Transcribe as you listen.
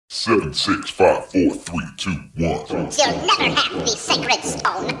7, 6, 5, 4, 3, 2, 1. You'll never have the sacred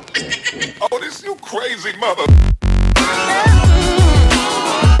stone. Oh, this you crazy mother.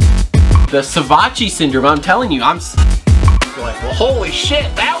 The Savachi syndrome, I'm telling you, I'm like, well, holy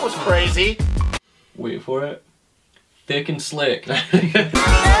shit, that was crazy. Wait for it. Thick and slick.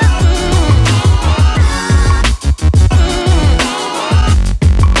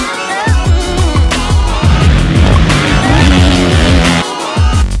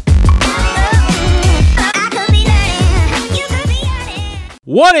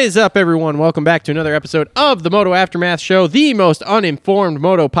 What is up, everyone? Welcome back to another episode of the Moto Aftermath Show, the most uninformed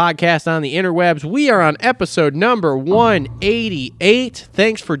moto podcast on the interwebs. We are on episode number 188.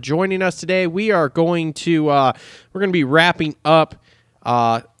 Thanks for joining us today. We are going to we're going to be wrapping up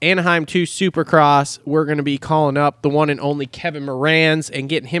Anaheim 2 Supercross. We're going to be calling up the one and only Kevin Moranz and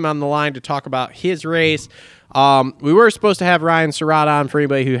getting him on the line to talk about his race. We were supposed to have Ryan Surratt on for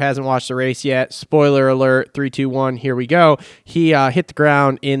anybody who hasn't watched the race yet. Spoiler alert, 3, 2, 1, here we go. He hit the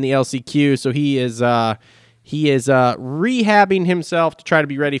ground in the LCQ, so he is rehabbing himself to try to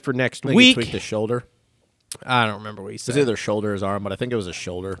be ready for next week. He tweaked his shoulder. I don't remember what he said. It was either shoulder or his arm, but I think it was his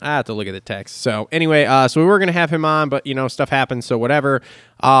shoulder. I have to look at the text. So anyway, so we were going to have him on, but, stuff happened, so whatever.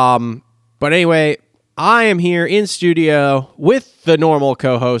 But anyway, I am here in studio with the normal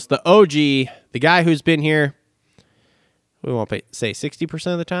co-host, the OG, the guy who's been here. We won't say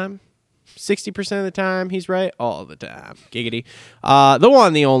 60% of the time. 60% of the time, he's right. All the time. Giggity. The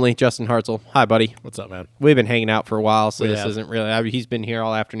one, the only, Justin Hartzell. Hi, buddy. What's up, man? We've been hanging out for a while, so this isn't really... he's been here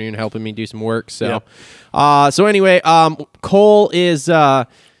all afternoon helping me do some work. So, so anyway, Cole is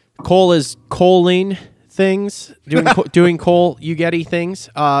coaling things, doing Cole Ugeti things.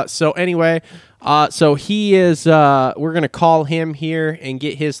 So anyway, so he is... we're going to call him here and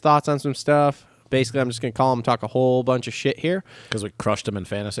get his thoughts on some stuff. Basically, I'm just going to call him, talk a whole bunch of shit here. Because we crushed him in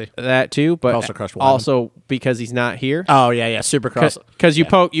fantasy. That too, but also crushed Wyman. Also because he's not here. Oh, yeah, Supercross. Because you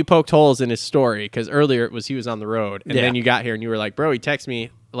poked holes in his story, because earlier it was he was on the road, and then you got here and you were like, bro, he texted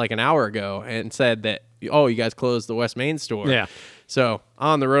me like an hour ago and said that, oh, you guys closed the West Main store. Yeah. So,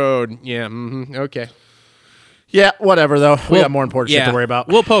 on the road, okay. Yeah, whatever, though. We got more important shit to worry about.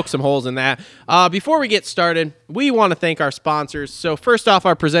 We'll poke some holes in that. Before we get started, we want to thank our sponsors. So first off,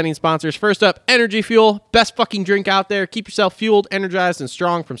 our presenting sponsors. First up, Energy Fuel. Best fucking drink out there. Keep yourself fueled, energized, and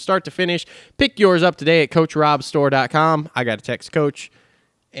strong from start to finish. Pick yours up today at CoachRobStore.com. I got to text Coach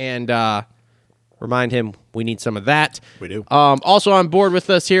and remind him we need some of that. We do. Also on board with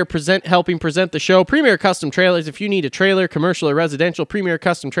us here, helping present the show, Premier Custom Trailers. If you need a trailer, commercial or residential, Premier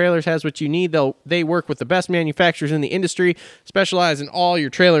Custom Trailers has what you need. They work with the best manufacturers in the industry, specialize in all your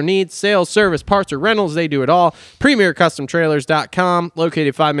trailer needs, sales, service, parts, or rentals. They do it all. PremierCustomTrailers.com,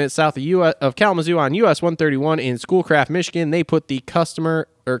 located 5 minutes south of Kalamazoo on US 131 in Schoolcraft, Michigan. They put the custom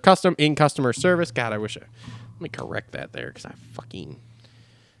in customer service. God, let me correct that there because I fucking...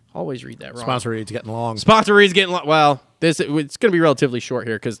 always read that wrong. Sponsor read's getting long. Sponsor read's getting long. Well, it's going to be relatively short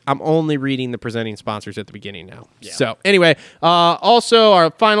here because I'm only reading the presenting sponsors at the beginning now. Yeah. So anyway, also our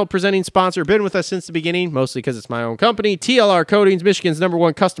final presenting sponsor, been with us since the beginning, mostly because it's my own company, TLR Coatings, Michigan's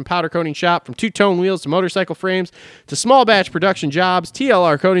 #1 custom powder coating shop. From two-tone wheels to motorcycle frames to small batch production jobs,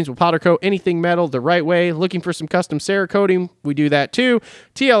 TLR Coatings will powder coat anything metal the right way. Looking for some custom Cerakoting? We do that too.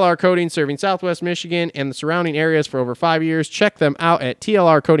 TLR Coatings, serving Southwest Michigan and the surrounding areas for over 5 years. Check them out at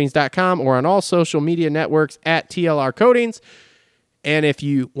tlrcoatings.com or on all social media networks at TLR Coatings. And if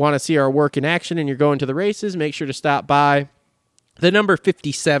you want to see our work in action and you're going to the races, make sure to stop by the number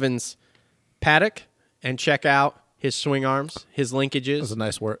 57's paddock and check out his swing arms, his linkages. That's a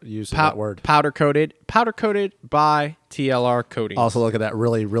nice word. Use that word. Powder coated by TLR Coatings. Also, look at that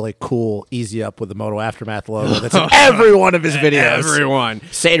really, really cool Easy Up with the Moto Aftermath logo. That's in every one of his videos. Everyone.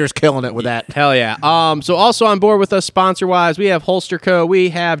 Sater's killing it with that. Hell yeah. So also on board with us sponsor-wise, we have Holster Co., we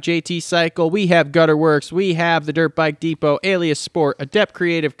have JT Cycle, we have Gutter Works, we have the Dirt Bike Depot, Alias Sport, Adept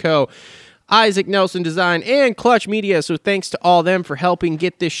Creative Co., Isaac Nelson Design, and Clutch Media. So thanks to all them for helping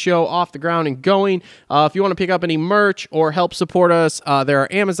get this show off the ground and going. If you want to pick up any merch or help support us, there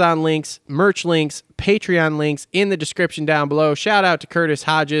are Amazon links, merch links, Patreon links in the description down below. Shout out to Curtis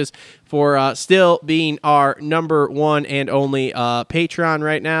Hodges for still being our #1 and only patron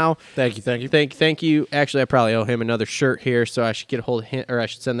right now. Thank you. Actually, I probably owe him another shirt here, so I should get a hold of him, or I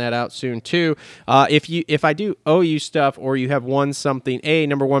should send that out soon too. If I do owe you stuff or you have won something,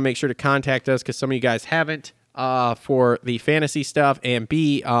 #1, make sure to contact us because some of you guys haven't. For the fantasy stuff, and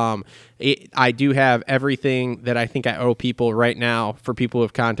B, I do have everything that I think I owe people right now for people who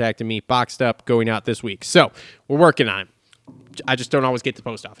have contacted me boxed up going out this week. So we're working on it. I just don't always get to the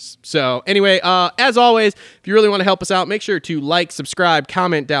post office. So anyway, as always, if you really want to help us out, make sure to like, subscribe,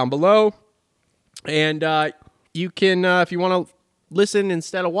 comment down below. And you can, if you want to listen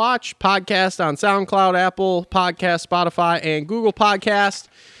instead of watch, podcast on SoundCloud, Apple Podcast, Spotify, and Google Podcast.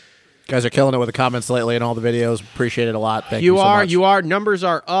 You guys are killing it with the comments lately and all the videos. Appreciate it a lot. Thank you so much. You are. Numbers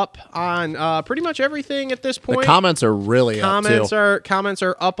are up on pretty much everything at this point. The comments are really up, too. Comments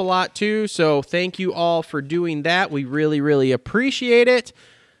are up a lot, too. So thank you all for doing that. We really, really appreciate it.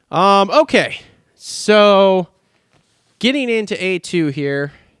 Okay. So getting into A2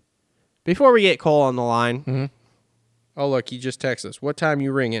 here. Before we get Cole on the line. Mm-hmm. Oh, look. He just texted us. What time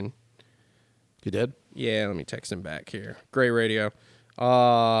you ringing? You did? Yeah, let me text him back here. Great radio.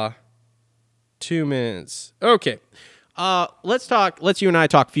 2 minutes. Okay. Let's you and I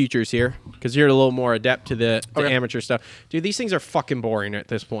talk futures here, because you're a little more adept to the amateur stuff. Dude, these things are fucking boring at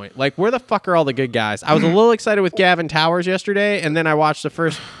this point. Like, where the fuck are all the good guys? I was a little excited with Gavin Towers yesterday, and then I watched the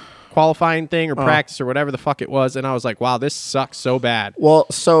first qualifying thing or practice or whatever the fuck it was, and I was like, wow, this sucks so bad. Well,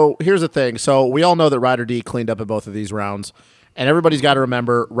 so here's the thing. So we all know that Ryder D cleaned up in both of these rounds, and everybody's got to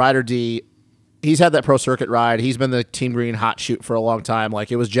remember Ryder D, he's had that pro circuit ride. He's been the Team Green hot shoot for a long time.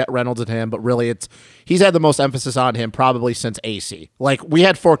 Like, it was Jet Reynolds and him, but really he's had the most emphasis on him probably since AC. Like, we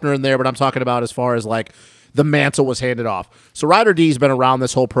had Faulkner in there, but I'm talking about as far as like the mantle was handed off. So Ryder D's been around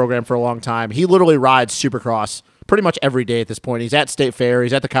this whole program for a long time. He literally rides Supercross pretty much every day at this point. He's at State Fair.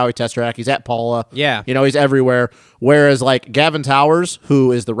 He's at the Cowie Test Track. He's at Paula. Yeah. You know, he's everywhere. Whereas, like, Gavin Towers,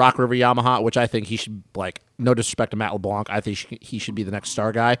 who is the Rock River Yamaha, which I think he should, like, no disrespect to Matt LeBlanc, I think he should be the next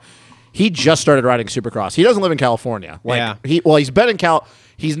star guy. He just started riding Supercross. He doesn't live in California. Like, he's been in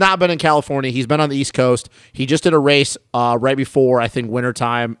He's not been in California. He's been on the East Coast. He just did a race right before, I think,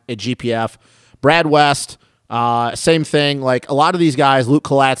 wintertime at GPF. Brad West, same thing. Like, a lot of these guys, Luke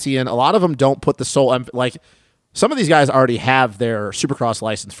Kalatzian, a lot of them don't put the sole like, some of these guys already have their Supercross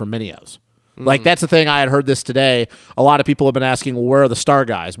license from Minios. Like, that's the thing. I had heard this today. A lot of people have been asking, well, where are the star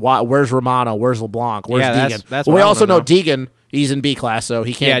guys? Where's Romano? Where's LeBlanc? Where's Deegan? That's well, we also know Deegan. He's in B class, so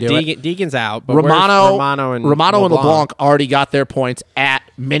he can't do it. Deegan's out. But Romano and LeBlanc already got their points at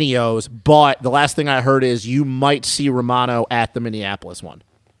Minios, but the last thing I heard is you might see Romano at the Minneapolis one.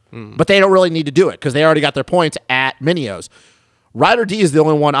 But they don't really need to do it because they already got their points at Minios. Ryder D is the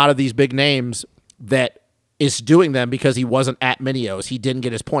only one out of these big names that is doing them because he wasn't at Minios. He didn't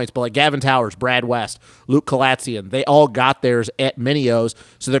get his points. But like Gavin Towers, Brad West, Luke Kalatzian, they all got theirs at Minios.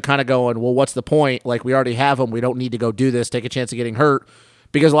 So they're kind of going, well, what's the point? Like, we already have them. We don't need to go do this, take a chance of getting hurt,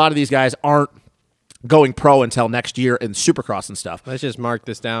 because a lot of these guys aren't going pro until next year in Supercross and stuff. Let's just mark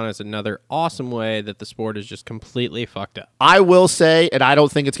this down as another awesome way that the sport is just completely fucked up. I will say, and I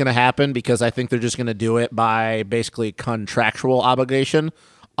don't think it's going to happen because I think they're just going to do it by basically contractual obligation.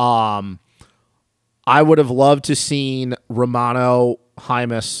 I would have loved to seen Romano,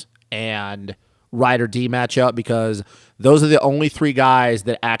 Hymas, and Ryder D match up because those are the only three guys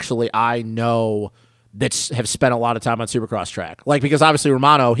that actually I know that have spent a lot of time on Supercross track. Like, because obviously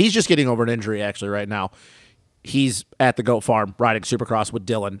Romano, he's just getting over an injury actually right now. He's at the Goat Farm riding Supercross with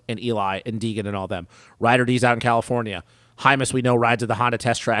Dylan and Eli and Deegan and all them. Ryder D's out in California. Hymas, we know, rides at the Honda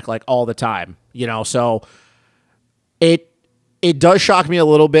Test Track like all the time. You know, so it does shock me a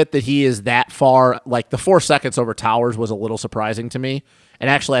little bit that he is that far. Like, the 4 seconds over Towers was a little surprising to me.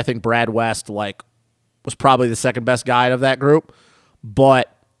 And actually, I think Brad West, like, was probably the second best guy of that group.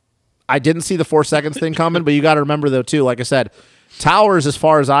 But I didn't see the 4 seconds thing coming. But you got to remember, though, too, like I said, Towers, as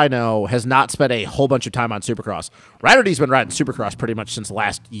far as I know, has not spent a whole bunch of time on Supercross. Ryder D's been riding Supercross pretty much since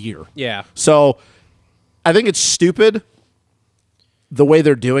last year. Yeah. So I think it's stupid the way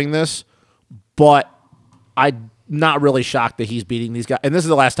they're doing this. But I'm not really shocked that he's beating these guys. And this is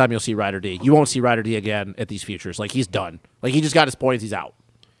the last time you'll see Ryder D. You won't see Ryder D again at these futures. Like, he's done. Like, he just got his points. He's out.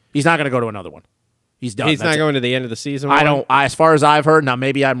 He's not going to go to another one. He's done. He's not going to the end of the season. As far as I've heard, now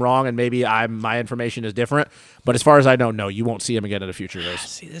maybe I'm wrong and maybe my information is different, but as far as I know, no, you won't see him again in a future race.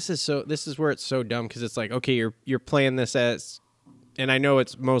 See, this is where it's so dumb because it's like, okay, you're playing this as, and I know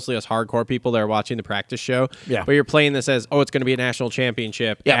it's mostly us hardcore people that are watching the practice show, yeah, but you're playing this as, it's going to be a national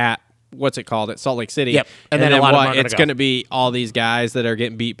championship at, what's it called, at Salt Lake City. Yep. And then what? It's going to be all these guys that are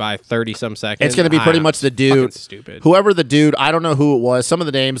getting beat by 30-some seconds. It's going to be pretty much the dude. Stupid. Whoever the dude, I don't know who it was. Some of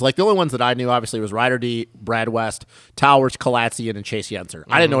the names, like the only ones that I knew, obviously, was Ryder D, Brad West, Towers, Kalatzian, and Chase Yenser.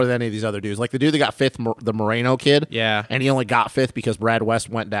 I didn't know any of these other dudes. Like the dude that got fifth, the Moreno kid. Yeah. And he only got fifth because Brad West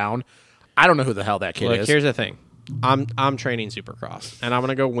went down. I don't know who the hell that kid is. Here's the thing. I'm training Supercross, and I'm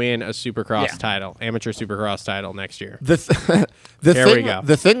gonna go win a Supercross title, amateur Supercross title next year. The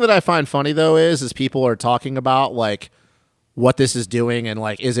thing that I find funny though is people are talking about like what this is doing and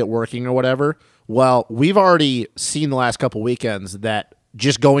like is it working or whatever. Well, we've already seen the last couple weekends that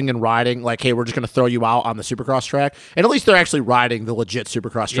just going and riding, like, hey, we're just going to throw you out on the Supercross track. And at least they're actually riding the legit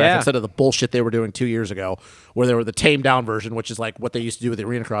Supercross track instead of the bullshit they were doing 2 years ago, where they were the tamed down version, which is like what they used to do with the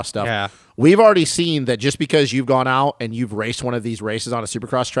arena cross stuff. Yeah. We've already seen that just because you've gone out and you've raced one of these races on a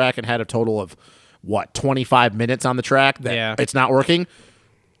Supercross track and had a total of, 25 minutes on the track, that it's not working.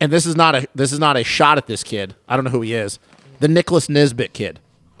 And this is not a shot at this kid. I don't know who he is. The Nicholas Nisbet kid.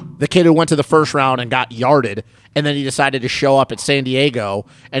 The kid who went to the first round and got yarded, and then he decided to show up at San Diego,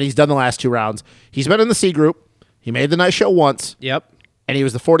 and he's done the last 2 rounds. He's been in the C group. He made the night show once. Yep. And he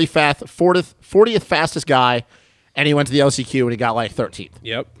was the 40th fastest guy, and he went to the LCQ, and he got like 13th.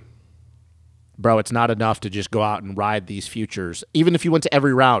 Yep. Bro, it's not enough to just go out and ride these futures. Even if you went to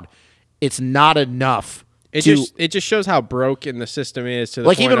every round, it's not enough. It just shows how broken the system is to the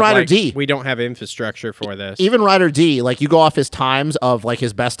like point even of, Ryder like, D. We don't have infrastructure for this. Even Ryder D, like you go off his times of like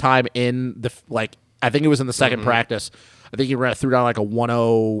his best time in the I think it was in the second practice. I think he threw down like a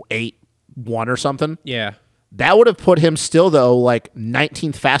 108.1 or something. Yeah. That would have put him still though like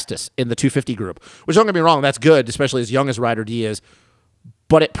 19th fastest in the 250 group. Which don't get me wrong, that's good, especially as young as Ryder D is.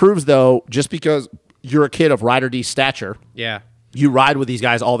 But it proves though, just because you're a kid of Ryder D's stature, you ride with these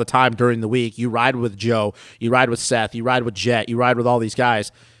guys all the time during the week. You ride with Joe. You ride with Seth. You ride with Jet. You ride with all these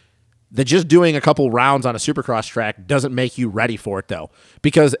guys. That just doing a couple rounds on a Supercross track doesn't make you ready for it, though.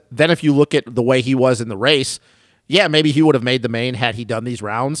 Because then if you look at the way he was in the race, yeah, maybe he would have made the main had he done these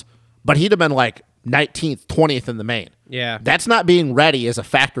rounds. But he'd have been like 19th, 20th in the main. Yeah. That's not being ready as a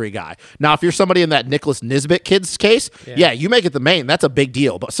factory guy. Now, if you're somebody in that Nicholas Nisbet kid's case, yeah, you make it the main. That's a big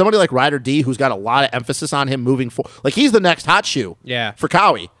deal. But somebody like Ryder D, who's got a lot of emphasis on him moving forward, like he's the next hot shoe for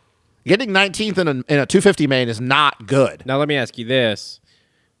Cowie. Getting 19th in a 250 main is not good. Now, let me ask you this.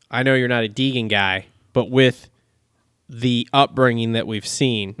 I know you're not a Deegan guy, but with the upbringing that we've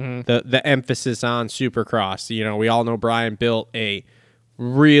seen, the emphasis on Supercross, we all know Brian built a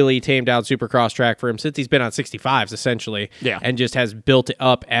really tamed down Supercross track for him since he's been on 65s essentially, and just has built it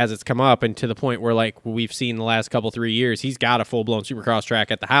up as it's come up, and to the point where like we've seen the last 3 years, he's got a full blown Supercross track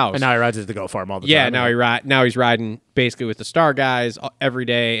at the house, and now he rides it to go farm all the time. Yeah, now he's riding basically with the star guys every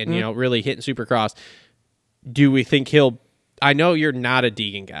day, and really hitting Supercross. Do we think he'll? I know you're not a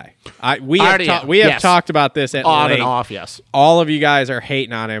Deegan guy. We have talked about this at on length. and off. Yes, all of you guys are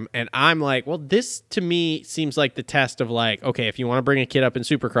hating on him, and I'm like, well, this to me seems like the test of like, okay, if you want to bring a kid up in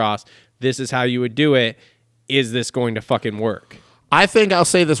Supercross, this is how you would do it. Is this going to fucking work? I think I'll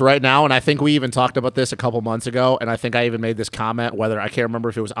say this right now, and I think we even talked about this a couple months ago, and I think I even made this comment, whether I can't remember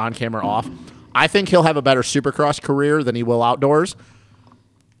if it was on camera or off. I think he'll have a better Supercross career than he will outdoors.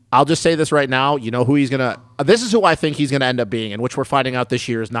 I'll just say this right now. You know who he's going to... This is who I think he's going to end up being, and which we're finding out this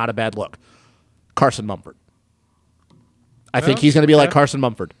year is not a bad look. Carson Mumford. I think he's going to be like Carson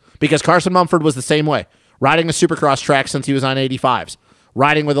Mumford, because Carson Mumford was the same way, riding a Supercross track since he was on 85s,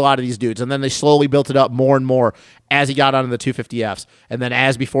 riding with a lot of these dudes, and then they slowly built it up more and more as he got onto the 250Fs, and then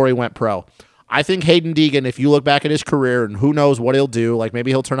as before he went pro. I think Hayden Deegan, if you look back at his career, and who knows what he'll do, like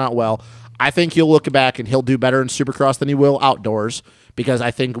maybe he'll turn out well, I think you'll look back and he'll do better in Supercross than he will outdoors, because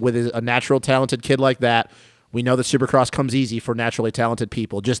I think with a natural talented kid like that, we know that Supercross comes easy for naturally talented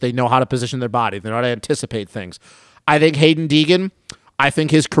people. Just they know how to position their body. They know how to anticipate things. I think Hayden Deegan, I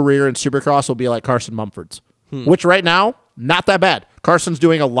think his career in Supercross will be like Carson Mumford's, which right now, not that bad. Carson's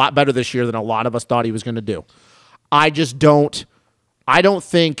doing a lot better this year than a lot of us thought he was going to do. I don't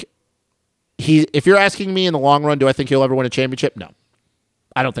think if you're asking me in the long run, do I think he'll ever win a championship? No,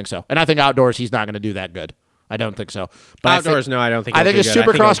 I don't think so. And I think outdoors, he's not going to do that good. I don't think so. But outdoors, no, I don't think. I think his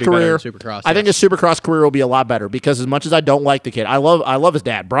Supercross career. I think his Supercross career will be a lot better, because as much as I don't like the kid, I love his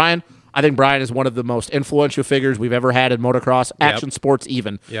dad, Brian. I think Brian is one of the most influential figures we've ever had in motocross, action sports,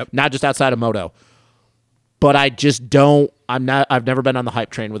 even not just outside of moto. But I just don't. I've never been on the hype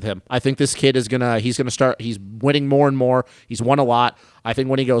train with him. I think this kid he's gonna start. He's winning more and more. He's won a lot. I think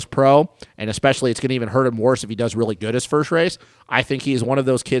when he goes pro, and especially it's gonna even hurt him worse if he does really good his first race. I think he is one of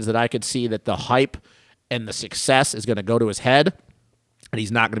those kids that I could see that the hype and the success is going to go to his head, and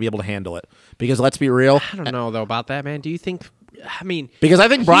he's not going to be able to handle it. Because let's be real. I don't know, though, about that, man. Do you think... I mean... Because I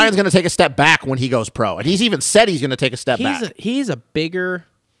think Brian's going to take a step back when he goes pro. And he's even said he's going to take a step back. He's a bigger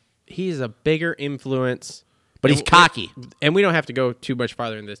influence... But he's cocky. And we don't have to go too much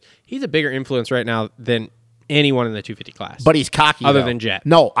farther in this. He's a bigger influence right now than anyone in the 250 class. But he's cocky, other than Jet.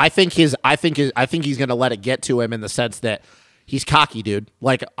 No, I think he's going to let it get to him in the sense that he's cocky, dude.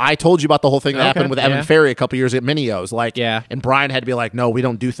 Like, I told you about the whole thing that happened with Evan Ferry a couple years at Minios. Like, and Brian had to be like, no, we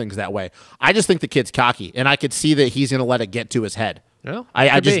don't do things that way. I just think the kid's cocky, and I could see that he's going to let it get to his head. Well,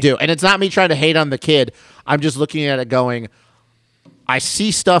 I just do. And it's not me trying to hate on the kid. I'm just looking at it going, I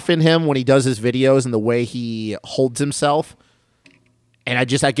see stuff in him when he does his videos and the way he holds himself. And I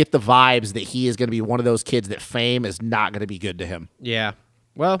get the vibes that he is going to be one of those kids that fame is not going to be good to him. Yeah.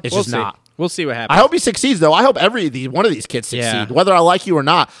 Well, It's we'll just see. not. We'll see what happens. I hope he succeeds, though. I hope one of these kids succeed, Yeah. whether I like you or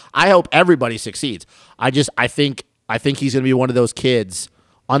not. I hope everybody succeeds. I think he's going to be one of those kids.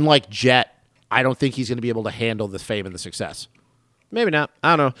 Unlike Jet, I don't think he's going to be able to handle the fame and the success. Maybe not.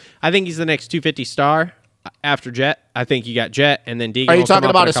 I don't know. I think he's the next 250 star after Jet. I think you got Jet, and then Deegan. Are you will come talking up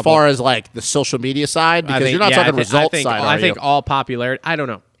about in a as couple. far as like the social media side? Because you're not talking results side. I think all popularity. I don't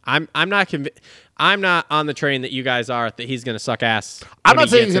know. I'm not convinced. I'm not on the train that you guys are that he's going to suck ass. I'm not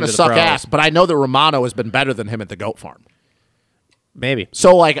saying he's going to suck ass, but I know that Romano has been better than him at the goat farm. Maybe.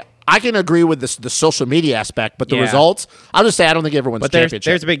 So, like, I can agree with the social media aspect, but the Yeah. results, I'll just say I don't think everyone's But championship.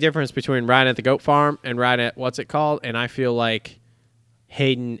 there's a big difference between riding at the goat farm and riding at what's it called? And I feel like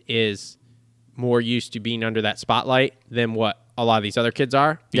Hayden is more used to being under that spotlight than what a lot of these other kids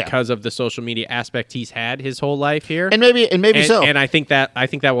are Yeah. because of the social media aspect he's had his whole life here. and maybe so. And I think that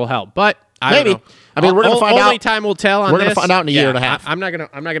will help. But I Maybe. don't know. I mean, we're gonna find Only out- time will tell on we're gonna this. find out in a year and a half. I'm not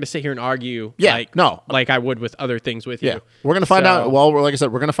gonna sit here and argue. Yeah, like, no. like I would with other things with yeah, you. we're gonna find So- out. Well, like I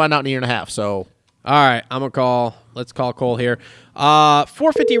said, we're gonna find out in a year and a half. So All right, let's call Cole here.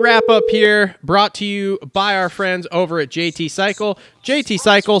 450 wrap up here, brought to you by our friends over at JT Cycle. JT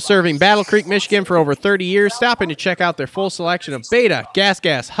Cycle, serving Battle Creek, Michigan for over 30 years. Stop in to check out their full selection of Beta,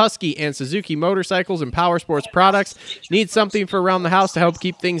 Gas, Husky, and Suzuki motorcycles and power sports products. Need something for around the house to help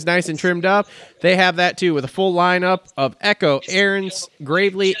keep things nice and trimmed up? They have that too, with a full lineup of Echo, Aaron's,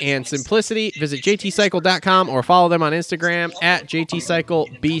 Gravely, and Simplicity. Visit jtcycle.com or follow them on Instagram at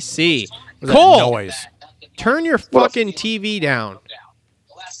jtcyclebc. what's Cole, that noise? turn your fucking TV down.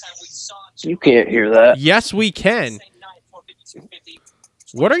 You can't hear that. Yes, we can.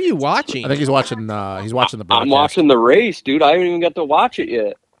 What are you watching? I think he's watching. He's watching the broadcast. I'm watching the race, dude. I haven't even got to watch it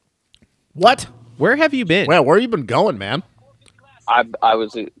yet. What? Where have you been? Well, where you been going, man? I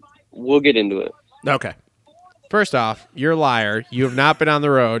was. We'll get into it. Okay. First off, you're a liar. You have not been on the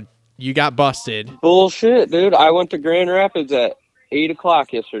road. You got busted. Bullshit, dude. I went to Grand Rapids at 8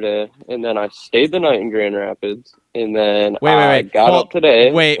 o'clock yesterday, and then I stayed the night in Grand Rapids, and then I got up today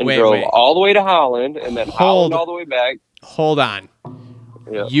and drove all the way to Holland, and then Holland all the way back. Hold on.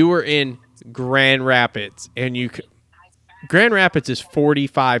 Yeah. You were in Grand Rapids, and Grand Rapids is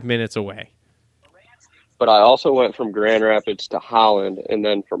 45 minutes away. But I also went from Grand Rapids to Holland, and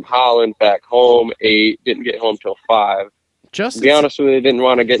then from Holland back home, 8, didn't get home till 5. Just To be honest with you, I didn't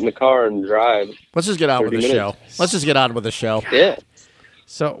want to get in the car and drive. Let's just get on with the 30 show. minutes. Let's just get on with the show. Yeah.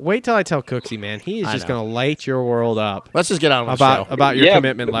 So wait till I tell Cooksey, man. He is I just know. going to light your world up Let's just get on with the show. about your Yeah,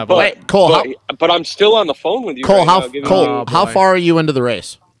 commitment level. Wait, Cole, but I'm still on the phone with you. Cole, right how now, giving Cole, you- how boy. far are you into the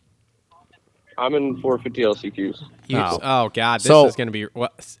race? I'm in 450 LCQs. You- oh God, this So- is going to be.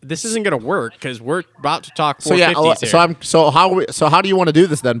 This isn't going to work because we're about to talk So yeah, 450s here. how do you want to do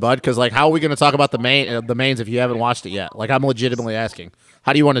this then, bud? Because like, how are we going to talk about the mains if you haven't watched it yet? Like, I'm legitimately asking,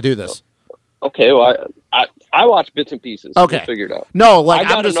 how do you want to do this? Okay, well, I watch bits and pieces. Okay. We'll figure it out. No, like I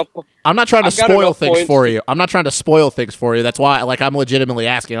got I'm enough- not trying to I've got spoil enough things points for to- you. I'm not trying to spoil things for you. That's why, like, I'm legitimately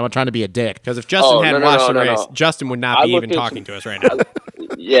asking. I'm not trying to be a dick. Because if Justin Oh, hadn't no, no, watched no, the no, race, no. Justin would not I be looked even at talking some- to us right now.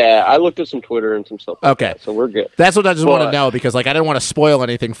 Yeah, I looked at some Twitter and some stuff like Okay. that, so we're good. That's what I just want to But- know because, like, I didn't want to spoil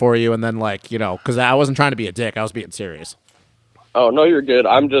anything for you, and then, like, because I wasn't trying to be a dick. I was being serious. Oh, no, you're good.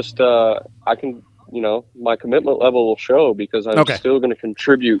 I'm just, I can, my commitment level will show because I'm Okay. still going to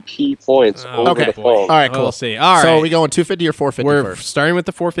contribute key points over Okay. the phone. All right, cool. We'll see. All right. So are we going 250 or 450 We're first? starting with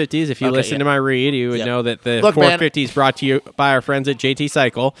the 450s. If you Okay, listen yeah. to my read, you would Yep. know that the Look, man. 450s brought to you by our friends at JT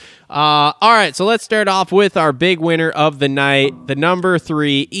Cycle. All right, so let's start off with our big winner of the night, the number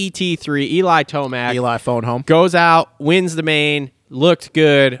 3, ET3, Eli Tomac. Eli phone home. Goes out, wins the main, looked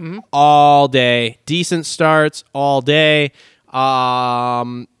good Mm-hmm. all day. Decent starts all day.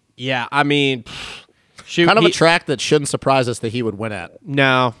 Yeah, I mean, shoot. Kind of a track that shouldn't surprise us that he would win at.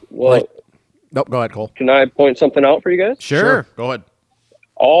 No. Well, Nope, go ahead, Cole. can I point something out for you guys? Sure. Go ahead.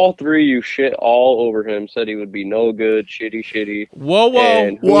 All three, you shit all over him, said he would be no good, shitty. Whoa, whoa.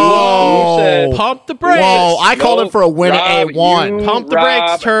 And who Whoa. said, Pump the brakes. Whoa, I called him for a win at Rob, A1. you, Pump the brakes,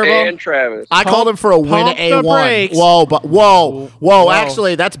 Rob, Turbo. And Travis. I called him for a win at pump the A1. brakes. Whoa.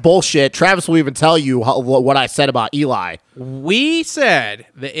 Actually, that's bullshit. Travis will even tell you what I said about Eli. We said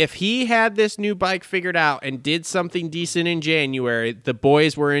that if he had this new bike figured out and did something decent in January, the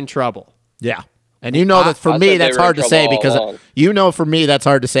boys were in trouble. Yeah. And you know that for me, that's hard to say because for me, that's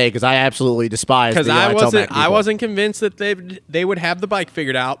hard to say because I absolutely despise the Eli Tomac people. I wasn't convinced that they would have the bike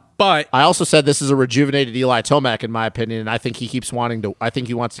figured out, but I also said this is a rejuvenated Eli Tomac in my opinion, and I think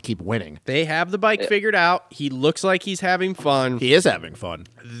he wants to keep winning. They have the bike figured out. He looks like he's having fun. He is having fun.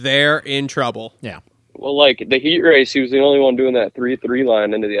 They're in trouble. Yeah. Well, like the heat race, he was the only one doing that 3-3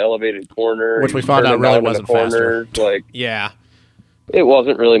 line into the elevated corner, which we found out really wasn't faster. Like, yeah, it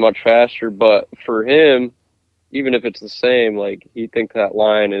wasn't really much faster, but for him, even if it's the same, like he thinks that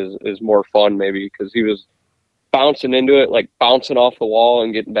line is more fun maybe because he was bouncing into it, like bouncing off the wall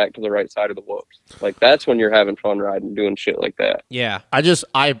and getting back to the right side of the whoops. Like that's when you're having fun riding, doing shit like that. Yeah.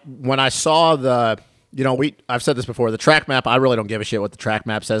 When I saw I've said this before, the track map, I really don't give a shit what the track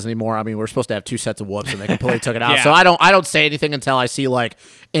map says anymore. I mean, we're supposed to have 2 sets of whoops and they completely took it out. Yeah. So I don't say anything until I see like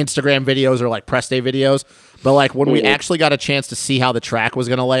Instagram videos or like press day videos. But like when we actually got a chance to see how the track was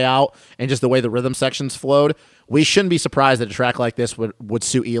going to lay out and just the way the rhythm sections flowed, we shouldn't be surprised that a track like this would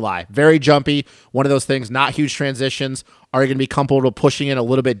suit Eli. Very jumpy, one of those things, not huge transitions. Are you going to be comfortable pushing in a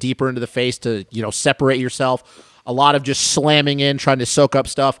little bit deeper into the face to, separate yourself? A lot of just slamming in, trying to soak up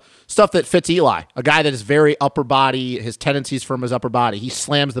stuff that fits Eli, a guy that is very upper body, his tendencies from his upper body. He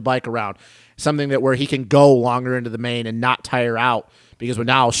slams the bike around, something that where he can go longer into the main and not tire out because we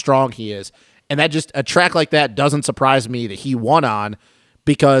know how strong he is. And that just a track like that doesn't surprise me that he won on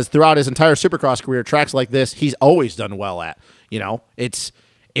because throughout his entire Supercross career, tracks like this, he's always done well at.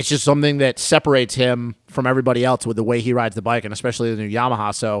 It's just something that separates him from everybody else with the way he rides the bike, and especially the new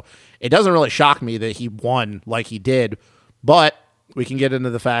Yamaha. So it doesn't really shock me that he won like he did, but we can get into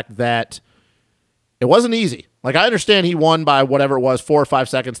the fact that it wasn't easy. Like, I understand he won by whatever it was, 4 or 5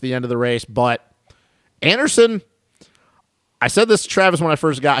 seconds at the end of the race, but Anderson, I said this to Travis when I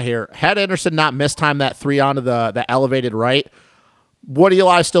first got here, had Anderson not mistimed that 3 onto the elevated right, would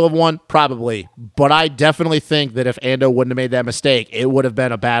Eli still have won? Probably. But I definitely think that if Ando wouldn't have made that mistake, it would have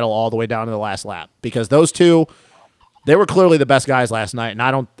been a battle all the way down to the last lap. Because those two, they were clearly the best guys last night. And I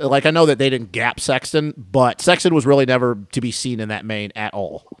know that they didn't gap Sexton, but Sexton was really never to be seen in that main at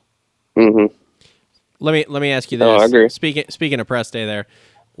all. Mm-hmm. Let me ask you this. I agree. Speaking of press day there,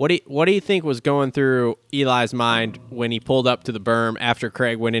 what do you think was going through Eli's mind when he pulled up to the berm after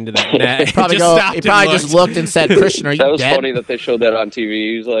Craig went into that net? He probably just looked and said, "Christian, are you dead?" That was funny that they showed that on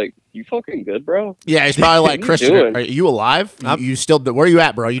TV. He was like, "You fucking good, bro?" Yeah, he's probably like, "Christian, are you alive? You still? Where are you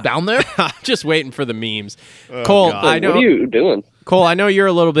at, bro? Are you down there?" I'm just waiting for the memes. Cole, God. I know. What are you doing? Cole, I know you're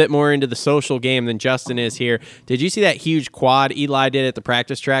a little bit more into the social game than Justin is here. Did you see that huge quad Eli did at the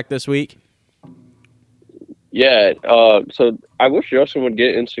practice track this week? Yeah, so I wish Justin would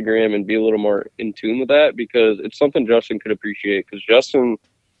get Instagram and be a little more in tune with that because it's something Justin could appreciate because Justin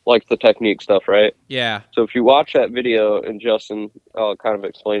likes the technique stuff, right? Yeah. So if you watch that video and Justin, I'll kind of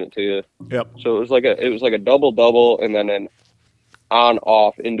explain it to you. Yep. So it was like a double and then an on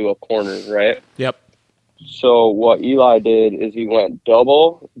off into a corner, right? Yep. So what Eli did is he went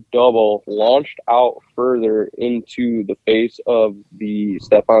double, launched out further into the face of the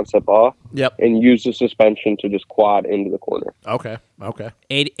step on, step off. Yep. And used the suspension to just quad into the corner. Okay.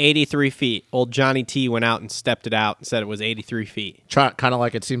 83 feet. Old Johnny T went out and stepped it out and said it was 83 feet. Kind of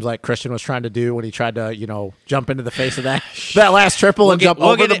like it seems like Christian was trying to do when he tried to, jump into the face of that last triple jump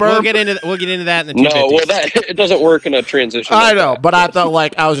over the berm. We'll get into that in the 250s. No, well, it doesn't work in a transition. I know, but I thought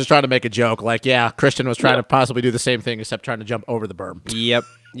I was just trying to make a joke. Christian was trying to possibly do the same thing except trying to jump over the berm. Yep.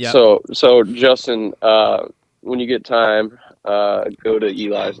 So Justin, when you get time, go to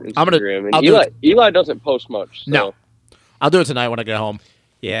Eli's Instagram. Eli doesn't post much. So. No. I'll do it tonight when I get home.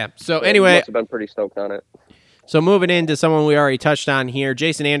 Yeah. So anyway, must have been pretty stoked on it. So moving into someone we already touched on here,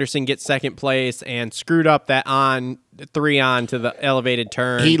 Jason Anderson gets second place and screwed up that 3 on to the elevated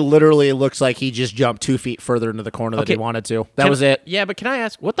turn. He literally looks like he just jumped 2 feet further into the corner than he wanted to. That was it. Yeah, but can I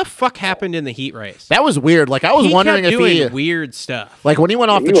ask, what the fuck happened in the heat race? That was weird. I was wondering if he weird stuff. When he went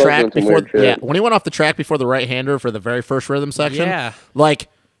off the track before, when he went off the track before the right-hander for the very first rhythm section,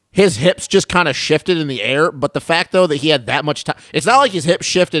 his hips just kind of shifted in the air, but the fact, though, that he had that much time... It's not like his hips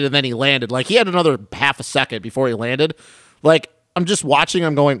shifted and then he landed. He had another half a second before he landed. I'm just watching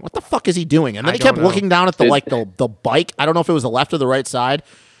him going, what the fuck is he doing? And then he kept looking down at the bike. I don't know if it was the left or the right side.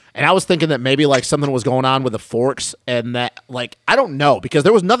 And I was thinking that maybe, something was going on with the forks and that, I don't know, because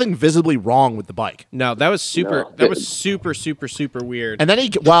there was nothing visibly wrong with the bike. No, that was super... No. That was super, super, super weird. And then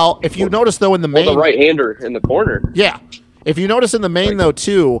if you notice, though, in the main... the right-hander in the corner. Yeah. If you notice in the main, though,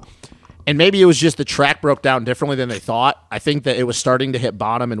 too, and maybe it was just the track broke down differently than they thought, I think that it was starting to hit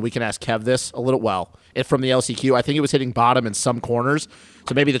bottom, and we can ask Kev this a little, from the LCQ, I think it was hitting bottom in some corners,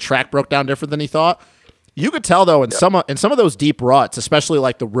 so maybe the track broke down different than he thought. You could tell though in some of those deep ruts, especially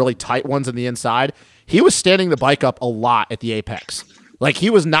like the really tight ones in the inside, he was standing the bike up a lot at the apex. Like he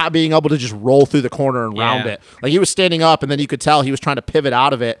was not being able to just roll through the corner and round it. Like he was standing up, and then you could tell he was trying to pivot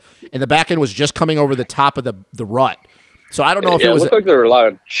out of it, and the back end was just coming over the top of the rut. So I don't know if it was. It looked like there were a lot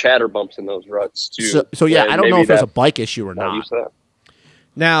of chatter bumps in those ruts too. So yeah, I don't know if it was a bike issue or not.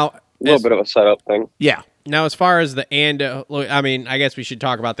 Now, a little bit of a setup thing. Yeah. Now, as far as the Ando, I mean, I guess we should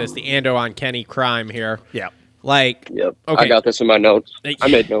talk about this. The Ando on Kenny crime here. Yeah. Like, yep. Okay. I got this in my notes. I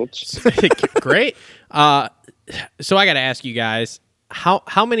made notes. Great. So I got to ask you guys,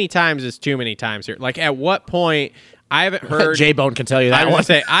 how many times is too many times here? Like, at what point? I haven't heard. J-Bone can tell you that. I want to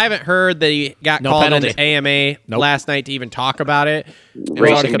say I haven't heard that he got called penalty. into AMA last night to even talk about it. It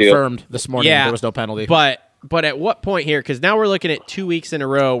was already confirmed this morning. Yeah, there was no penalty. But at what point here? Because now we're looking at 2 weeks in a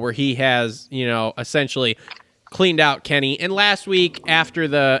row where he has, essentially cleaned out Kenny. And last week after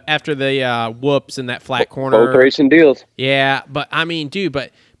the whoops in that flat corner, both racing deals. Yeah, but I mean, dude,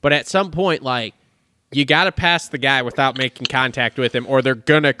 but at some point, like, you got to pass the guy without making contact with him, or they're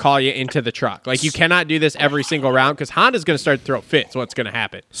going to call you into the truck. Like, you cannot do this every single round because Honda's going to start to throw fits. What's going to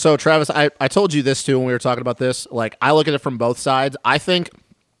happen? So, Travis, I told you this, too, when we were talking about this. Like, I look at it from both sides. I think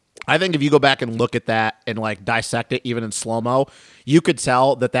if you go back and look at that and, like, dissect it even in slow-mo, you could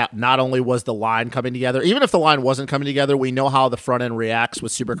tell that not only was the line coming together, even if the line wasn't coming together, we know how the front end reacts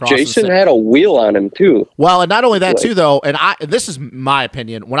with Supercross. Jason had a wheel on him, too. Well, and not only that, too, though, and this is my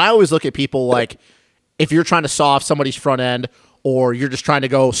opinion. When I always look at people, like, if you're trying to saw off somebody's front end or you're just trying to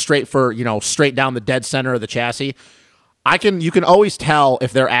go straight down the dead center of the chassis, you can always tell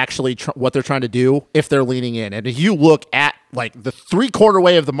if they're actually what they're trying to do if they're leaning in. And if you look at like the 3/4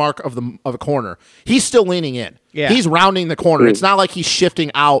 way of the mark of a corner, he's still leaning in. Yeah. He's rounding the corner. It's not like he's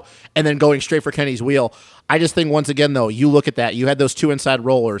shifting out and then going straight for Kenny's wheel. I just think once again though, you look at that, you had those two inside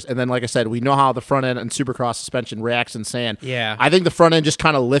rollers, and then like I said, we know how the front end and Supercross suspension reacts in sand. Yeah. I think the front end just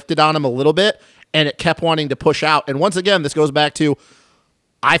kind of lifted on him a little bit, and it kept wanting to push out. And once again, this goes back to,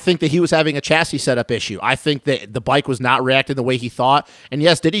 I think that he was having a chassis setup issue. I think that the bike was not reacting the way he thought. And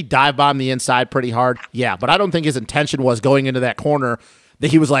yes, did he dive bomb the inside pretty hard? Yeah, but I don't think his intention was going into that corner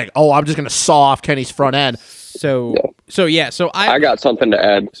that he was like, oh, I'm just going to saw off Kenny's front end. So I got something to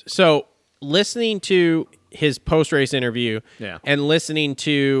add. So listening to his post-race interview and listening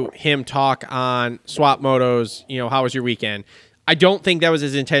to him talk on Swap Motos, how was your weekend? I don't think that was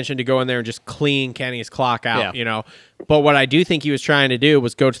his intention to go in there and just clean Kenny's clock out, But what I do think he was trying to do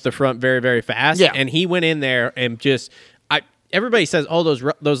was go to the front very, very fast. Yeah. And he went in there and everybody says, oh,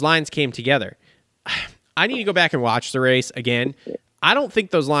 those lines came together. I need to go back and watch the race again. I don't think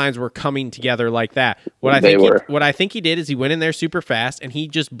those lines were coming together like that. What I think he did is he went in there super fast and he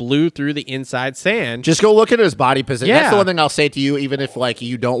just blew through the inside sand. Just go look at his body position. Yeah. That's the one thing I'll say to you, even if like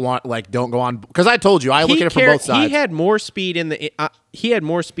you don't want, like, don't go on, because I told you I look at it from both sides. He had more speed in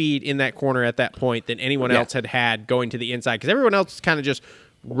that corner at that point than anyone else had going to the inside, because everyone else was kind of just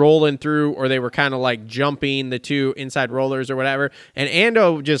rolling through, or they were kind of like jumping the two inside rollers or whatever. And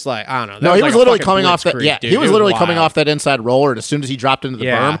Ando just like, I don't know. No, he was like literally coming off that. Dude. He was literally coming off that inside roller, and as soon as he dropped into the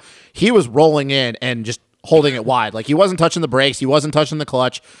berm, he was rolling in and just holding it wide. Like, he wasn't touching the brakes, he wasn't touching the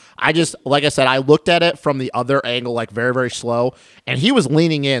clutch. Like I said, I looked at it from the other angle, like very, very slow, and he was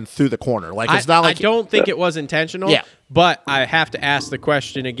leaning in through the corner. Like, it's not like I don't think it was intentional. Yeah. But I have to ask the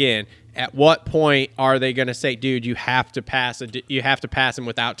question again. At what point are they going to say, dude, you have to pass him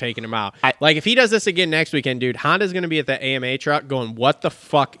without taking him out? Like, if he does this again next weekend, dude, Honda's going to be at the AMA truck going, what the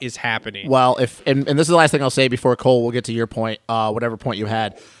fuck is happening? Well, and this is the last thing I'll say before, Cole, we'll get to your point, whatever point you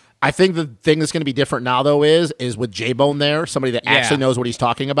had. I think the thing that's going to be different now, though, is with J-Bone there, somebody that actually knows what he's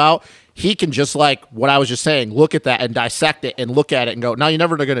talking about. He can just, like what I was just saying, look at that and dissect it and look at it and go, now you're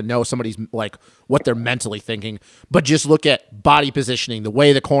never going to know somebody's, like, what they're mentally thinking, but just look at body positioning, the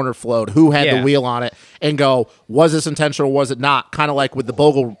way the corner flowed, who had the wheel on it, and go, was this intentional or was it not? Kind of like with the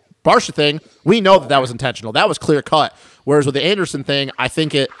Bogle Barsha thing, we know that was intentional. That was clear cut. Whereas with the Anderson thing, I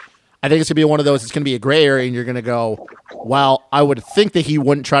think it's going to be one of those, it's going to be a gray area, and you're going to go, well, I would think that he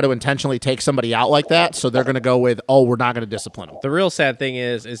wouldn't try to intentionally take somebody out like that, so they're going to go with, oh, we're not going to discipline him. The real sad thing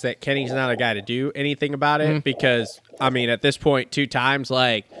is that Kenny's not a guy to do anything about it, because, I mean, at this point, 2 times,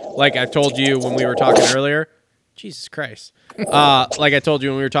 like I told you when we were talking earlier, Jesus Christ. Like I told you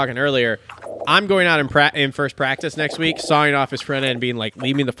when we were talking earlier, I'm going out in first practice next week, sawing off his front end and being like,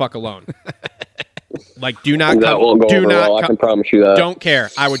 leave me the fuck alone. Like, do not That come. won't go Do over not. well, I can promise you that. Don't care.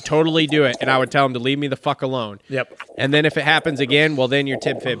 I would totally do it, and I would tell him to leave me the fuck alone. Yep. And then if it happens again, well, then your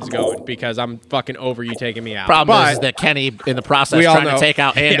tib fib's going because I'm fucking over you taking me out. Problem is that Kenny, in the process, we all trying know. to take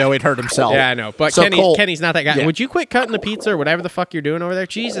out Ando, he'd hurt himself. Yeah, I know. But So, Cole, Kenny's not that guy. Yeah. Would you quit cutting the pizza or whatever the fuck you're doing over there?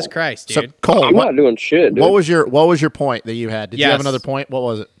 Jesus Christ, dude. So, Cole, I'm not doing shit, dude. what was your point that you had? Did you Yes. have another point? What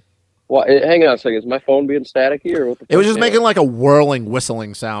was it? Well, hang on a second. Is my phone being staticky or what the fuck? It was just making like a whirling,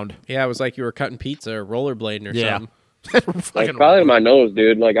 whistling sound. Yeah, it was like you were cutting pizza or rollerblading or Yeah. something. Like, probably my nose,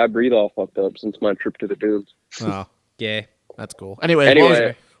 dude. Like, I breathe all fucked up since my trip to the dunes. Oh, Yeah. that's cool.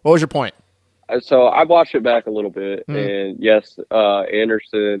 Anyway, what was your point? So I watched it back a little bit, and yes,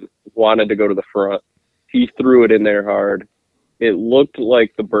 Anderson wanted to go to the front. He threw it in there hard. It looked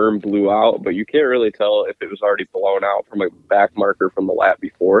like the berm blew out, but you can't really tell if it was already blown out from a back marker from the lap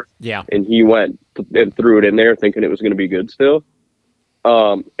before. Yeah. And he went and threw it in there thinking it was going to be good still.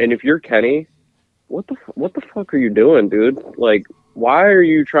 And if you're Kenny, what the fuck are you doing, dude? Like, why are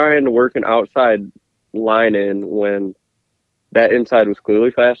you trying to work an outside line in when that inside was clearly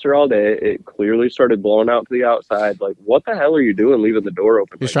faster all day? It clearly started blowing out to the outside. Like, what the hell are you doing leaving the door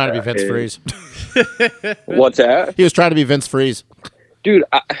open? He was trying to be Vince Freeze. What's that? He was trying to be Vince Freeze. Dude,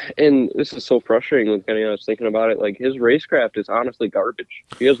 and this is so frustrating with Kenny. I was thinking about it. Like, his racecraft is honestly garbage.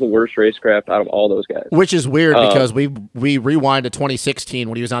 He has the worst racecraft out of all those guys. Which is weird because we rewind to 2016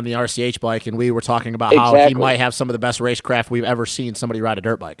 when he was on the RCH bike, and we were talking about how he might have some of the best racecraft we've ever seen somebody ride a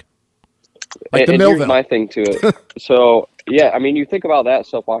dirt bike. Like the Millville. Here's my thing to it. So, yeah, I mean, you think about that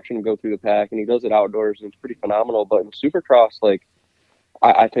stuff, watching him go through the pack, and he does it outdoors, and it's pretty phenomenal. But in Supercross, like,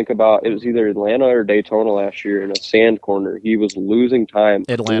 I think about, it was either Atlanta or Daytona last year in a sand corner. He was losing time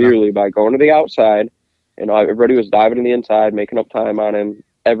clearly by going to the outside, and everybody was diving to the inside, making up time on him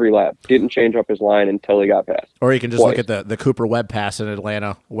every lap. Didn't change up his line until he got past. Or you can just look at the Cooper Webb pass in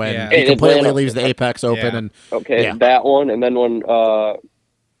Atlanta when he completely leaves the apex open. And that one, and then when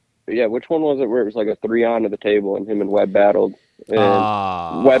which one was it where it was like a 3-on to the table and him and Webb battled,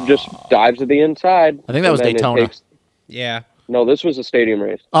 and Webb just dives to the inside. I think that was Daytona. Yeah. No, this was a stadium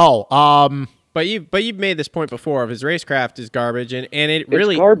race. But you've made this point before of his racecraft is garbage, and it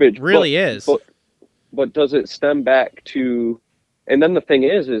really garbage, really is. But does it stem back to? And then the thing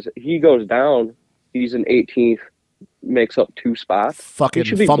is he goes down. He's an 18th, makes up 2 spots. Fucking he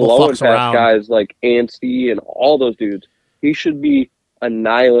should be fumble blowing fucks past around. guys like Anstey and all those dudes. He should be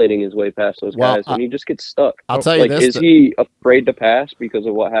annihilating his way past those guys, and he just gets stuck. I'll tell you this: is he afraid to pass because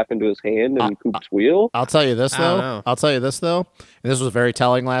of what happened to his hand and Coop's wheel? I'll tell you this though. And this was very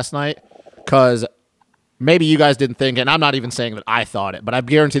telling last night because maybe you guys didn't think, and I'm not even saying that I thought it, but I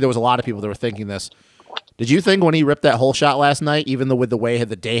guarantee there was a lot of people that were thinking this. Did you think when he ripped that whole shot last night, even though with the way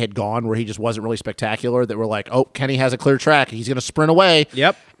the day had gone, where he just wasn't really spectacular, that we're like, oh, Kenny has a clear track, he's going to sprint away.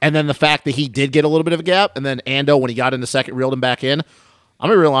 Yep. And then the fact that he did get a little bit of a gap, and then Ando, when he got into second, reeled him back in. I'm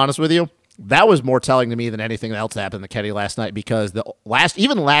going to be real honest with you. That was more telling to me than anything else that happened to Kenny last night, because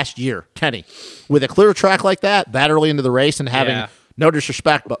even last year, Kenny, with a clear track like that early into the race, and having no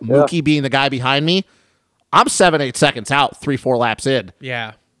disrespect, but Mookie being the guy behind me, I'm 7-8 seconds out, 3-4 laps in.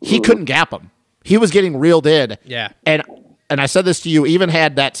 Yeah. He couldn't gap him. He was getting reeled in. Yeah. And I said this to you, even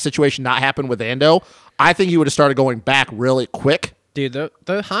had that situation not happened with Ando, I think he would have started going back really quick. Dude,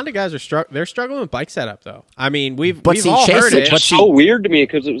 the Honda guys they're struggling with bike setup though. I mean, we've see, all Chase heard it, it. but It's so weird to me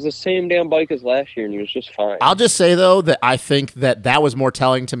because it was the same damn bike as last year, and he was just fine. I'll just say, though, that I think that was more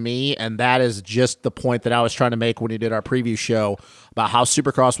telling to me, and that is just the point that I was trying to make when he did our preview show about how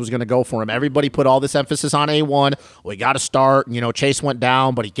Supercross was going to go for him. Everybody put all this emphasis on A1. We got to start. Chase went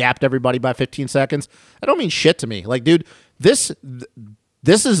down, but he gapped everybody by 15 seconds. That don't mean shit to me. Like, dude, this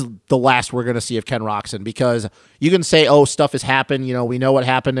is the last we're going to see of Ken Roczen, because you can say, oh, stuff has happened. We know what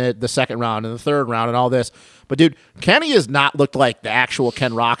happened at the second round and the third round and all this. But, dude, Kenny has not looked like the actual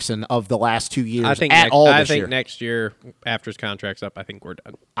Ken Roczen of the last 2 years I think next year, after his contract's up, I think we're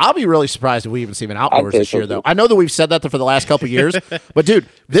done. I'll be really surprised if we even see him in outdoors this year, though. I know that we've said that for the last couple of years, but, dude,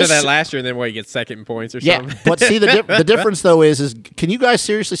 this said that last year, and then he gets second in points or something. Yeah, but see, the difference, though, is can you guys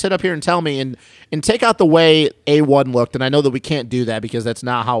seriously sit up here and tell me and take out the way A1 looked, and I know that we can't do that because that's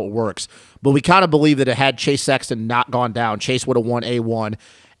not how it works, but we kind of believe that it had Chase Sexton not gone down, Chase would have won A1,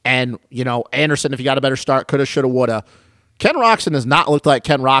 and, Anderson, if he got a better start, coulda, shoulda, woulda. Ken Roczen has not looked like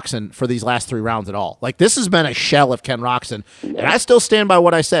Ken Roczen for these last 3 rounds at all. Like, this has been a shell of Ken Roczen, and I still stand by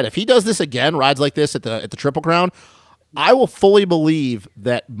what I said. If he does this again, rides like this at the Triple Crown, I will fully believe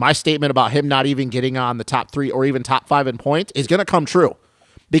that my statement about him not even getting on the top 3 or even top 5 in points is going to come true.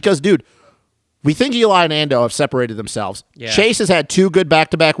 Because, dude, we think Eli and Ando have separated themselves. Yeah. Chase has had 2 good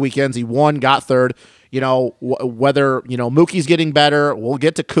back-to-back weekends. He won, got third. Whether, Mookie's getting better, we'll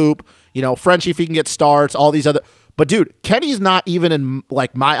get to Coop. Frenchie, if he can get starts, all these other. But, dude, Kenny's not even in,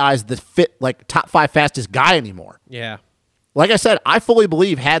 like, my eyes, the top 5 fastest guy anymore. Yeah. Like I said, I fully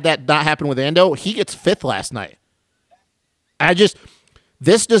believe had that not happened with Ando, he gets 5th last night.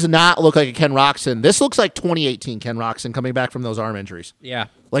 This does not look like a Ken Roxon. This looks like 2018 Ken Roxon coming back from those arm injuries. Yeah.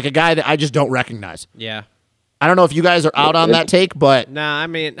 Like a guy that I just don't recognize. Yeah. I don't know if you guys are out on that take, but nah, I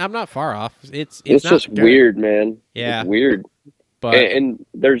mean, I'm not far off. It's just weird, man. Yeah. It's weird. But and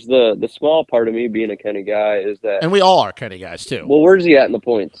there's the small part of me being a Kenny guy is that, and we all are Kenny guys too. well, where's he at in the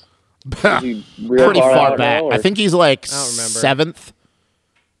points? Is he real Pretty far out back. now, I think he's like I don't remember. 7th,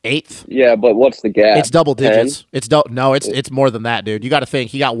 8th. Yeah, but what's the gap? It's double 10? digits. It's more than that, dude. You got to think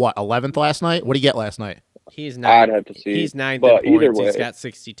he got what 11th last night. What did he get last night? he's I'd 9. have to see. He's 9th but in either points. way, He's got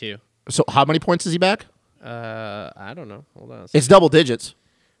 62. So how many points is he back? I don't know. Hold on. It's double digits.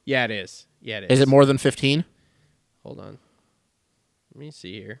 Yeah, it is. Yeah, it is. Is it more than 15? Hold on. Let me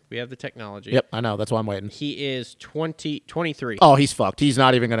see here. We have the technology. Yep, I know. That's why I'm waiting. He is 23. Oh, he's fucked. He's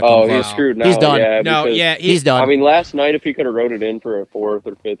not even going to come oh, close. he's screwed now. He's done. Yeah, No, because- yeah, He's done. I mean, last night, if he could have wrote it in for a 4th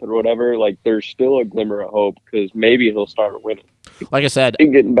or 5th or whatever, like, there's still a glimmer of hope because maybe he'll start winning. Like I said,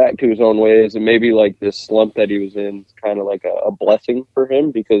 And getting back to his own ways, and maybe, like, this slump that he was in is kind of like a blessing for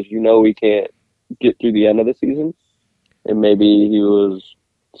him because he can't get through the end of the season. And maybe he was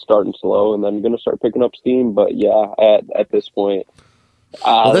starting slow and then going to start picking up steam. But, yeah, at this point...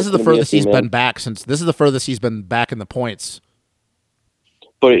 well, this is the furthest he's been back since. This is the furthest he's been back in the points.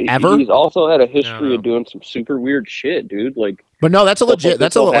 But ever? He's also had a history No. of doing some super weird shit, dude. Like, But no, that's a legit.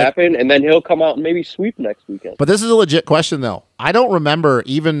 That's a like, happen, and then he'll come out and maybe sweep next weekend. But this is a legit question, though. I don't remember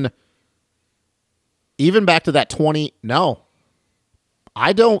even back to that 20. No,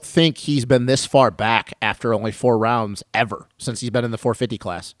 I don't think he's been this far back after only 4 rounds ever since he's been in the 450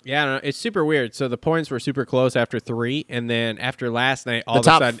 class. Yeah, no, it's super weird. So the points were super close after 3, and then after last night, all The of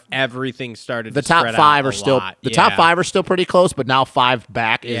top- a sudden everything started. The to top spread 5 out are a still lot. top 5 are still pretty close, but now 5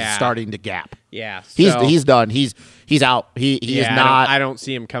 back is Yeah. starting to gap. Yeah, He's so- done. He's out. He is yeah, not. I don't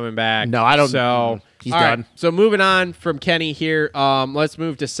see him coming back. No, I don't- So he's all right, done. So moving on from Kenny here, let's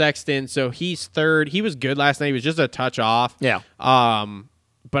move to Sexton. So he's 3rd. He was good last night. He was just a touch off. Yeah.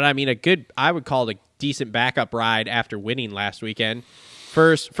 But I mean, I would call it a decent backup ride after winning last weekend.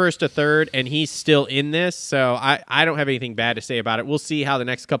 First to 3rd, and he's still in this. So I don't have anything bad to say about it. We'll see how the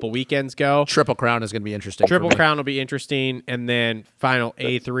next couple weekends go. Triple Crown is going to be interesting. Triple for me. Crown will be interesting, and then final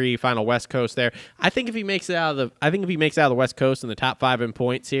A3, final West Coast there. I think if he makes it out of the West Coast in the top 5 in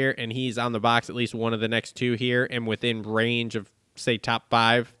points here, and he's on the box at least one of the next 2 here, and within range of say top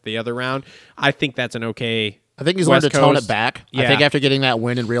 5 the other round, I think that's an okay. I think he's West learned to tone Coast. it back. Yeah. I think after getting that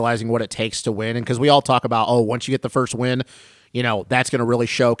win and realizing what it takes to win, and because we all talk about, once you get the first win, that's going to really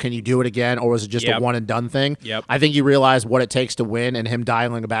show. Can you do it again, or was it just a one and done thing? Yep. I think you realize what it takes to win, and him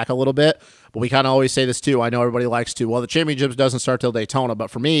dialing it back a little bit. But we kind of always say this too. I know everybody likes to. Well, the championship doesn't start till Daytona, but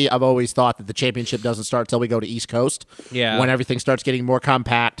for me, I've always thought that the championship doesn't start till we go to East Coast. Yeah. When everything starts getting more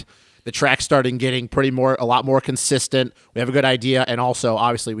compact. The track's starting getting a lot more consistent. We have a good idea, and also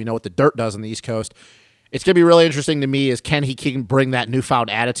obviously we know what the dirt does on the East Coast. It's going to be really interesting to me is can he bring that newfound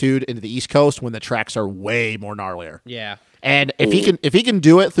attitude into the East Coast when the tracks are way more gnarlier. Yeah. And if he can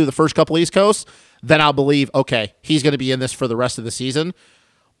do it through the first couple East Coasts, then I'll believe, okay, he's going to be in this for the rest of the season.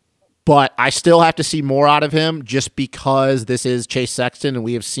 But I still have to see more out of him just because this is Chase Sexton, and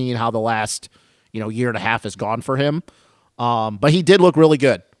we have seen how the last year and a half has gone for him. But he did look really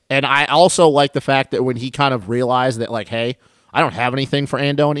good. And I also like the fact that when he kind of realized that, like, hey, I don't have anything for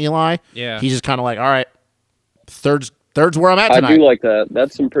Ando and Eli, he's just kind of like, all right, third's where I'm at tonight. I do like that.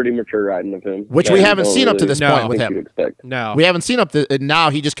 That's some pretty mature riding of him. Which that we you haven't don't seen up to really this No. point with think him. you'd expect. No. We haven't seen and now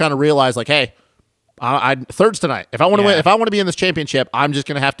he just kind of realized, like, hey, I third's tonight. If I want to win, if I want to be in this championship, I'm just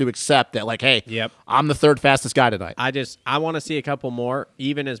going to have to accept that, like, hey, Yep. I'm the 3rd fastest guy tonight. I want to see a couple more.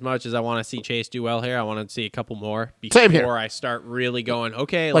 Even as much as I want to see Chase do well here, I want to see a couple more Same here. before I start really going,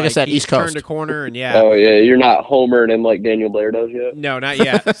 okay, Like I said, he's East Coast. turned a corner, and Oh yeah, you're not homering him like Daniel Blair does yet. No, not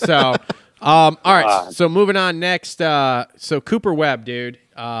yet. So, all right. So moving on next. So Cooper Webb, dude,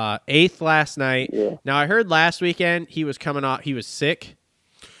 8th last night. Yeah. Now I heard last weekend he was coming off. He was sick,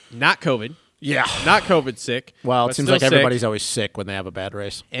 not COVID, Yeah. not COVID sick. Well, but it seems still like sick. everybody's always sick when they have a bad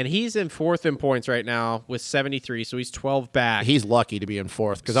race. And he's in 4th in points right now with 73. So he's 12 back. He's lucky to be in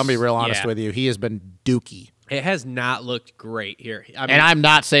 4th because I'm going to be real honest Yeah. with you. He has been dookie. It has not looked great here. I mean, And I'm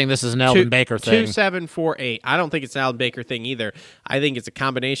not saying this is an Eldon Baker thing. 2.748. I don't think it's an Eldon Baker thing either. I think it's a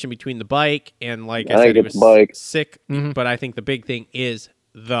combination between the bike and, like I I said, think he it's was bike. sick. Mm-hmm. But I think the big thing is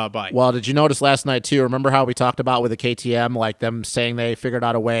the bike. Well, did you notice last night too? Remember how we talked about with the KTM, like them saying they figured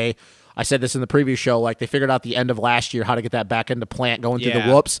out a way. I said this in the previous show, like they figured out the end of last year how to get that back into plant going through the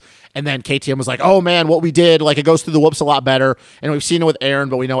whoops. And then KTM was like, oh man, what we did, like it goes through the whoops a lot better. And we've seen it with Aaron,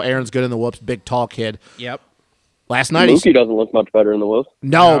 but we know Aaron's good in the whoops, big, tall kid. Yep. Last night, Mookie doesn't look much better in the whoops.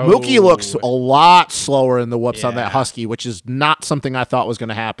 No, Mookie looks a lot slower in the whoops on that Husky, which is not something I thought was going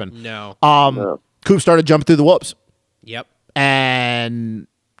to happen. No. Coop started jumping through the whoops. Yep. And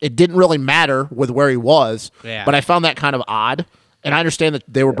it didn't really matter with where he was, but I found that kind of odd. And I understand that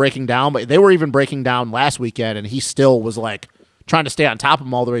they were breaking down, but they were even breaking down last weekend, and he still was like trying to stay on top of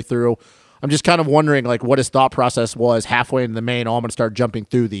him all the way through. I'm just kind of wondering like what his thought process was halfway into the main. Oh, I'm going to start jumping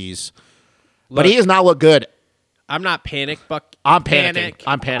through these. But he does not look good. I'm not panicked, Buck. I'm panicking.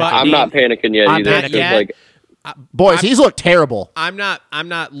 I'm not panicking yet either. Not yet. Boys, he's looked terrible. I'm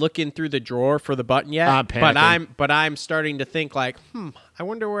not looking through the drawer for the button yet. I'm panicking. But I'm starting to think like, I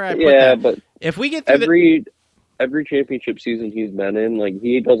wonder where I put that. Yeah, but if we get through every championship season he's been in, like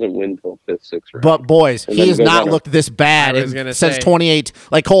he doesn't win till 5th, 6th round. But boys, he has not looked this bad since 2018.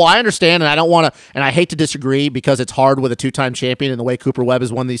 Like Cole, I understand, and I don't want to, and I hate to disagree because it's hard with a 2-time champion and the way Cooper Webb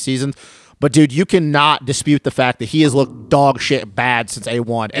has won these seasons. But dude, you cannot dispute the fact that he has looked dog shit bad since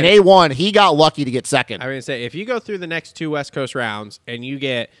A1. And A1, he got lucky to get second. I was gonna say, if you go through the next 2 West Coast rounds and you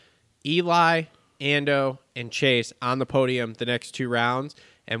get Eli, Ando, and Chase on the podium the next 2 rounds,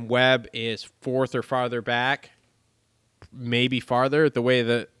 and Webb is 4th or farther back, maybe farther, the way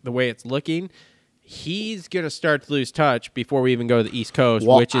it's looking, he's going to start to lose touch before we even go to the East Coast,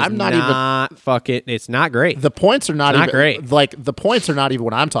 which is it's not great. The points are not even great. Like, the points are not even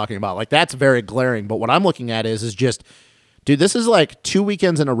what I'm talking about. Like, that's very glaring. But what I'm looking at is just, dude, this is like 2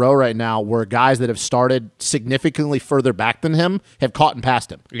 weekends in a row right now where guys that have started significantly further back than him have caught and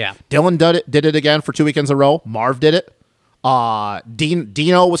passed him. Yeah. Dylan did it again for 2 weekends in a row. Marv did it.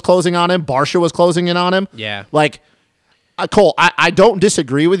 Dino was closing on him. Barsha was closing in on him. Yeah. Like, Cole, I don't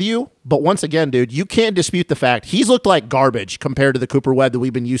disagree with you, but once again, dude, you can't dispute the fact he's looked like garbage compared to the Cooper Webb that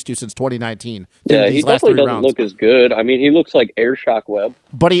we've been used to since 2019. Yeah, he definitely doesn't look as good. I mean, he looks like air shock Webb.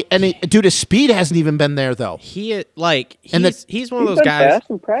 But dude, his speed hasn't even been there though. He's one of those guys.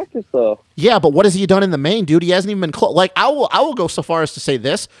 Fast in practice though. Yeah, but what has he done in the main, dude? He hasn't even been close. Like I will go so far as to say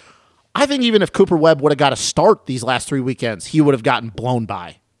this. I think even if Cooper Webb would have got a start these last 3 weekends, he would have gotten blown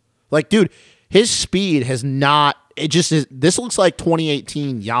by. Like, dude, his speed has not. It just is. This looks like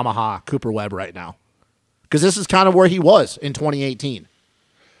 2018 Yamaha Cooper Webb right now, because this is kind of where he was in 2018.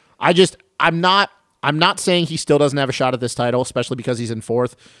 I'm not saying he still doesn't have a shot at this title, especially because he's in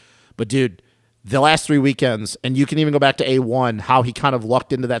 4th. But dude, the last 3 weekends, and you can even go back to A1, how he kind of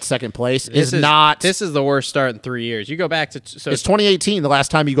lucked into that second place This is the worst start in 3 years. You go back to it's 2018, the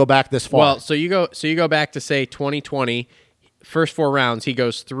last time you go back this far. Well, so you go back to say 2020. First 4 rounds, he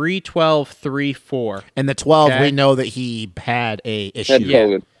goes 3-12, 3-4. And the 12, we know that he had a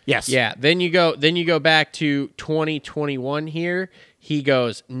issue. Yes. Yeah. Then you go back to 2021 here. He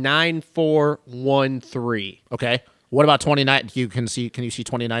goes 9-4, 1-3. Okay. What about 2019? Can you see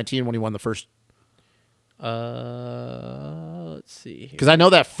 2019 when he won the first? Let's see. Because I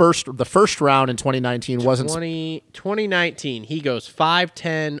know that the first round in 2019 wasn't 2019. He goes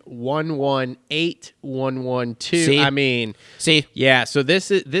 5-10, 1-1, 8, 1-1, 2. See? I mean, see, yeah. So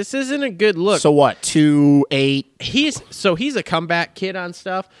this isn't a good look. So what? 2-8. He's a comeback kid on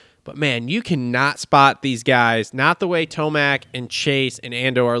stuff. But, man, you cannot spot these guys, not the way Tomac and Chase and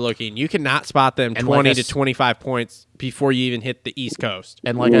Ando are looking. You cannot spot them 20 to 25 points before you even hit the East Coast.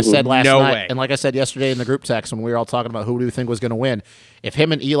 And like I said last night, and like I said yesterday in the group text when we were all talking about who do we think was going to win, if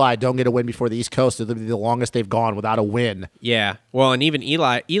him and Eli don't get a win before the East Coast, it'll be the longest they've gone without a win. Yeah. Well, and even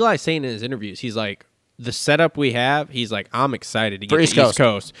Eli's saying in his interviews, he's like, the setup we have, he's like, I'm excited to get to East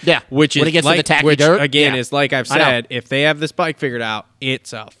Coast. Yeah. Which is when he gets to the tacky dirt. Again, is like I've said, if they have this bike figured out,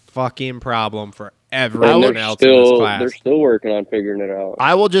 it's a fucking problem for everyone else in this class. They're still working on figuring it out.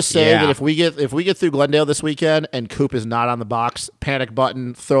 I will just say that if we get through Glendale this weekend and Coop is not on the box, panic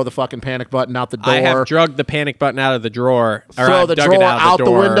button, throw the fucking panic button out the door. I have drugged the panic button out of the drawer. Throw the drawer out the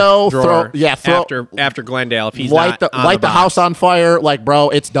window. After Glendale, if he's light the house on fire. Like, bro,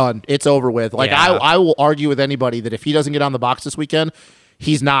 it's done. It's over with. Like, I will argue with anybody that if he doesn't get on the box this weekend,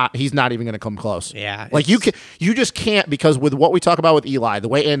 he's not even going to come close. Yeah. Like you just can't, because with what we talk about with Eli, the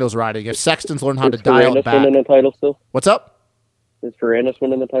way Ando's riding, if Sexton's learned how to dial it back. Winning the title still? What's up? Is Ferrandis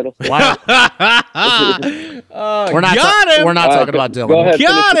winning the title still? Why? We're not talking about Dylan. Go ahead,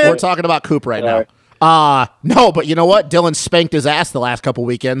 We're talking about Coop right now. No, but you know what? Dylan spanked his ass the last couple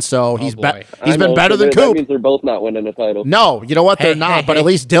weekends, so he's been better than Coop. That means they're both not winning the title. No, you know what? They're not. But at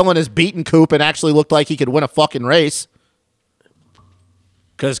least Dylan has beaten Coop and actually looked like he could win a fucking race.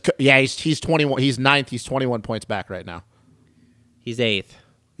 Because he's 21. He's 9th. He's 21 points back right now. He's 8th.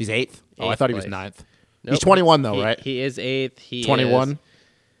 He's 8th. Oh, I thought he was place. 9th. Nope. He's 21 though, right? He is 8th. He 21. Is,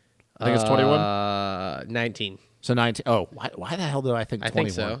 I think it's 21. 19. So 19. Oh, why the hell did I think 21? I think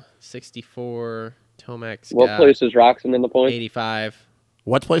so. 64. Tomek's What got place is Roxon in the points? 85.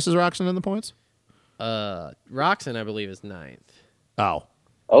 What place is Roxon in the points? Roxon, I believe, is 9th. Oh.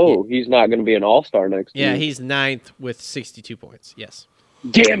 Oh, he's not going to be an all-star next year. Yeah, he's 9th with 62 points. Yes.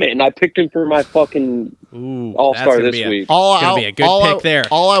 Damn it, and I picked him for my fucking all-star this week. It's going to be a good pick there.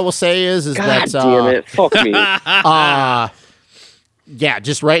 All I will say is God that... damn it, fuck me. Yeah,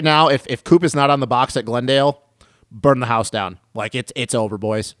 just right now, if Coop is not on the box at Glendale, burn the house down. Like it's over,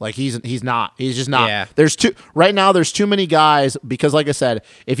 boys. Like he's not. He's just not. Yeah. There's too many guys because, like I said,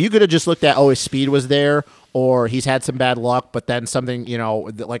 if you could have just looked at his speed was there or he's had some bad luck, but then something,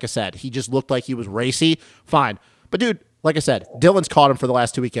 like I said, he just looked like he was racy. Fine, but dude, like I said, Dylan's caught him for the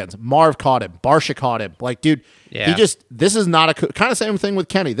last 2 weekends. Marv caught him. Barsha caught him. Like, dude, this is not a kind of same thing with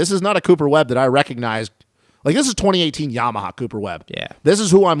Kenny. This is not a Cooper Webb that I recognized. Like, this is 2018 Yamaha Cooper Webb. Yeah. This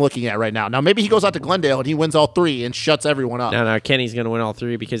is who I'm looking at right now. Now, maybe he goes out to Glendale and he wins all 3 and shuts everyone up. No, Kenny's going to win all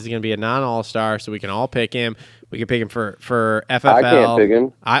 3 because he's going to be a non-all-star, so we can all pick him. We can pick him for FFL. I can't pick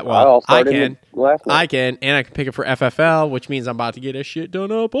him. I can. I can, and I can pick him for FFL, which means I'm about to get a shit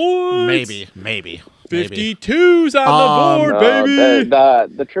done up, boys. Maybe. 52's on the board, baby.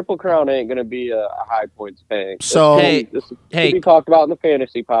 The Triple Crown ain't going to be a high points thing. So, this is to be talked about in the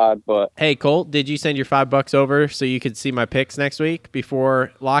fantasy pod, but... Hey, Colt, did you send your $5 over so you could see my picks next week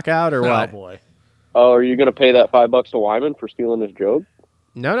before lockout, or what? Oh, boy. Oh, are you going to pay that $5 to Wyman for stealing his joke?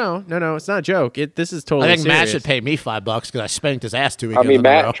 No, it's not a joke. This is totally I think serious. Matt should pay me $5 because I spanked his ass 2 weekends I mean, in a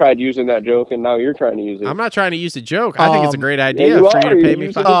row. Matt tried using that joke, and now you're trying to use it. I'm not trying to use a joke. I think it's a great idea you for you are. to pay You're me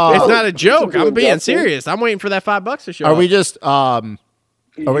using $5. it. It's not a joke. I'm being Justin. serious. I'm waiting for that $5 to show Are up. we just...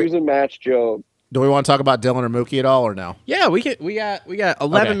 He's using Matt's joke. do we want to talk about Dylan or Mookie at all or no? Yeah, we got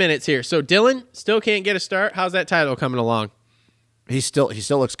 11 minutes here. So Dylan still can't get a start. How's that title coming along? He still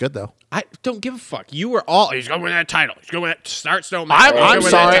looks good though. I don't give a fuck. You were all he's going to win that title. He's going to win that starts don't matter. I'm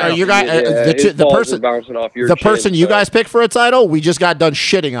sorry. Are you guys the person bouncing off your person you guys picked for a title? We just got done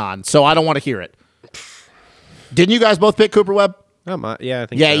shitting on, so I don't want to hear it. Didn't you guys both pick Cooper Webb? Yeah, I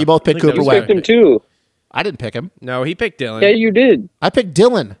think. Yeah, so. you both picked I think Cooper that was Webb. You picked him too. I didn't pick him. No, he picked Dylan. Yeah, you did. I picked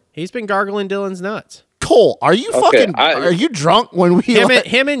Dylan. He's been gargling Dylan's nuts. Cole, are you are you drunk when we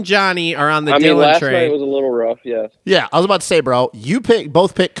him and Johnny are on the Dylan last train. night was a little rough, yes. Yeah, I was about to say, bro, you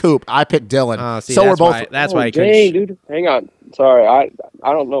both picked Coop, I picked Dylan. See, so we're both that's why I dang, couldn't. dude. Hang on. Sorry, I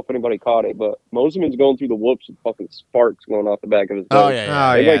don't know if anybody caught it, but Moseman's going through the whoops with fucking sparks going off the back of his Oh head.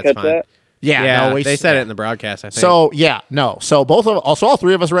 yeah. Anybody it's catch fine. that? Yeah, no, they said it in the broadcast, I think. So so all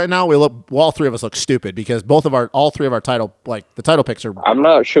 3 of us right now all 3 of us look stupid because all 3 of our title the title picks are. I'm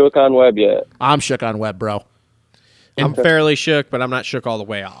not shook on Webb yet. I'm shook on Webb, bro. I'm fairly shook, but I'm not shook all the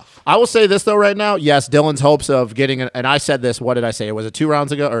way off. I will say this though, right now, yes, Dylan's hopes of getting and I said this. What did I say? It was it 2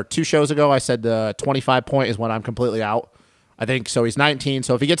 rounds ago or 2 shows ago? I said the 25 point is when I'm completely out. I think so. He's 19,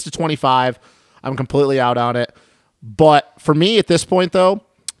 so if he gets to 25, I'm completely out on it. But for me at this point, though,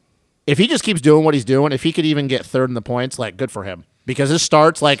 if he just keeps doing what he's doing, if he could even get 3rd in the points, good for him because his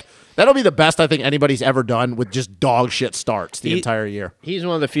starts that'll be the best I think anybody's ever done with just dog shit starts the entire year. He's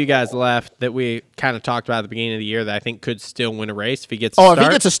one of the few guys left that we kind of talked about at the beginning of the year that I think could still win a race if he gets. If he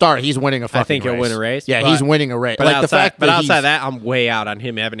gets a start, he's winning a fucking race. I think he'll win a race. Yeah, he's winning a race. But outside that that, I'm way out on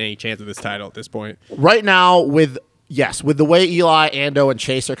him having any chance of this title at this point. Right now, with the way Eli, Ando, and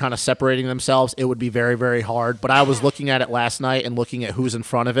Chase are kind of separating themselves, it would be very, very hard. But I was looking at it last night and looking at who's in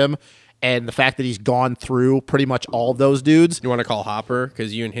front of him. And the fact that he's gone through pretty much all of those dudes. You want to call Hopper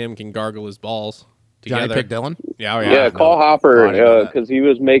because you and him can gargle his balls together. Johnny picked Dylan? Yeah, call Hopper because he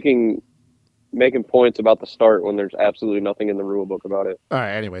was making points about the start when there's absolutely nothing in the rule book about it. All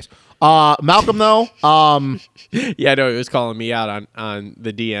right, anyways. Malcolm, though. Yeah, no, he was calling me out on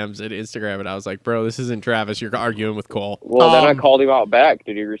the DMs at Instagram, and I was like, bro, this isn't Travis. You're arguing with Cole. Well, then I called him out back.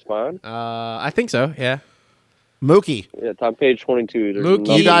 Did he respond? I think so, yeah. Mookie. Yeah, it's on page 22.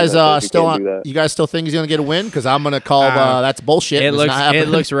 Mookie, you guys you guys still think he's going to get a win? Because I'm going to call that's bullshit. It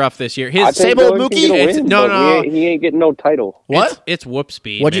looks rough this year. Same old Mookie? No. He ain't getting no title. What? It's whoop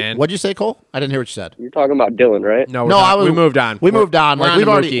speed, man. What'd you say, Cole? I didn't hear what you said. You're talking about Dylan, right? No, we moved on. We moved on.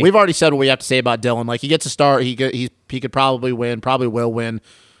 We've already said what we have to say about Dylan. He gets a start. He could probably win. Probably will win.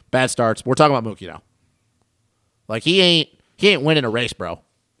 Bad starts. We're talking about Mookie now. He ain't winning a race, bro.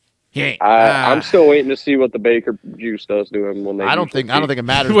 He ain't. I'm still waiting to see what the Baker juice does to him when they. I don't think it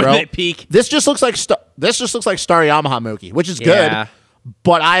matters, when bro. they peak. This just looks like Star Yamaha Mookie, which is good.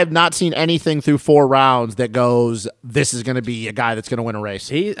 But I have not seen anything through 4 rounds that goes, this is going to be a guy that's going to win a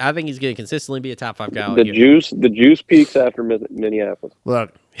race. I think he's going to consistently be a top 5 guy all The year. juice peaks after Minneapolis.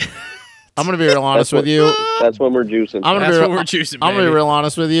 Look, I'm going to be real honest with you. That's when we're juicing. That's when we're juicing, I'm going to baby. be real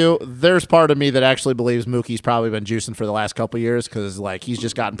honest with you. There's part of me that actually believes Mookie's probably been juicing for the last couple of years because, like, he's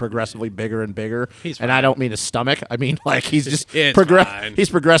just gotten progressively bigger and bigger. And I don't mean his stomach. I mean, like, he's just fine. he's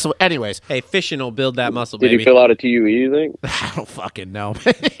progressive. Anyways. Hey, fishing will build that muscle, Did baby. he fill out a TUE, you think? I don't fucking know.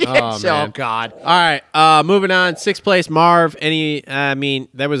 Oh, man. God. All right, moving on. 6th place, Marv.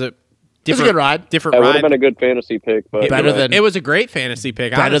 That was a It was a good ride. Different That would ride. have been a good fantasy pick, but It was a great fantasy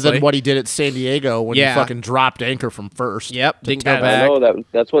pick, Better honestly. than what he did at San Diego when he fucking dropped anchor from first. Yep, didn't go 10th. back. I know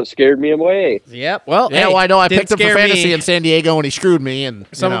that's what scared me away. Yep. Well, Yeah, hey, well, I know I didn't picked him for scare fantasy me. in San Diego and he screwed me. And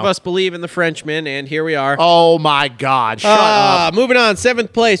Some of us believe in the Frenchman, and here we are. Oh my God! Shut up. Moving on,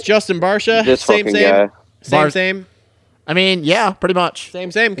 7th place, Justin Barsha. This Same. fucking guy. Same. I mean, yeah, pretty much. Same.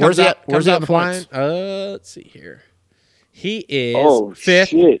 Where's he at? Comes Where's he at out in the flying. points? Let's see here. He is shit,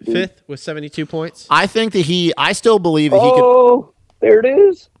 dude. fifth with 72 points. I think that I still believe that he Oh, there it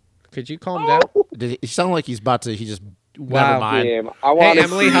is. Could you calm down? could. He sounded like he's about to. He just. Wow. Never mind. Damn, I want Hey,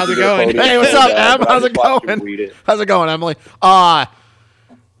 Emily, how's it going? Hey, what's up, Em? How's it going? How's it going, Emily?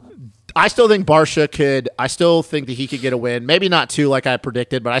 I still think Barsha could. I still think that he could get a win. Maybe not 2 like I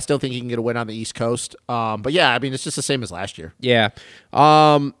predicted, but I still think he can get a win on the East Coast. But yeah, I mean, it's just the same as last year. Yeah.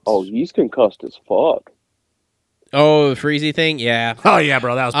 Oh, he's concussed as fuck. Oh, the Freezy thing? Yeah. Oh yeah,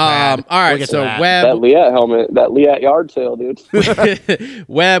 bro, that was bad. All right, We'll get to so that. That Webb. Liat helmet, that Liat yard sale, dude.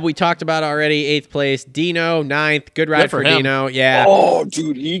 Webb, we talked about already, 8th place. Dino, 9th. Good ride Good for for him. Dino. Yeah. Oh,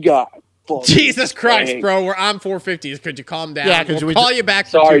 dude, he got fucking Jesus Christ, spanked. bro. We're on 450s. Could you calm down? Yeah, 'cause we'll we call ju- you back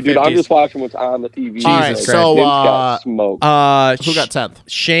for Sorry, dude. 250s. I'm just watching what's on the TV. All right, Jesus so Dude's got smoked. who got 10th?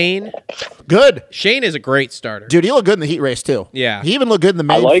 Shane. Good, Shane is a great starter. dude. He looked good in the heat race too. Yeah. he even looked good in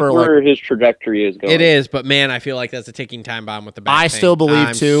the I main like for where like. his trajectory is going. It is, but man, I feel like that's a ticking time bomb with the back. I thing. still believe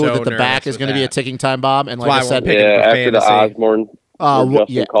I'm too so that the back nervous is going to with be a that. ticking time bomb, and That's like why I I said, won't pick Yeah, him for after the fantasy. Osborne, where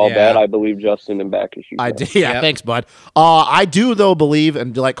Justin yeah, called yeah. that, I believe Justin and back issues. I did. Yeah, Yep. thanks, bud. I do though believe,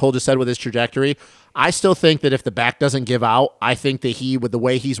 and like Cole just said with his trajectory, I still think that if the back doesn't give out, I think that he, with the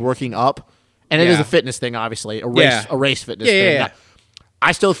way he's working up, and it is Yeah. a fitness thing, obviously, a Yeah. race fitness Yeah, thing. yeah.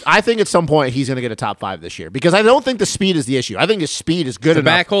 I think at some point he's going to get a top 5 this year because I don't think the speed is the issue. I think his speed is good The enough.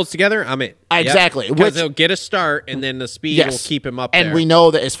 back holds together, I'm in. Exactly. Because Which- he'll get a start, and then the speed will keep him up and there. we know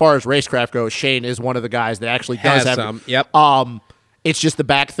that as far as racecraft goes, Shane is one of the guys that actually Has does have some. Yep. It's just the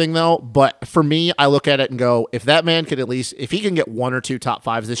back thing though. But for me, I look at it and go, if that man could at least, if he can get 1 or 2 top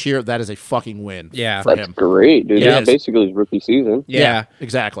 5s this year, that is a fucking win. Yeah. for That's him. great, dude. Yeah, That's basically his rookie season. Yeah.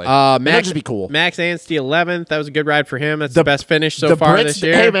 exactly. Max, That'd just be cool. Max Anstey 11th. That was a good ride for him. That's the best finish so far Brits, this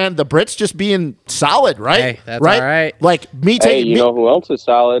year. Hey man, the Brits just being solid, right? Hey, that's right? all right. Like me Hey, taking, you know who else is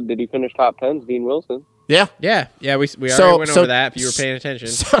solid? Did he finish top 10s? Dean Wilson. yeah. Yeah, we So- already went so- over that if you were paying attention.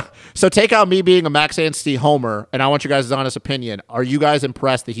 So take out me being a Max Anstey homer, and I want you guys' honest opinion. Are you guys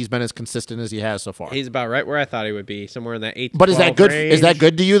impressed that he's been as consistent as he has so far? He's about right where I thought he would be, somewhere in that 8 to But is that 12 good? range. Is that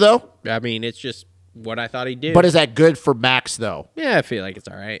good to you though? I mean, it's just what I thought he'd do. But is that good for Max though? yeah, I feel like it's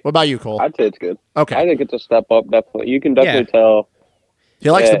all right. What about you, Cole? I'd say it's good. Okay. I think it's a step up, definitely. You can definitely tell. He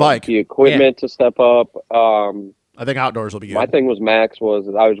likes the that bike. The equipment to step up. I think outdoors will be good. My thing was Max was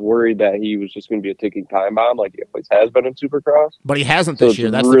I was worried that he was just going to be a ticking time bomb like he always has been in Supercross. But he hasn't So this it's year.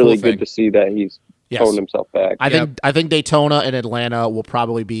 That's really the cool good thing. to see that he's Yes. toned himself back. I think Daytona and Atlanta will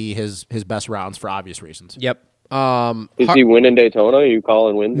probably be his best rounds for obvious reasons. Yep. Is he winning Daytona? Are you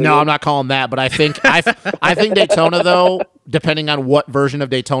calling wins? No, again? I'm not calling that, but I think I think Daytona though, depending on what version of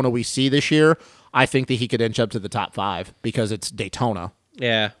Daytona we see this year, I think that he could inch up to the top 5 because it's Daytona.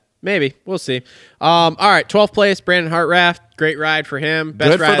 Yeah, maybe. We'll see. All right, 12th place, Brandon Hartraft. Great ride for him.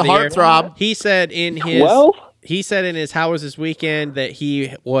 Best Good for ride the of the year. heartthrob. He said in his 12? He said in his How Was His Weekend that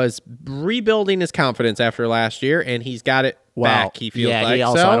he was rebuilding his confidence after last year, and he's got it back, he feels yeah, like. he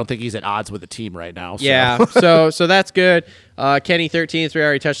also So- I don't think he's at odds with the team right now. So. Yeah, so that's good. Kenny 13th, we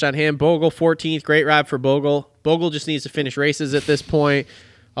already touched on him. Bogle 14th, great ride for Bogle. Bogle just needs to finish races at this point.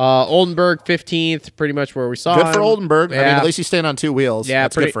 Oldenburg 15th, pretty much where we saw Good him. for Oldenburg. I mean, Yeah. at least he's staying on 2 wheels. Yeah,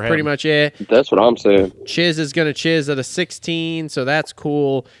 that's pretty, good for him. pretty much it. That's what I'm saying. Chiz is going to chiz at a 16, so that's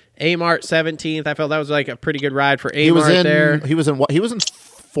cool. Amart 17th. I felt that was like a pretty good ride for Amart He was in there. He was in what? He was in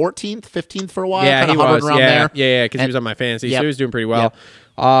 14th, 15th for a while. Yeah, kinda he hovering was. around Yeah, there. yeah, because he And- was on my fantasy, Yep. so he was doing pretty well. Yep.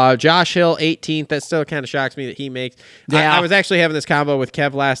 Josh Hill 18th. That still kind of shocks me that he makes. Yeah. I was actually having this combo with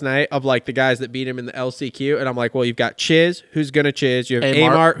Kev last night of like the guys that beat him in the LCQ, and I'm like, well, you've got Chiz, who's gonna Chiz. You have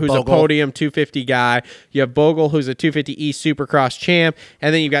Amart, who's Bogle. a podium 250 guy. You have Bogle, who's a 250 East Supercross champ,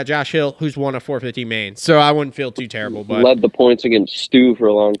 and then you've got Josh Hill, who's won a 450 main. So I wouldn't feel too terrible. But led the points against Stu for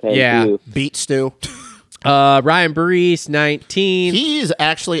a long time. Yeah. too. Beat Stu. Ryan Baris 19. He's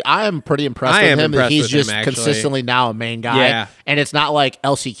actually, I am pretty impressed with him. He's just consistently now a main guy. Yeah. And it's not like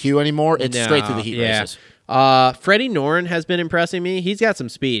LCQ anymore. It's straight through the heat races. Freddie Noren has been impressing me. He's got some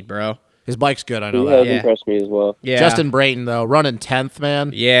speed, bro. His bike's good. I know He that. has impressed me as well. Yeah. Justin Brayton, though, running 10th, man.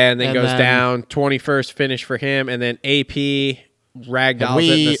 Yeah, and then goes down. 21st finish for him. And then AP ragdolls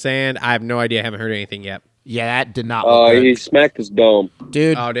it in the sand. I have no idea. I haven't heard anything yet. Yeah, that did not look good. He smacked his dome.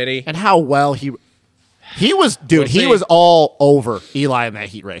 Dude. Oh, did he? And how well he was, dude, he was all over Eli in that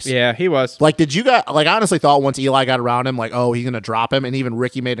heat race. Yeah, he was. Like, did you guys, like, I honestly thought once Eli got around him, like, oh, he's going to drop him. And even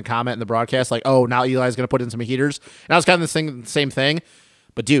Ricky made a comment in the broadcast, like, oh, now Eli's going to put in some heaters. And I was kind of the same thing.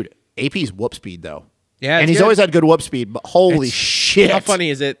 But, dude, AP's whoop speed, though. Yeah, and he's always had good whoop speed, but holy shit. How funny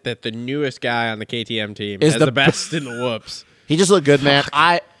is it that the newest guy on the KTM team is the best in the whoops? He just looked good, man.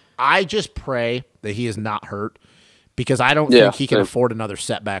 I just pray that he is not hurt. Because I don't think he can afford another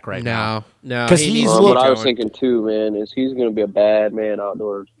setback right now. No. Because he's what I was thinking too, man, is he's going to be a bad man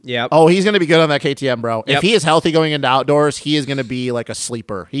outdoors. Yep. Oh, he's going to be good on that KTM, bro. Yep. If he is healthy going into outdoors, he is going to be like a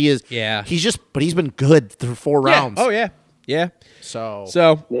sleeper. He is. Yeah. But he's been good through 4 rounds. Oh yeah. Yeah. So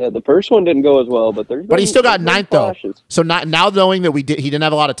yeah, the first one didn't go as well, but he still got 9th though. flashes. So now knowing that he didn't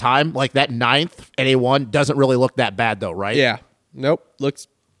have a lot of time, like that 9th at A1 doesn't really look that bad though, right? Yeah. Nope.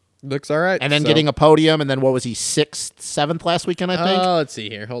 Looks all right. And then getting a podium, and then what was he, 6th, 7th last weekend, I think? Let's see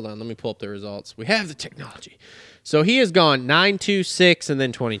here. Hold on. Let me pull up the results. We have the technology. So he has gone 9, 2, 6, and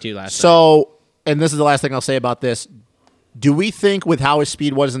then 22 last night. So, and this is the last thing I'll say about this. Do we think with how his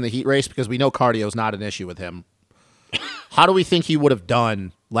speed was in the heat race, because we know cardio is not an issue with him, how do we think he would have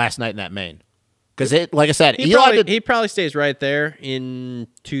done last night in that main? Because, like I said, he probably stays right there in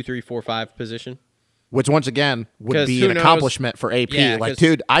 2, 3, 4, 5 position. Which, once again, would be an accomplishment for AP. Yeah, like,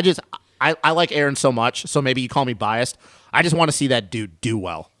 dude, I like Aaron so much, so maybe you call me biased. I just want to see that dude do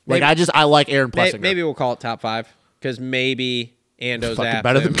well. Like, I like Aaron Plessinger. Maybe we'll call it top 5, because maybe Ando's after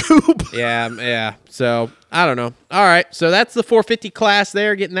better him. than Coop. Yeah. So, I don't know. All right, so that's the 450 class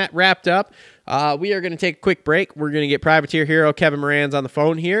there, getting that wrapped up. We are going to take a quick break. We're going to get Privateer hero Kevin Moranz on the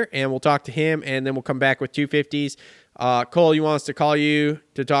phone here, and we'll talk to him, and then we'll come back with 250s. Cole, you want us to call you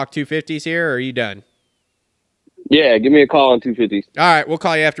to talk 250s here, or are you done? Yeah, give me a call on 250s. All right, we'll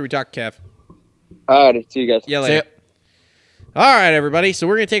call you after we talk to Kev. All right, see you guys. Yeah, later. All right, everybody. So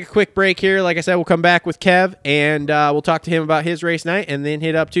we're going to take a quick break here. Like I said, we'll come back with Kev, and we'll talk to him about his race night and then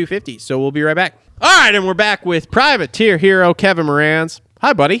hit up 250. So we'll be right back. All right, and we're back with Privateer hero Kevin Moranz.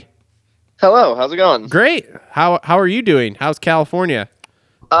 Hi, buddy. Hello, how's it going? Great. How are you doing? How's California?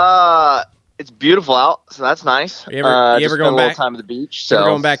 It's beautiful out, so that's nice. You ever going back? Time at the beach. You So ever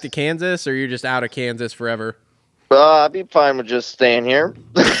going back to Kansas, or you're just out of Kansas forever? I'd be fine with just staying here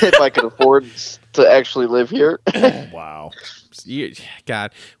if I could afford to actually live here. Wow.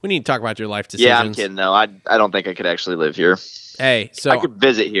 God, we need to talk about your life decisions. Yeah, I'm kidding though. I don't think I could actually live here. Hey, so I could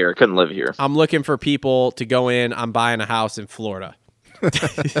visit here. I couldn't live here. I'm looking for people to go in. I'm buying a house in Florida.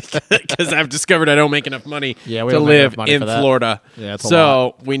 Because I've discovered I don't make enough money to live in Florida. Yeah,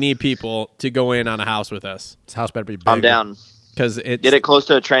 so we need people to go in on a house with us. This house better be big. I'm down. Because Get it close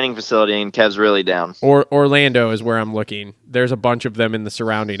to a training facility, and Kev's really down. Orlando is where I'm looking. There's a bunch of them in the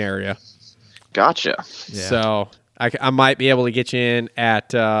surrounding area. Gotcha. Yeah. So I might be able to get you in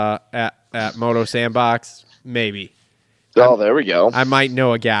at Moto Sandbox, maybe. Oh, there we go. I might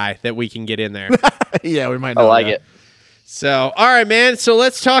know a guy that we can get in there. Yeah, we might know. I like it. So, all right, man. So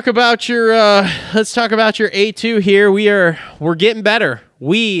let's talk about your A2 here. We're getting better.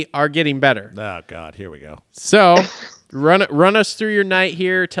 We are getting better. Oh God, here we go. So, run us through your night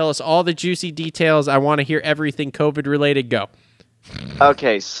here. Tell us all the juicy details. I want to hear everything COVID related. Go.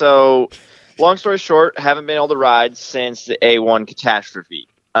 Okay, so long story short, haven't been able to ride since the A1 catastrophe.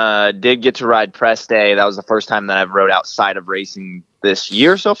 Did get to ride press day. That was the first time that I've rode outside of racing this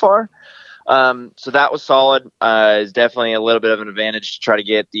year so far. So that was solid. It's definitely a little bit of an advantage to try to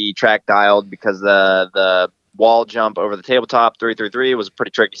get the track dialed because the wall jump over the tabletop 333 was a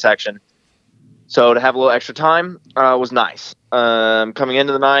pretty tricky section. So to have a little extra time was nice. Coming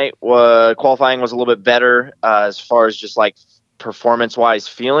into the night, qualifying was a little bit better as far as just like performance-wise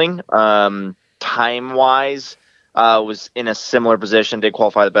feeling. Time-wise, was in a similar position. Did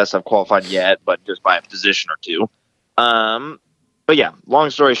qualify the best I've qualified yet, but just by a position or two. But yeah, long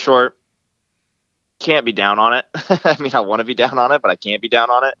story short, can't be down on it. I mean, I want to be down on it, but I can't be down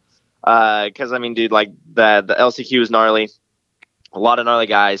on it. Because I mean, dude, like the LCQ is gnarly. A lot of gnarly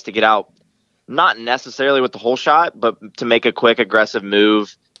guys to get out, not necessarily with the whole shot, but to make a quick aggressive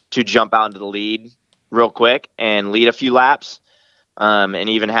move to jump out into the lead real quick and lead a few laps, and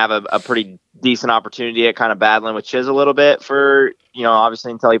even have a pretty decent opportunity at kind of battling with Chiz a little bit for,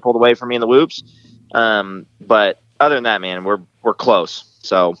 obviously until he pulled away from me in the whoops. But other than that, man, we're close.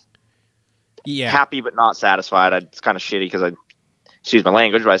 So yeah, happy but not satisfied. It's kind of shitty because excuse my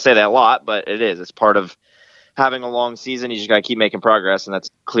language, but I say that a lot, but it is. It's part of having a long season. You just got to keep making progress, and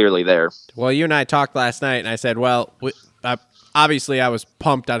that's clearly there. Well, you and I talked last night, and I said, well, obviously I was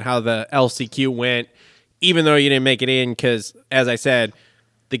pumped on how the LCQ went, even though you didn't make it in, because, as I said,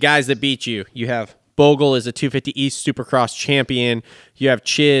 the guys that beat you have Bogle is a 250 East Supercross champion. You have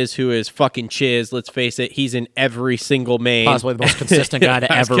Chiz, who is fucking Chiz. Let's face it, he's in every single main. Possibly the most consistent guy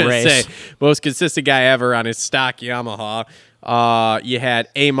to ever race. Most consistent guy ever on his stock Yamaha. You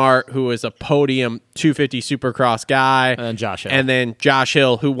had Amart, who was a podium 250 Supercross guy, and then Josh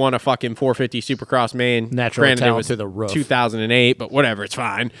Hill, who won a fucking 450 Supercross main. Natural talent through the roof. 2008, but whatever, it's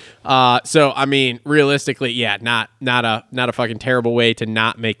fine. So I mean, realistically, yeah, not a fucking terrible way to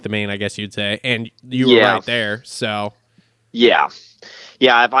not make the main, I guess you'd say, and you were right there. So yeah.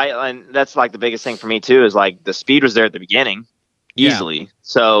 And that's like the biggest thing for me too is like the speed was there at the beginning. Easily. Yeah.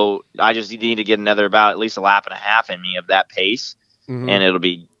 So I just need to get another about at least a lap and a half in me of that pace, and it'll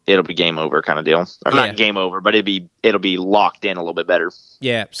be game over kind of deal. Or not game over, but it'll be locked in a little bit better.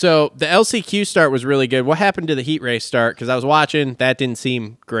 Yeah. So the LCQ start was really good. What happened to the heat race start? Because I was watching, that didn't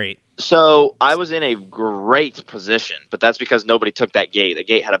seem great. So I was in a great position, but that's because nobody took that gate. The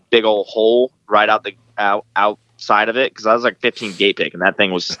gate had a big old hole right outside of it because I was like 15 gate pick, and that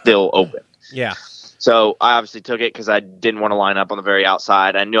thing was still open. Yeah. So I obviously took it because I didn't want to line up on the very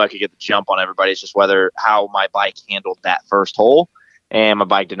outside. I knew I could get the jump on everybody. It's just how my bike handled that first hole, and my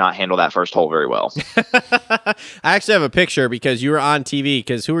bike did not handle that first hole very well. I actually have a picture because you were on TV.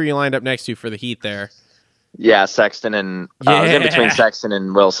 Because who were you lined up next to for the heat there? Yeah, Sexton and I was in between Sexton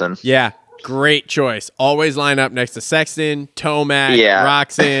and Wilson. Yeah. Great choice. Always line up next to Sexton, Tomac,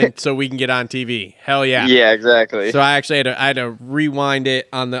 Roxon, so we can get on TV. Hell yeah. Yeah, exactly. So I had to rewind it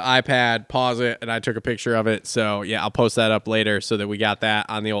on the iPad, pause it, and I took a picture of it. So yeah, I'll post that up later so that we got that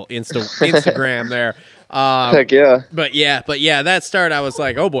on the old Instagram there. Heck yeah. But yeah, that start I was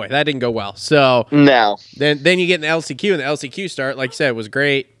like, oh boy, that didn't go well. So no. Then you get in the LCQ, and the LCQ start, like you said, was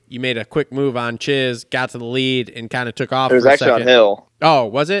great. You made a quick move on Chiz, got to the lead, and kind of took off. It was actually on Hill. Oh,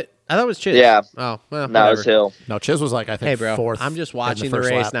 was it? I thought it was Chiz. Yeah. Oh, well, no, it was Hill. No, Chiz was like, I think, hey, bro, fourth. I'm just watching the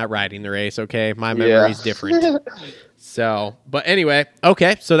race, not riding the race, okay? My memory's different. So, but anyway,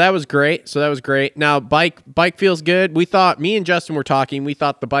 okay, so that was great. Now, bike feels good. Me and Justin were talking. We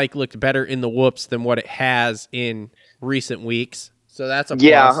thought the bike looked better in the whoops than what it has in recent weeks. So that's a plus.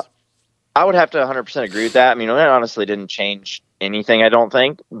 Yeah, I would have to 100% agree with that. I mean, it honestly didn't change anything, I don't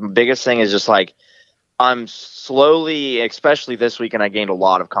think. The biggest thing is just like, I'm slowly, especially this weekend, I gained a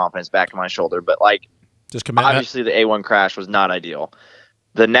lot of confidence back in my shoulder. But like, just obviously the A1 crash was not ideal.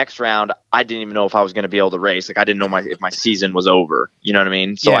 The next round, I didn't even know if I was going to be able to race. Like, I didn't know if my season was over. You know what I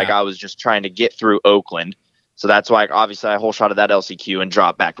mean? So like, I was just trying to get through Oakland. So that's why, obviously, I whole shot of that LCQ and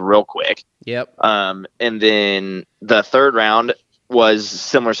dropped back real quick. Yep. And then the third round was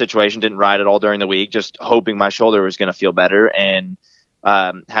similar situation. Didn't ride at all during the week. Just hoping my shoulder was going to feel better, and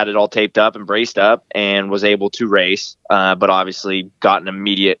had it all taped up and braced up and was able to race, but obviously got an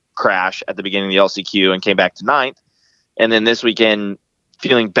immediate crash at the beginning of the LCQ and came back to 9th. And then this weekend,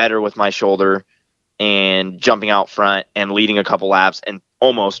 feeling better with my shoulder and jumping out front and leading a couple laps and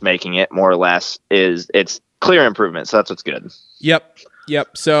almost making it, more or less, it's clear improvement. So that's what's good. Yep.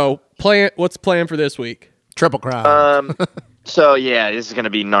 So what's the plan for this week? Triple Crown. So, yeah, this is going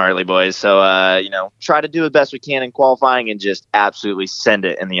to be gnarly, boys. So, try to do the best we can in qualifying and just absolutely send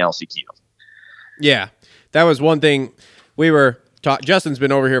it in the LCQ. Yeah, that was one thing we were Justin's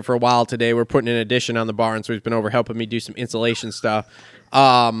been over here for a while today. We're putting an addition on the barn, so he's been over helping me do some insulation stuff.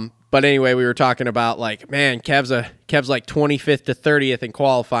 But anyway, we were talking about like, man, Kev's like 25th to 30th in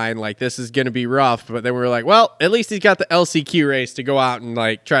qualifying. Like, this is going to be rough. But then we were like, well, at least he's got the LCQ race to go out and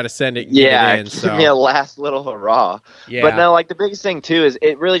like try to send it. And get it in, give me a last little hurrah. Yeah. But no, like the biggest thing too is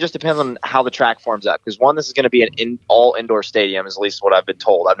it really just depends on how the track forms up. Because one, this is going to be an all indoor stadium, is at least what I've been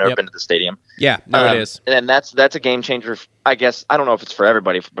told. I've never been to the stadium. Yeah, no, it is. And that's a game changer. I guess I don't know if it's for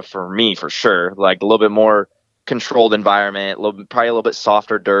everybody, but for me, for sure, like a little bit more controlled environment, probably a little bit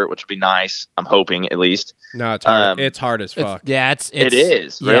softer dirt, which would be nice. I'm hoping, at least. No, it's hard. It's hard as fuck. It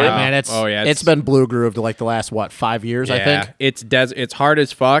is. Really? Yeah, man. It's been blue grooved like the last 5 years, I think. It's hard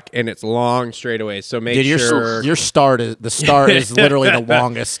as fuck, and it's long straightaways. So make sure your start is literally the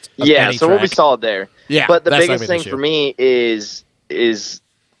longest. Yeah, so track. we'll be solid there. Yeah, but the biggest thing for me is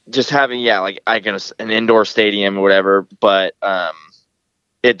just having an indoor stadium or whatever. But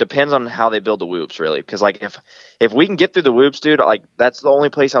it depends on how they build the whoops, really. Because like if we can get through the whoops, dude, like that's the only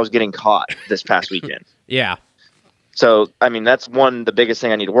place I was getting caught this past weekend. Yeah. So I mean that's the biggest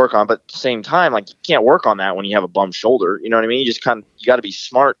thing I need to work on. But at the same time, like you can't work on that when you have a bum shoulder. You know what I mean? You just you got to be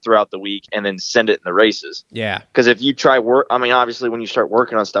smart throughout the week and then send it in the races. Yeah. Because if you try obviously when you start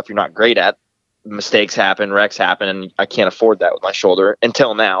working on stuff you're not great at, mistakes happen, wrecks happen, and I can't afford that with my shoulder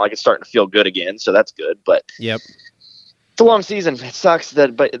until now. Like it's starting to feel good again, so that's good. But yep. It's a long season. It sucks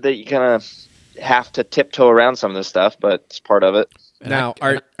that you kind of have to tiptoe around some of this stuff, but it's part of it. Now,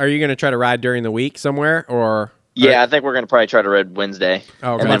 are you going to try to ride during the week somewhere, or? Yeah, I think we're going to probably try to ride Wednesday,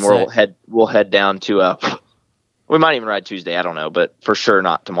 okay. And then we'll head down to we might even ride Tuesday. I don't know, but for sure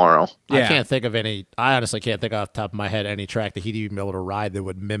not tomorrow. Yeah. I can't think of any. I honestly can't think off the top of my head any track that he'd even be able to ride that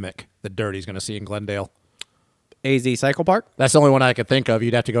would mimic the dirt he's going to see in Glendale. AZ Cycle Park? That's the only one I could think of.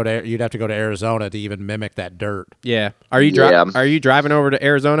 You'd have to go to Arizona to even mimic that dirt. Yeah. Are you driving over to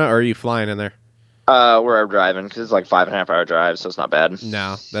Arizona, or are you flying in there? We're driving because it's like 5.5 hour drive, so it's not bad.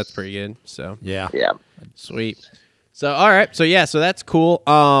 No, that's pretty good. So yeah, sweet. So all right, so that's cool.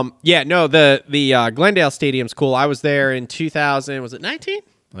 The Glendale Stadium's cool. I was there in 2000. Was it 19?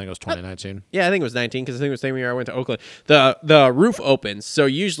 I think it was 2019. Yeah, I think it was 19 because I think it was the same year I went to Oakland. The roof opens, so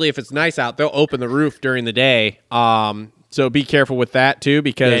usually if it's nice out, they'll open the roof during the day. So be careful with that too,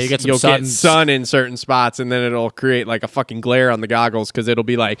 because you'll get sun in certain spots, and then it'll create like a fucking glare on the goggles because it'll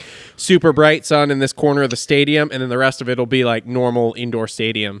be like super bright sun in this corner of the stadium, and then the rest of it'll be like normal indoor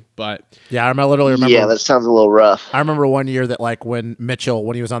stadium. But yeah, I literally remember. Yeah, that sounds a little rough. I remember one year that like when Mitchell,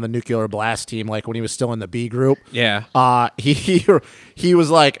 when he was on the Nuclear Blast team, like when he was still in the B group, he was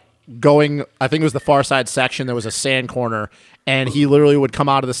like going. I think it was the far side section. There was a sand corner, and he literally would come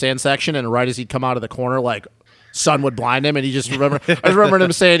out of the sand section, and right as he'd come out of the corner, like sun would blind him, and he just remember. I just remember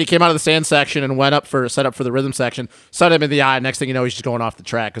him saying he came out of the sand section and set up for the rhythm section, sun him in the eye. Next thing you know, he's just going off the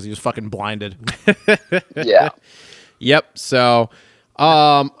track because he was fucking blinded. Yeah. Yep. So,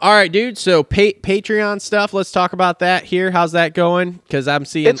 all right, dude. So Patreon stuff. Let's talk about that here. How's that going? Because I'm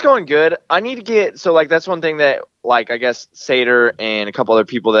seeing it's going good. I need to get that's one thing that I guess Sater and a couple other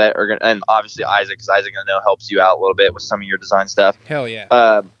people that are gonna, and obviously Isaac, because Isaac I know helps you out a little bit with some of your design stuff. Hell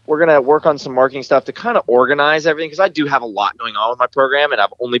yeah. We're gonna work on some marketing stuff to kind of organize everything, because I do have a lot going on with my program, and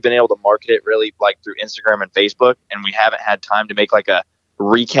I've only been able to market it really through Instagram and Facebook, and we haven't had time to make a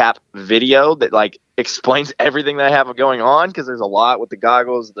recap video that explains everything that I have going on, because there's a lot with the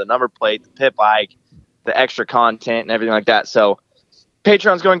goggles, the number plate, the pit bike, the extra content, and everything like that. So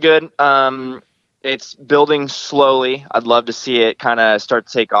Patreon's going good. It's building slowly. I'd love to see it kind of start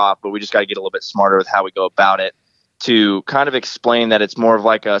to take off, but we just got to get a little bit smarter with how we go about it to kind of explain that it's more of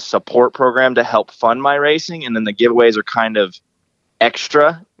a support program to help fund my racing, and then the giveaways are kind of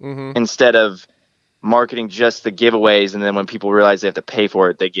extra instead of marketing just the giveaways, and then when people realize they have to pay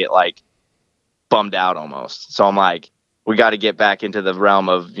for it, they get bummed out almost. So I'm we got to get back into the realm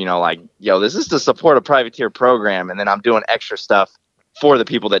of this is to support a privateer program, and then I'm doing extra stuff for the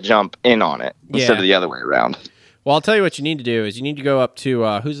people that jump in on it instead of the other way around. Well, I'll tell you what you need to do is you need to go up to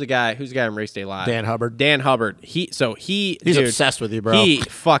who's the guy in Race Day Live? Dan Hubbard. Dan Hubbard. He's obsessed with you, bro. He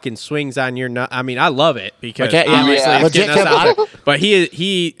fucking swings on your nut. I mean, I love it because obviously it's getting us out. But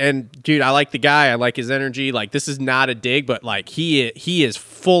he and dude, I like the guy. I like his energy. This is not a dig, but he is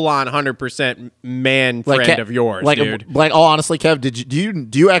full on 100% man friend of yours, dude. Honestly, Kev,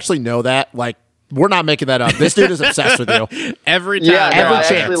 do you actually know that? We're not making that up. This dude is obsessed with you. Every time. Yeah, I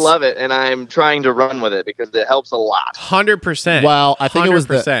actually love it, and I'm trying to run with it because it helps a lot. 100%. Well, I think it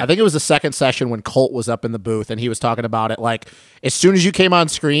was the second session when Colt was up in the booth, and he was talking about it. As soon as you came on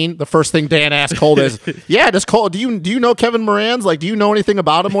screen, the first thing Dan asked Colt is, "Yeah, does Colt? Do you know Kevin Moranz? Do you know anything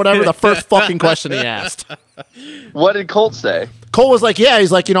about him? Whatever." The first fucking question he asked. What did Colt say? Cole was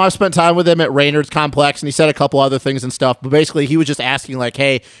he's I've spent time with him at Raynard's Complex, and he said a couple other things and stuff, but basically he was just asking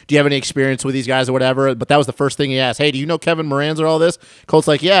hey, do you have any experience with these guys or whatever? But that was the first thing he asked. Hey, do you know Kevin Moranz or all this? Colt's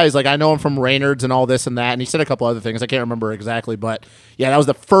yeah. He's I know him from Raynard's and all this and that, and he said a couple other things. I can't remember exactly, but yeah, that was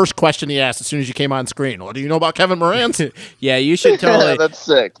the first question he asked as soon as you came on screen. Well, do you know about Kevin Moranz? Yeah, you should totally. That's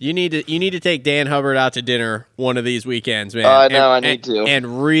sick. You need to take Dan Hubbard out to dinner one of these weekends, man. I know, I need to.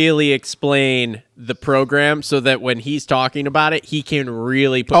 And really explain the program so that when he's talking about it, he can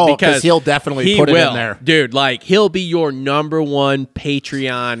really put. Because he'll definitely put it in there, dude. Like he'll be your number one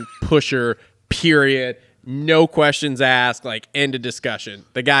Patreon pusher. Period. No questions asked, like end of discussion.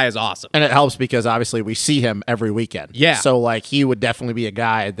 The guy is awesome. And it helps because obviously we see him every weekend. Yeah. So like he would definitely be a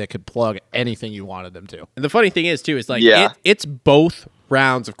guy that could plug anything you wanted him to. And the funny thing is too, is like it's both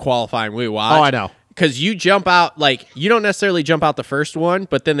rounds of qualifying we watch. Oh, I know. Because you jump out, like, you don't necessarily jump out the first one,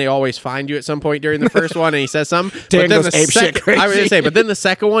 but then they always find you at some point during the first one and he says something. Dan but then goes apeshit crazy. I was going to say, but then the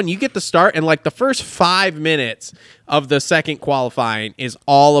second one, you get the start, and like the first 5 minutes of the second qualifying is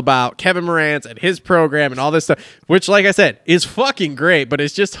all about Kevin Moranz and his program and all this stuff, which, like I said, is fucking great, but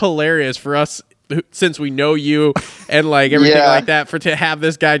it's just hilarious for us since we know you and like everything like that to have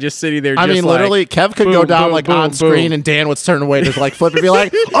this guy just sitting there. I mean, literally, Kev could go down on screen and Dan would turn away to like flip and be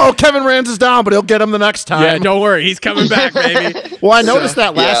like, "Oh, Kevin Moranz is down, but he'll get him the next time." Yeah, don't worry, he's coming back, baby. Well, I noticed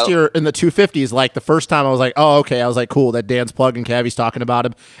that last year in the 250s, like the first time I was like, "Oh, okay." I was like, "Cool, that Dan's plugging Kev, he's talking about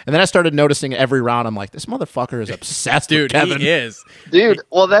him." And then I started noticing every round, I'm like, "This motherfucker is obsessed with Kevin." He is. Dude,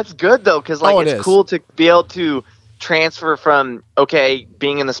 well, that's good though, because like it's cool to be able to transfer from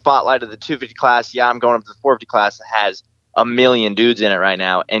being in the spotlight of the 250 class. I'm going up to the 450 class that has a million dudes in it right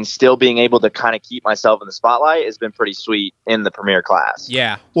now, and still being able to kind of keep myself in the spotlight has been pretty sweet in the premier class.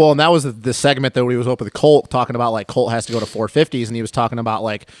 Yeah. Well, and that was the segment that we was up with Colt talking about, like Colt has to go to 450s, and he was talking about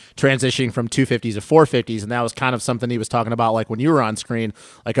like transitioning from 250s to 450s, and that was kind of something he was talking about like when you were on screen,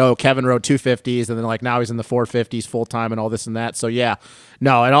 like, oh, Kevin rode 250s, and then like now he's in the 450s full time and all this and that. So yeah,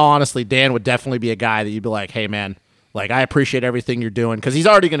 no, in all honesty, Dan would definitely be a guy that you'd be like, hey man, like, I appreciate everything you're doing, because he's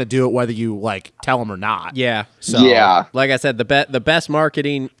already going to do it whether you, like, tell him or not. Yeah. So, like I said, the best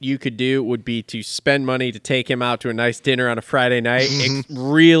marketing you could do would be to spend money to take him out to a nice dinner on a Friday night,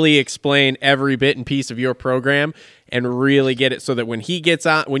 really explain every bit and piece of your program, and really get it so that when you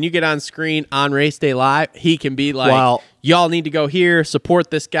get on screen on Race Day Live, he can be like, well, y'all need to go here,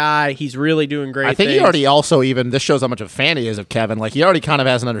 support this guy. He's really doing great things. He already also this shows how much of a fan he is of Kevin. Like, he already kind of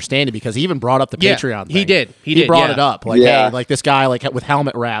has an understanding, because he even brought up the Patreon thing. He did. He brought it up. Like, hey, like this guy like with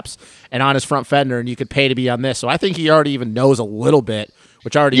helmet wraps and on his front fender, and you could pay to be on this. So I think he already even knows a little bit,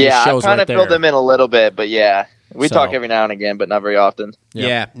 which already shows right there. Yeah, I kind of filled him in a little bit, but yeah. We talk every now and again, but not very often. Yep.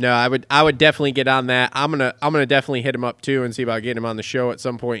 Yeah, no, I would definitely get on that. I'm gonna definitely hit him up too and see about getting him on the show at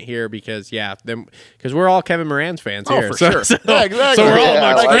some point here, because we're all Kevin Moranz fans here. For sure. Yeah, exactly. So we're all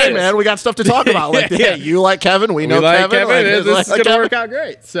amongst friends. Hey man, we got stuff to talk about. Like, hey, you like Kevin, we know Kevin. This is gonna work out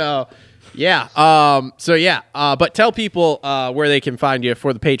great. So. Yeah. But tell people where they can find you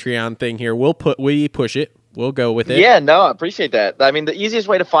for the Patreon thing here. We push it. We'll go with it. Yeah, no, I appreciate that. I mean, the easiest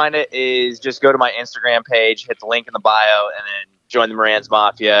way to find it is just go to my Instagram page, hit the link in the bio, and then join the Moranz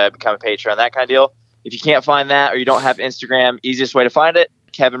Mafia, become a Patreon, that kind of deal. If you can't find that or you don't have Instagram, easiest way to find it,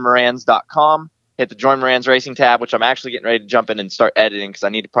 kevinmoranz.com. Hit the Join Moranz Racing tab, which I'm actually getting ready to jump in and start editing, because I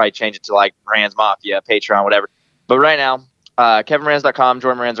need to probably change it to like Moranz Mafia, Patreon, whatever. But right now, kevinmoranz.com,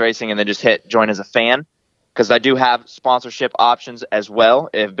 Join Moranz Racing, and then just hit join as a fan, because I do have sponsorship options as well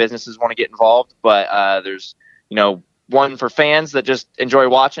if businesses want to get involved. But there's, one for fans that just enjoy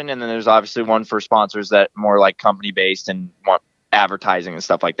watching, and then there's obviously one for sponsors that more like company-based and want advertising and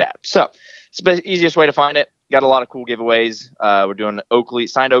stuff like that. So it's the easiest way to find it. Got a lot of cool giveaways. We're doing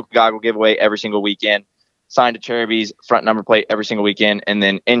signed Oakley goggle giveaway every single weekend. Signed to Cheruby's front number plate every single weekend, and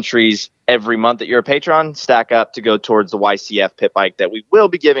then entries every month that you're a patron stack up to go towards the YCF pit bike that we will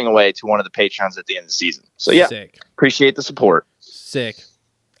be giving away to one of the patrons at the end of the season. So yeah, appreciate the support. Sick.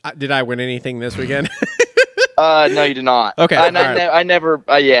 Did I win anything this weekend? No, you did not. Okay, I never.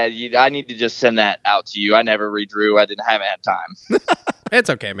 I need to just send that out to you. I never redrew. I haven't had time. It's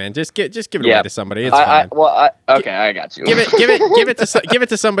okay, man. Just give it away to somebody. It's fine. I got you. Give it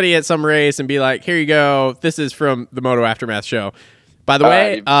to somebody at some race and be like, here you go. This is from the Moto Aftermath show. By the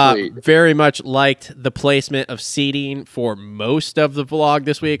way, very much liked the placement of seating for most of the vlog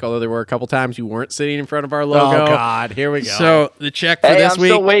this week, although there were a couple times you weren't sitting in front of our logo. Oh, God. Here we go. So the check for this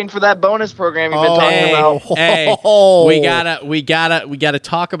week. I'm still waiting for that bonus program you've been talking about. Hey, we gotta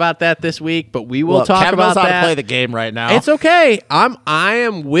talk about that this week, but we will talk Kevin about knows that. how to play the game right now. It's okay. I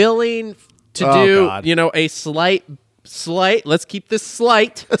am willing to do, a slight, let's keep this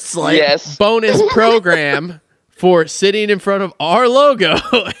slight yes. bonus program for sitting in front of our logo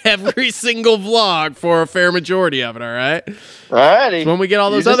every single vlog for a fair majority of it. All right. Alrighty. So when we get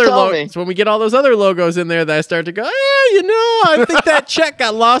all those other logos in there, that I start to go, I think that check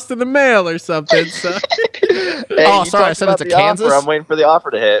got lost in the mail or something. So. Hey, sorry, I said it's a Kansas. I'm waiting for the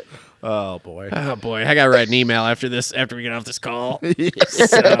offer to hit. Oh boy. Oh boy, I gotta write an email after we get off this call.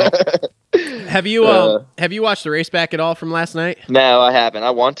 So, have you watched the race back at all from last night? No, I haven't.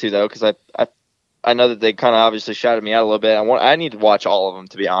 I want to though, because I know that they kind of obviously shouted me out a little bit. I need to watch all of them,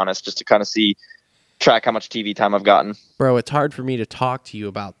 to be honest, just to kind of track how much TV time I've gotten. Bro, it's hard for me to talk to you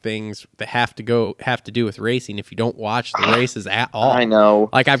about things that have to do with racing if you don't watch the races at all. I know.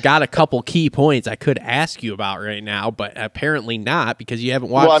 Like, I've got a couple key points I could ask you about right now, but apparently not because you haven't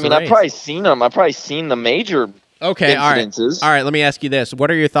watched. Well, I mean, I've probably seen them. I've probably seen the major. Okay, incidences. All right. Let me ask you this: what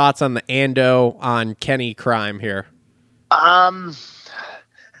are your thoughts on the Ando on Kenny crime here?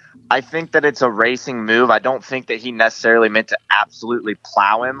 I think that it's a racing move. I don't think that he necessarily meant to absolutely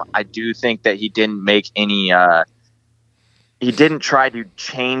plow him. I do think that he didn't make any he didn't try to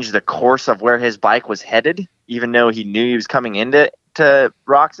change the course of where his bike was headed, even though he knew he was coming into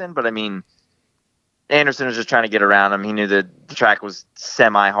Roxon. But I mean, Anderson was just trying to get around him. He knew that the track was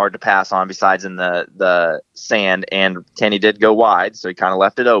semi hard to pass on besides in the sand, and Kenny did go wide, so he kind of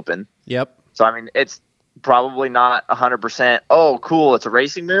left it open. Yep. So I mean, it's probably not 100%, oh, cool, it's a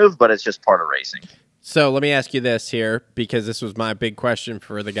racing move, but it's just part of racing. So let me ask you this here, because this was my big question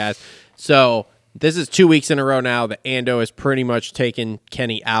for the guys. So this is 2 weeks in a row now that Ando has pretty much taken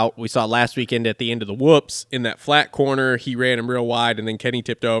Kenny out. We saw last weekend at the end of the whoops in that flat corner, he ran him real wide, and then Kenny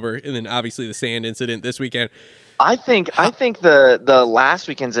tipped over, and then obviously the sand incident this weekend. I think the last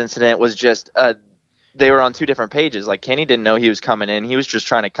weekend's incident was just they were on two different pages. Like, Kenny didn't know he was coming in. He was just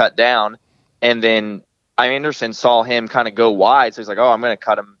trying to cut down, and then Anderson saw him kind of go wide, so he's like, oh, I'm going to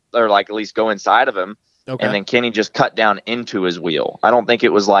cut him, or like at least go inside of him. Okay. And then Kenny just cut down into his wheel. I don't think it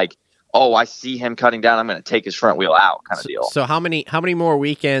was like, oh, I see him cutting down, I'm going to take his front wheel out kind of deal. So how many more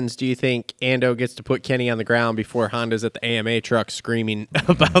weekends do you think Ando gets to put Kenny on the ground before Honda's at the AMA truck screaming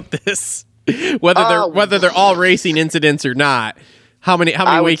about this? Whether they're all racing incidents or not, how many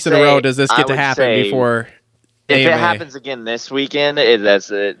weeks in a row does this get to happen before? If it happens again this weekend,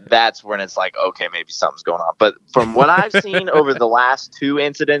 that's when it's like, okay, maybe something's going on. But from what I've seen over the last two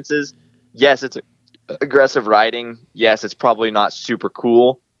incidences, yes, it's aggressive riding. Yes, it's probably not super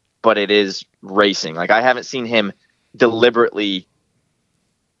cool, but it is racing. Like, I haven't seen him deliberately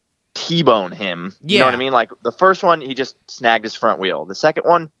T-bone him. You know what I mean? Like, the first one, he just snagged his front wheel. The second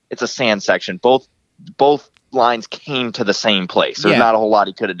one, it's a sand section. Both lines came to the same place. There's not a whole lot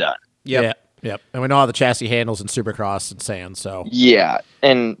he could have done. Yep. And we know how the chassis handles in Supercross and sand, so. Yeah.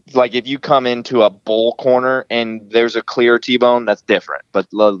 And like, if you come into a bowl corner and there's a clear T-bone, that's different. But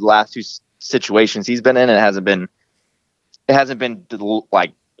the last two situations he's been in, it hasn't been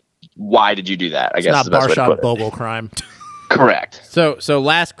like, why did you do that? I guess it's not Barshad Bogle crime. Correct. So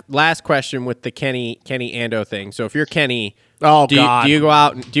last question with the Kenny Ando thing. So if you're Kenny, God, do you go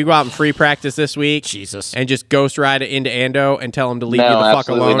out and free practice this week? Jesus, and just ghost ride it into Ando and tell him to leave you the fuck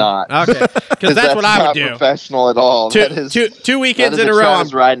alone? Not. Okay, because that's what I would do. Professional at all. Two weekends in a row. I'm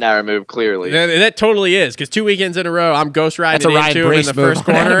riding our move clearly. That totally is, because 2 weekends in a row I'm ghost riding into him in the first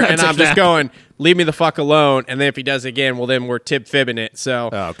corner, and I'm just going, leave me the fuck alone. And then if he does it again, well, then we're tib fibbing it.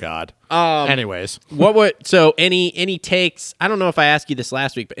 So oh God. Anyways, any takes? I don't know if I asked you this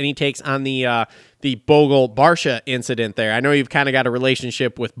last week, but any takes on the Bogle Barsha incident there? I know you've kind of got a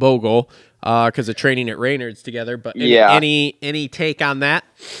relationship with Bogle because of training at Reynolds together, but any take on that?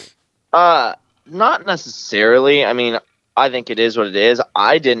 Not necessarily. I mean, I think it is what it is.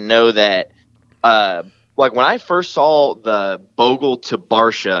 I didn't know that. Like, when I first saw the Bogle to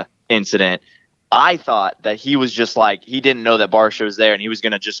Barsha incident, I thought that he was just like, he didn't know that Barsha was there and he was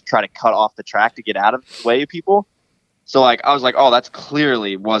going to just try to cut off the track to get out of the way of people. So, like, I was like, oh, that's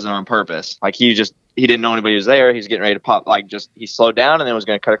clearly wasn't on purpose. Like, he didn't know anybody was there. He was getting ready to pop, like, he slowed down and then was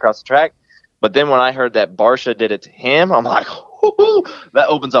going to cut across the track. But then when I heard that Barsha did it to him, I'm like, that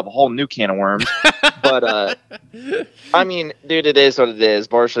opens up a whole new can of worms. But, I mean, dude, it is what it is.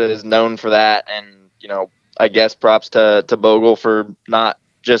 Barsha is known for that. And, you know, I guess props to Bogle for not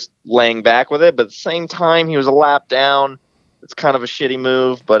just laying back with it, but at the same time, he was a lap down. It's kind of a shitty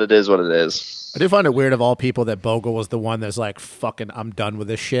move, but it is what it is. I do find it weird of all people that Bogle was the one that's like, fucking, I'm done with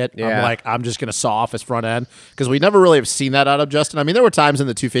this shit. Yeah. I'm just going to saw off his front end. Because we never really have seen that out of Justin. I mean, there were times in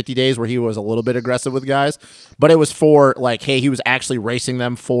the 250 days where he was a little bit aggressive with guys, but it was for, like, hey, he was actually racing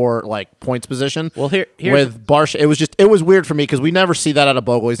them for, like, points position. Well, here's with Barsha, it was weird for me because we never see that out of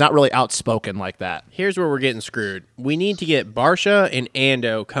Bogle. He's not really outspoken like that. Here's where we're getting screwed. We need to get Barsha and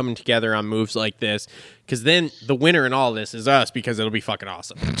Ando coming together on moves like this. Because then the winner in all this is us, because it'll be fucking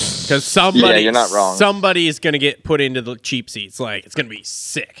awesome. Because you're not wrong. Somebody is going to get put into the cheap seats. Like, it's going to be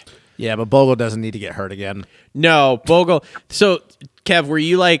sick. Yeah, but Bogle doesn't need to get hurt again. No, Bogle. So Kev, were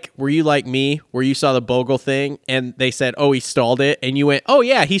you like me, where you saw the Bogle thing and they said, "Oh, he stalled it," and you went, "Oh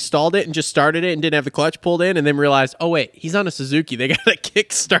yeah, he stalled it and just started it and didn't have the clutch pulled in," and then realized, "Oh wait, he's on a Suzuki. They got to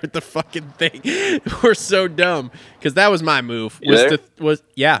kickstart the fucking thing." We're so dumb because that was my move.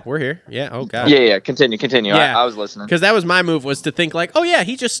 Yeah, we're here. Yeah. Oh god. Yeah. Continue. Yeah. I was listening because that was my move, was to think like, "Oh yeah,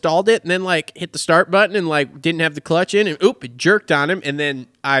 he just stalled it and then like hit the start button and like didn't have the clutch in and it jerked on him," and then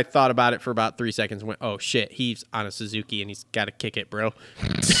I thought about it for about 3 seconds and went, "Oh shit, he's on a Suzuki and he's got to kick it, bro."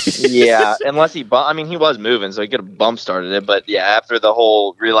 Yeah, unless he he was moving, so he could have bump started it. But yeah, after the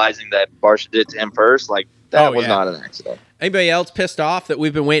whole realizing that Barsha did to him first, like that was not an accident. Anybody else pissed off that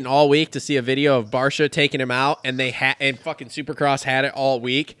we've been waiting all week to see a video of Barsha taking him out, and and fucking Supercross had it all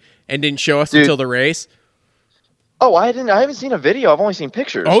week and didn't show us until the race? Oh, I haven't seen a video. I've only seen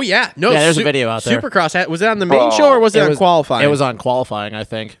pictures. Oh yeah, no. Yeah, there's a video out there. Supercross was it on the main show or was it on qualifying? It was on qualifying, I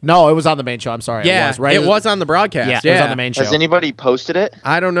think. No, it was on the main show. I'm sorry. Yeah, it was on the broadcast. Yeah, it was on the main show. Has anybody posted it?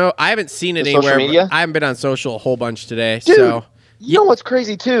 I don't know. I haven't seen it anywhere. Social media? I haven't been on social a whole bunch today. Dude, so you know what's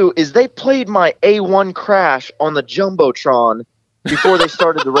crazy too is they played my A1 crash on the Jumbotron before they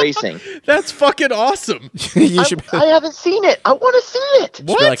started the racing. That's fucking awesome. I haven't seen it. I want to see it.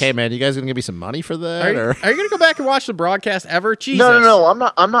 What? Be like, hey man, you guys gonna give me some money for that? Are you gonna go back and watch the broadcast ever? Jesus. No.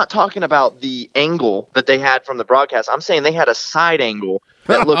 I'm not talking about the angle that they had from the broadcast. I'm saying they had a side angle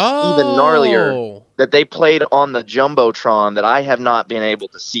that looks even gnarlier that they played on the Jumbotron that I have not been able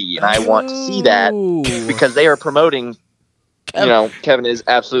to see, and I want to see that because they are promoting. Kevin. You know, Kevin is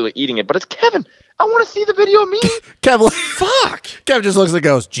absolutely eating it, but it's Kevin. I want to see the video of me. Kevin, fuck. Kevin just looks and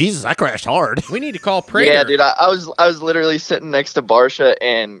goes, Jesus, I crashed hard. We need to call Prater. Yeah, dude, I was literally sitting next to Barsha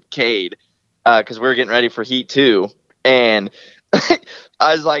and Cade because we were getting ready for Heat 2, and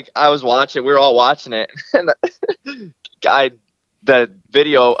I was watching. We were all watching it, and the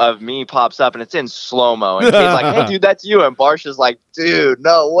video of me pops up and it's in slow-mo, and Kate's like, "Hey dude, that's you," and Barsha's like, "Dude,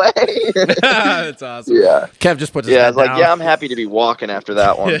 no way." That's awesome. Yeah, Kev just put his head down. like, yeah, I'm happy to be walking after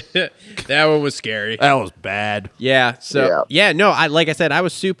that one. That one was scary. That was bad. Yeah. So no, like I said, I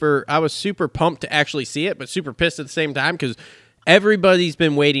was super pumped to actually see it, but super pissed at the same time because everybody's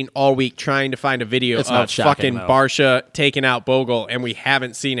been waiting all week trying to find a video of fucking Barsha taking out Bogle, and we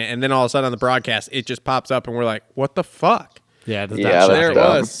haven't seen it. And then all of a sudden on the broadcast, it just pops up, and we're like, "What the fuck?" Yeah, there it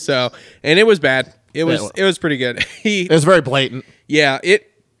was. So, and it was bad. It was pretty good. It was very blatant. Yeah.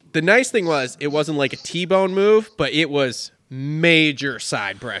 The nice thing was it wasn't like a T-bone move, but it was major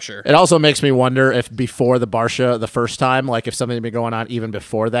side pressure. It also makes me wonder if before the Barsha the first time, like if something had been going on even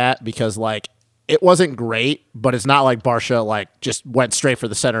before that, because like it wasn't great, but it's not like Barsha like just went straight for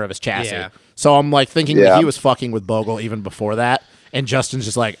the center of his chassis. Yeah. So I'm like thinking that he was fucking with Bogle even before that. And Justin's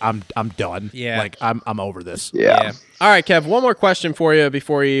just like, I'm done. Yeah, like I'm over this. Yeah. All right, Kev. One more question for you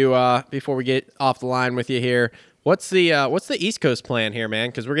before we get off the line with you here. What's the East Coast plan here, man?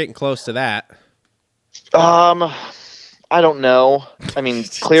 Because we're getting close to that. I don't know. I mean,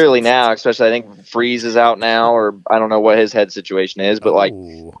 clearly now, especially I think Freeze is out now, or I don't know what his head situation is, but like,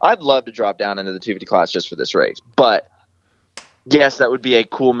 I'd love to drop down into the 250 class just for this race. But yes, that would be a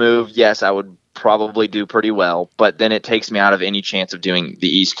cool move. Yes, I would probably do pretty well, but then it takes me out of any chance of doing the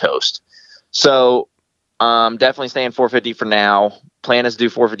East Coast. So definitely staying 450 for now. Plan is to do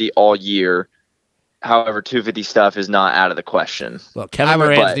 450 all year. However, 250 stuff is not out of the question. Look, Kevin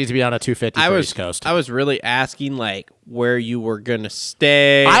Moranz needs to be on a 250 for East Coast. I was really asking like where you were gonna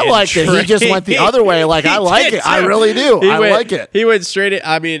stay. I like it. He just went the other way. Like I like it. I really do. I like it. He went straight.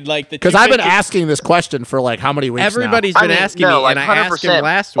 I mean, like because I've been asking this question for like how many weeks? Everybody's been asking me, and I asked him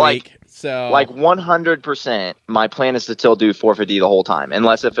last week. So like 100%, my plan is to still do 450 the whole time,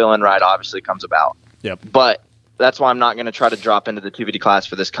 unless a fill-in ride obviously comes about. Yep. But that's why I'm not going to try to drop into the 250 class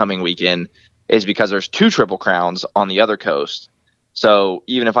for this coming weekend, is because there's 2 Triple Crowns on the other coast. So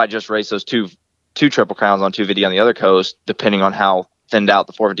even if I just race those two Triple Crowns on 250 on the other coast, depending on how thinned out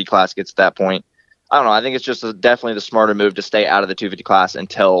the 450 class gets at that point, I don't know. I think it's just definitely the smarter move to stay out of the 250 class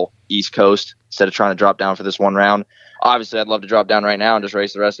until East Coast instead of trying to drop down for this one round. Obviously, I'd love to drop down right now and just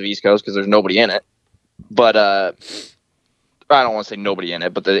race the rest of East Coast because there's nobody in it. But I don't want to say nobody in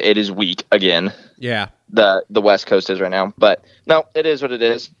it, but it is weak again. Yeah. The West Coast is right now. But no, it is what it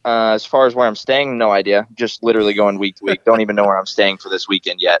is. As far as where I'm staying, no idea. Just literally going week to week. Don't even know where I'm staying for this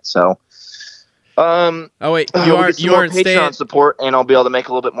weekend yet. So, oh wait, you aren't Patreon staying support, and I'll be able to make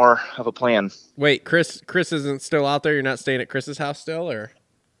a little bit more of a plan. Wait, Chris isn't still out there. You're not staying at Chris's house still, or?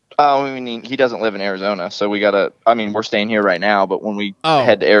 I mean, he doesn't live in Arizona, so we gotta. I mean, we're staying here right now, but when we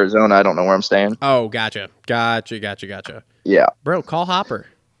head to Arizona, I don't know where I'm staying. Oh, gotcha. Yeah, bro, call Hopper.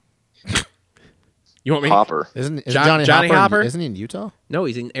 You want me? Hopper isn't Johnny Hopper? Isn't he in Utah? No,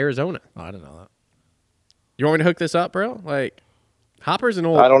 he's in Arizona. Oh, I didn't know that. You want me to hook this up, bro? Like, Hopper's an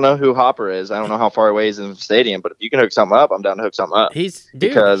old. I don't know who Hopper is. I don't know how far away he is in the stadium, but if you can hook something up, I'm down to hook something up.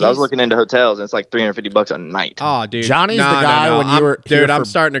 Because I was looking into hotels and it's like $350 a night. Oh, dude. Johnny's the guy when you were. Dude, I'm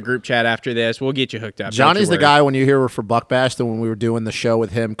starting a group chat after this. We'll get you hooked up. Johnny's the guy when you hear for Buck Bash, when we were doing the show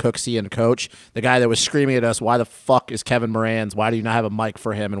with him, Cooksey, and Coach, the guy that was screaming at us, why the fuck is Kevin Moranz? Why do you not have a mic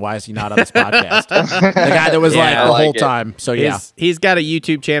for him? And why is he not on this podcast? The guy that was the whole time. So, He's got a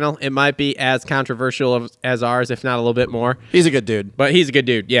YouTube channel. It might be as controversial as ours, if not a little bit more. He's a good dude. But he's a good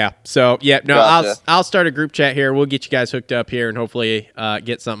dude. Yeah. So Gotcha. I'll start a group chat here. We'll get you guys hooked up here and hopefully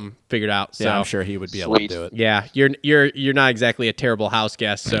get something figured out. So I'm sure he would be able to do it. Yeah, you're not exactly a terrible house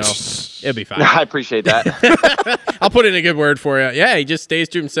guest, so it'll be fine. I appreciate that. I'll put in a good word for you. Yeah, he just stays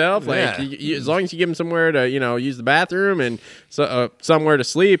to himself. Like as long as you give him somewhere to use the bathroom and somewhere to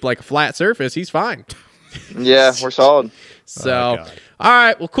sleep, like a flat surface, he's fine. Yeah, we're solid. So. All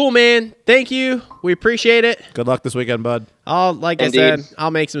right, well, cool, man. Thank you. We appreciate it. Good luck this weekend, bud. I said, I'll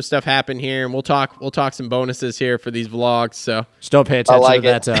make some stuff happen here, and we'll talk some bonuses here for these vlogs. So just don't pay attention to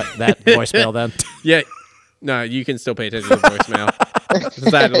that voicemail then. Yeah, no, you can still pay attention to the voicemail.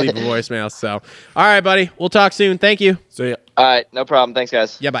 Decided to leave a voicemail. So, all right, buddy. We'll talk soon. Thank you. See ya. All right, no problem. Thanks,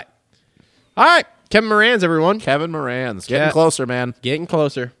 guys. Yeah, bye. All right, Kevin Moranz, everyone. Kevin Moranz, getting closer, man. Getting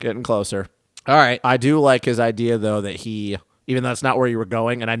closer. All right. I do like his idea though that he. Even though that's not where you were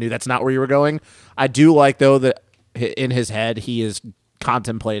going, and I knew that's not where you were going, I do like, though, that in his head he is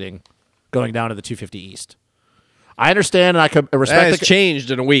contemplating going down to the 250 East. I understand, and I could respect. That has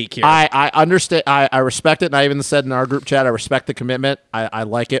changed in a week here. I understand. I respect it, and I even said in our group chat, I respect the commitment. I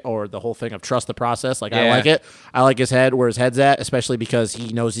like it, or the whole thing of trust the process. Like, I like it. I like his head, where his head's at, especially because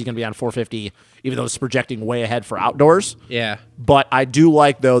he knows he's going to be on 450, even though it's projecting way ahead for outdoors. Yeah. But I do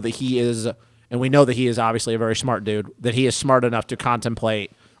like, though, that he is... And we know that he is obviously a very smart dude, that he is smart enough to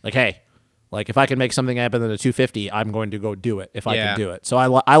contemplate, like, hey, like if I can make something happen in the 250, I'm going to go do it if I can do it. So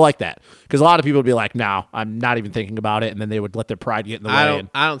I like that. Because a lot of people would be like, no, I'm not even thinking about it. And then they would let their pride get in the way.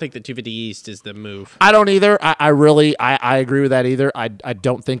 I don't think the 250 East is the move. I don't either. I really agree with that either. I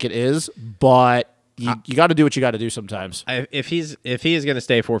don't think it is. But you got to do what you got to do sometimes. If he is going to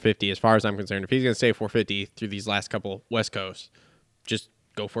stay 450, as far as I'm concerned, if he's going to stay 450 through these last couple West Coast, just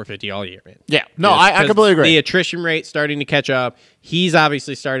go 450 all year, man. Yeah. No, I completely agree. The attrition rate starting to catch up. He's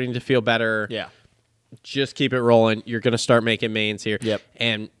obviously starting to feel better. Yeah. Just keep it rolling. You're going to start making mains here. Yep.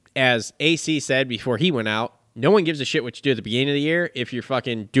 And as AC said before he went out, no one gives a shit what you do at the beginning of the year if you're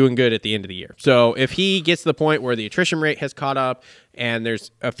fucking doing good at the end of the year. So if he gets to the point where the attrition rate has caught up and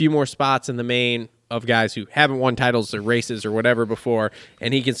there's a few more spots in the main of guys who haven't won titles or races or whatever before,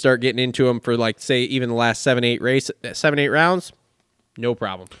 and he can start getting into them for, like, say, even the last 7-8 rounds, no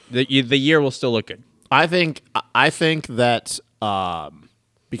problem. The year will still look good. I think that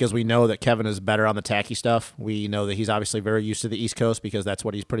because we know that Kevin is better on the tacky stuff. We know that he's obviously very used to the East Coast because that's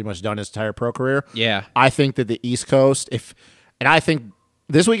what he's pretty much done his entire pro career. Yeah. I think that the East Coast, and I think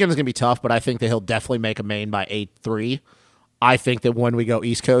this weekend is going to be tough, but I think that he'll definitely make a main by 8-3. I think that when we go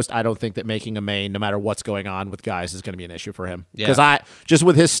East Coast, I don't think that making a main, no matter what's going on with guys, is going to be an issue for him. Because just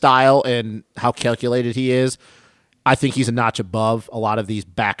with his style and how calculated he is, I think he's a notch above a lot of these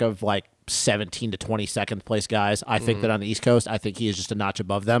back of like 17 to 22nd place guys. I think that on the East Coast, I think he is just a notch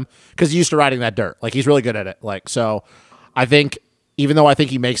above them because he's used to riding that dirt. Like, he's really good at it. Like, so I think even though I think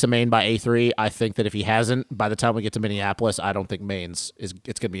he makes a main by A3, I think that if he hasn't, by the time we get to Minneapolis, I don't think mains it's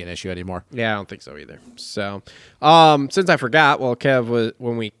going to be an issue anymore. Yeah, I don't think so either. So, since I forgot,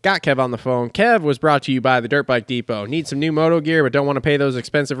 when we got Kev on the phone, Kev was brought to you by the Dirt Bike Depot. Need some new moto gear but don't want to pay those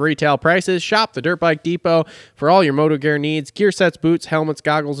expensive retail prices? Shop the Dirt Bike Depot for all your moto gear needs. Gear sets, boots, helmets,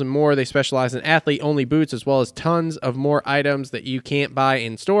 goggles, and more. They specialize in athlete-only boots as well as tons of more items that you can't buy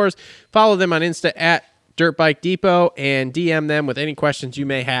in stores. Follow them on Insta at Dirt Bike Depot and DM them with any questions you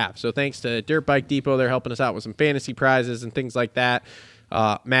may have. So thanks to Dirt Bike Depot. They're helping us out with some fantasy prizes and things like that.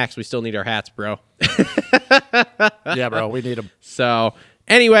 Max, we still need our hats, bro. Yeah, bro, we need them. So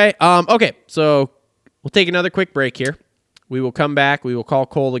anyway, okay, so we'll take another quick break here. We will come back. We will call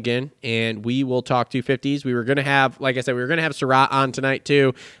Cole again, and we will talk 250s. We were going to have, like I said, we were going to have Surratt on tonight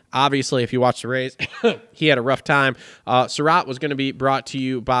too. Obviously, if you watched the race, he had a rough time. Surratt was going to be brought to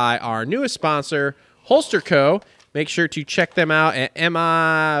you by our newest sponsor, Holster Co. Make sure to check them out at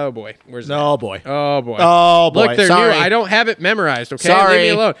Oh boy, where's that? Oh boy. Oh boy. Oh boy. Look, they're Sorry. new. I don't have it memorized. Okay, Sorry.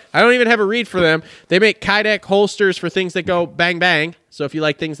 leave me alone. I don't even have a read for them. They make Kydeck holsters for things that go bang bang. So if you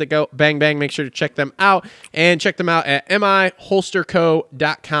like things that go bang bang, make sure to check them out and check them out at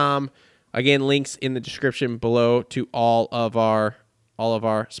miholsterco.com. Again, links in the description below to all of our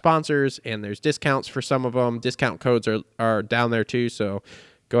sponsors, and there's discounts for some of them. Discount codes are down there too. So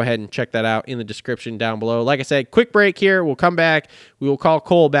Go ahead and check that out in the description down below. Like I said, quick break here. We'll come back. We will call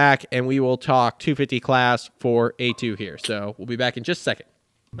Cole back, and we will talk 250 class for A2 here. So we'll be back in just a second.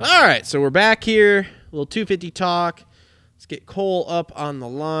 All right, so we're back here. A little 250 talk. Let's get Cole up on the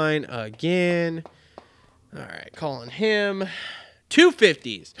line again. All right, calling him.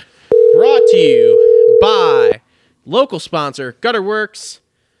 250s. Brought to you by local sponsor, Gutter Works.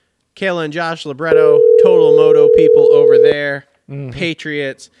 Kayla and Josh Libretto, Total Moto people over there.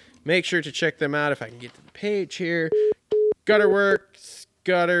 Patriots. Make sure to check them out if I can get to the page here. Gutterworks,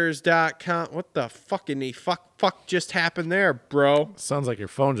 gutters.com. What the fucking fuck just happened there, bro? Sounds like your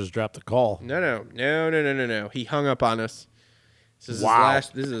phone just dropped the call. No. He hung up on us. This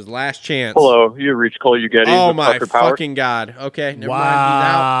is his last chance. Hello, you reached Cole Ugetti. Oh my fucking God. Okay, never mind. He's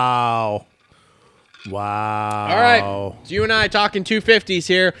out. Wow. All right. It's you and I talking 250s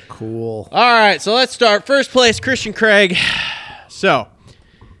here. Cool. All right, so let's start. First place, Christian Craig. So,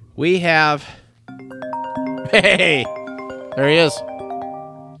 we have... Hey, there he is.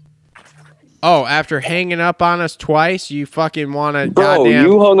 Oh, after hanging up on us twice, you fucking want to Bro, goddamn...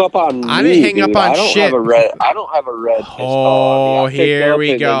 you hung up on me, I didn't hang up on shit. I don't have a red pistol on me. Here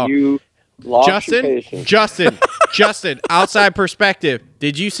we go. You lost your patience. Justin, outside perspective,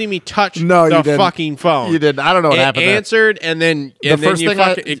 did you see me touch No, you the didn't. fucking phone? You didn't. I don't know what happened there. It answered, and then The first thing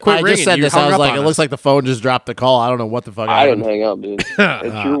it quit I ringing. just said You this, I hung was up like, on it us. looks like the phone just dropped the call. I don't know what the fuck I happened. didn't hang up, dude.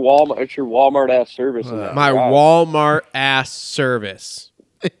 It's your Walmart ass service. My Walmart ass service.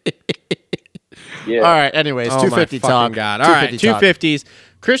 Yeah. All right, anyways, Oh 250 my talk. fucking God. All right, 250s.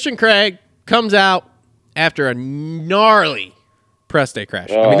 Christian Craig comes out after a gnarly press day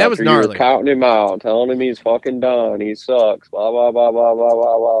crash. I mean, that was after you were gnarly. counting him out, telling him he's fucking done. He sucks. Blah, blah, blah, blah, blah,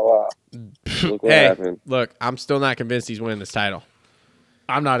 blah, blah, blah. Look what happened. Look, I'm still not convinced he's winning this title.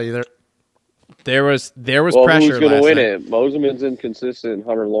 I'm not either. There was Well, pressure who's going to last win night. it? Moseman's inconsistent.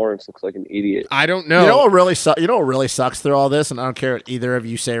 Hunter Lawrence looks like an idiot. I don't know. You know what really sucks through all this, and I don't care what either of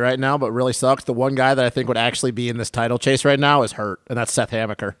you say right now, but really sucks. The one guy that I think would actually be in this title chase right now is hurt, and that's Seth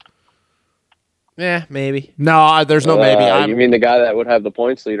Hamaker. Yeah, maybe. No, there's no maybe. You mean the guy that would have the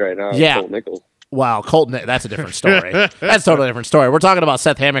points lead right now? Yeah. Colt Nichols. Wow, Colton, that's a different story. That's a totally different story. We're talking about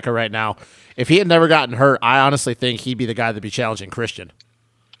Seth Hamaker right now. If he had never gotten hurt, I honestly think he'd be the guy that'd be challenging Christian.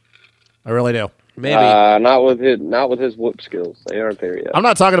 I really do. Maybe. Not with his whoop skills. They aren't there yet. I'm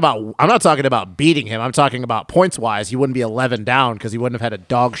not talking about beating him. I'm talking about points wise. He wouldn't be 11 down because he wouldn't have had a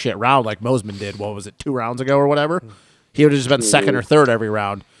dog shit round like Moseman did. What was it, 2 rounds ago or whatever? He would have just been second or third every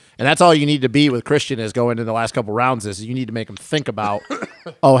round. And that's all you need to be with Christian is going into the last couple rounds is you need to make him think about,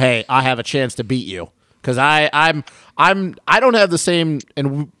 oh hey, I have a chance to beat you because I don't have the same.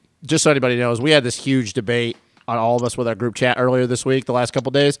 And just so anybody knows, we had this huge debate on all of us with our group chat earlier this week, the last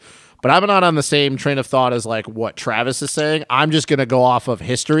couple days. But I'm not on the same train of thought as like what Travis is saying. I'm just going to go off of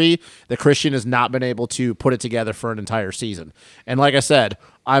history that Christian has not been able to put it together for an entire season. And like I said,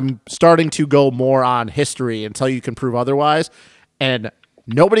 I'm starting to go more on history until you can prove otherwise. And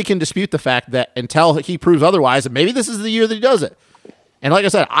nobody can dispute the fact that until he proves otherwise, and maybe this is the year that he does it. And like I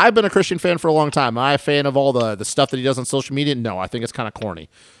said, I've been a Christian fan for a long time. Am I a fan of all the stuff that he does on social media? No, I think it's kind of corny.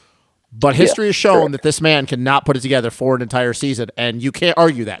 But history has shown that this man cannot put it together for an entire season, and you can't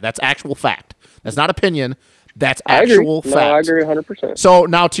argue that. That's actual fact. That's not opinion. That's actual fact. No, I agree 100%. So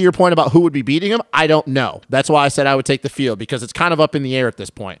now to your point about who would be beating him, I don't know. That's why I said I would take the field, because it's kind of up in the air at this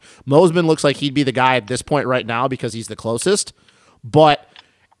point. Moseman looks like he'd be the guy at this point right now because he's the closest. But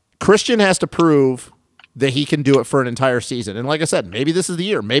Christian has to prove that he can do it for an entire season. And like I said, maybe this is the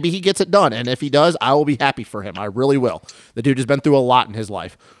year. Maybe he gets it done. And if he does, I will be happy for him. I really will. The dude has been through a lot in his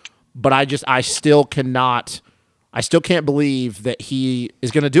life. But I still can't believe that he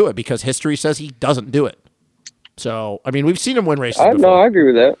is going to do it because history says he doesn't do it. So, I mean, we've seen him win races before. No, I agree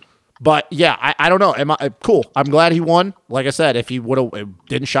with that. But yeah, I don't know. Cool. I'm glad he won. Like I said, if he would have, it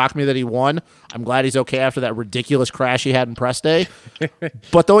didn't shock me that he won. I'm glad he's okay after that ridiculous crash he had in press day.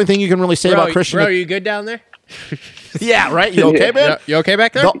 But the only thing you can really say about Christian, bro, you good down there? yeah, right. You okay, man? You okay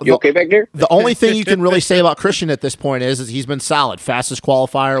back there? You okay back there? The only thing you can really say about Christian at this point is he's been solid. Fastest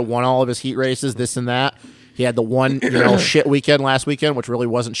qualifier, won all of his heat races, this and that. He had the one shit weekend last weekend, which really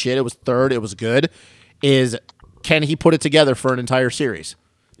wasn't shit. It was third. It was good. Can he put it together for an entire series?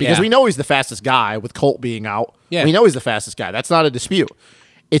 Because we know he's the fastest guy with Colt being out. Yeah. We know he's the fastest guy. That's not a dispute.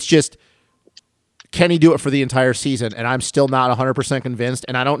 It's just, can he do it for the entire season? And I'm still not 100% convinced.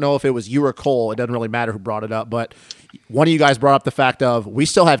 And I don't know if it was you or Cole. It doesn't really matter who brought it up. But one of you guys brought up the fact of we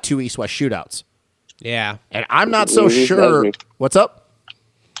still have 2 East-West shootouts. Yeah. And I'm not so That was sure. me. What's up?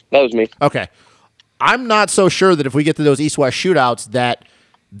 That was me. Okay. I'm not so sure that if we get to those East-West shootouts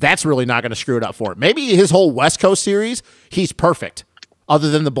that's really not going to screw it up for it. Maybe his whole West Coast series, he's perfect. other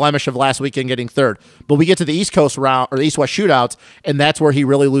than the blemish of last weekend getting third. But we get to the East Coast round or the East-West shootouts, and that's where he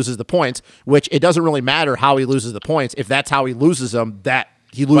really loses the points, which it doesn't really matter how he loses the points. If that's how he loses them, that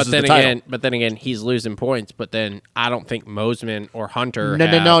he loses the title. But then again, he's losing points. But then I don't think Mosman or Hunter.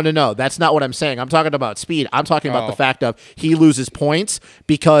 No. That's not what I'm saying. I'm talking about speed. I'm talking about the fact of he loses points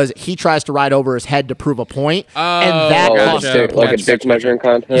because he tries to ride over his head to prove a point, and that costs him points. Like a dick measuring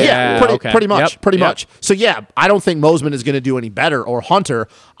contest. Yeah, pretty much. So yeah, I don't think Mosman is going to do any better or Hunter.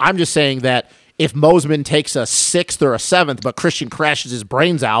 I'm just saying that if Mosman takes a 6th or a 7th, but Christian crashes his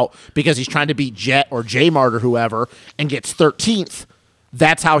brains out because he's trying to beat Jet or J-Mart or whoever and gets 13th.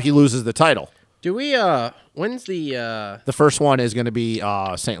 That's how he loses the title. Do we? When's the? The first one is going to be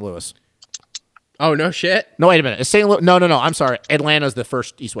St. Louis. Oh no shit. No, wait a minute. Is St. Louis? No. I'm sorry. Atlanta's the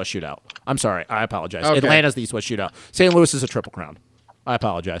first East-West shootout. I'm sorry. I apologize. Okay. Atlanta's the East-West shootout. St. Louis is a Triple Crown. I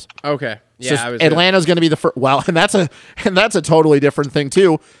apologize. Okay. Yeah. So Atlanta's going to be the first. Well, and that's a totally different thing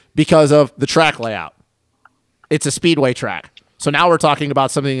too because of the track layout. It's a speedway track. So now we're talking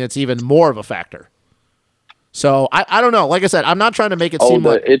about something that's even more of a factor. So I don't know. Like I said, I'm not trying to make it seem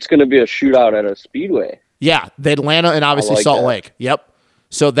like it's going to be a shootout at a speedway. Yeah, the Atlanta and obviously like Salt that. Lake. Yep.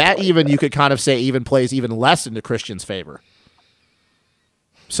 So that even you could kind of say even plays even less into Christian's favor.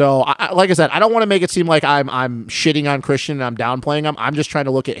 So like I said, I don't want to make it seem like I'm shitting on Christian and I'm downplaying him. I'm just trying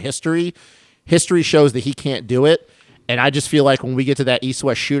to look at history. History shows that he can't do it, and I just feel like when we get to that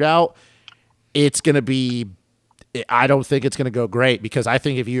East-West shootout, it's going to be. I don't think it's going to go great because I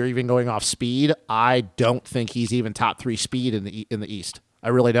think if you're even going off speed, I don't think he's even top 3 speed in the East. I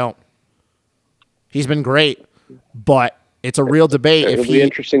really don't. He's been great, but it's a real debate. It'll be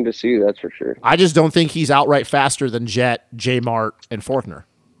interesting to see, that's for sure. I just don't think he's outright faster than Jet, J-Mart, and Faulkner.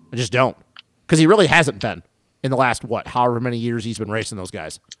 I just don't. Because he really hasn't been in the last, however many years he's been racing those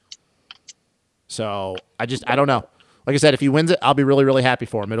guys. So, I don't know. Like I said, if he wins it, I'll be really, really happy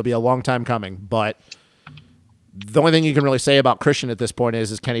for him. It'll be a long time coming, but the only thing you can really say about Christian at this point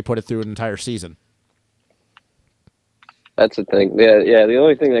is can he put it through an entire season? That's the thing. Yeah. The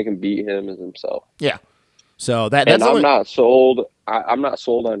only thing that can beat him is himself. Yeah. So that's not sold. I'm not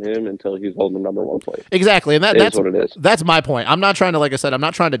sold on him until he's holding the number 1 place. Exactly, and that's what it is. That's my point. I'm not trying to, like I said, I'm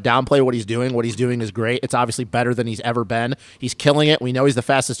not trying to downplay what he's doing. What he's doing is great. It's obviously better than he's ever been. He's killing it. We know he's the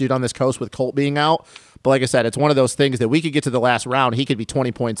fastest dude on this coast with Colt being out. But like I said, it's one of those things that we could get to the last round. He could be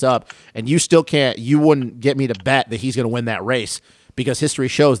 20 points up, and you still can't. You wouldn't get me to bet that he's going to win that race because history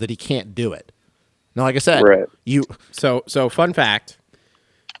shows that he can't do it. Now, like I said, right. So fun fact: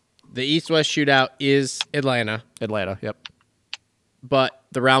 the East-West shootout is Atlanta. Atlanta, yep. But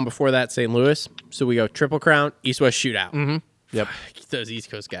the round before that, St. Louis. So we go Triple Crown, East-West shootout. Mm-hmm. Yep. Those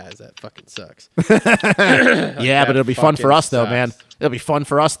East Coast guys, that fucking sucks. Yeah, but it'll be fun for us, though, man. It'll be fun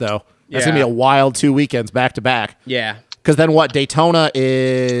for us, though. That's going to be a wild 2 weekends back to back. Yeah. Because then what? Daytona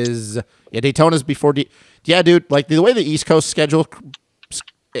is... Yeah, Daytona's before... Yeah, dude, like the way the East Coast schedule,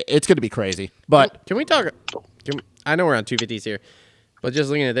 it's going to be crazy. But Can we talk... I know we're on 250s here, but just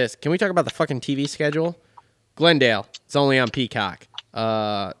looking at this, can we talk about the fucking TV schedule? Glendale, it's only on Peacock.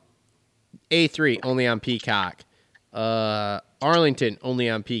 A3, only on Peacock. Arlington, only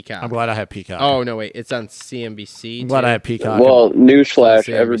on Peacock. I'm glad I have Peacock. Oh, no, wait. It's on CNBC. I'm glad I have Peacock. Well, newsflash,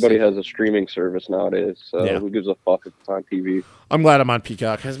 CNBC. everybody has a streaming service nowadays, so who gives a fuck if it's on TV? I'm glad I'm on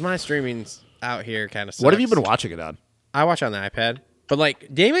Peacock. Because my streaming's out here kind of sucks. What have you been watching it on? I watch on the iPad. But, like,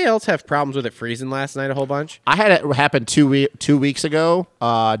 did anybody else have problems with it freezing last night a whole bunch? I had it happen 2 weeks ago,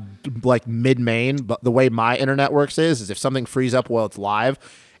 like mid-Maine. But the way my internet works is if something frees up while it's live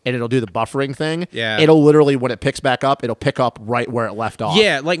and it'll do the buffering thing, it'll literally, when it picks back up, it'll pick up right where it left off.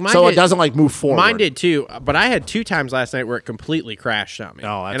 Yeah, like mine so did, it doesn't, like, move forward. Mine did, too. But I had 2 times last night where it completely crashed on me.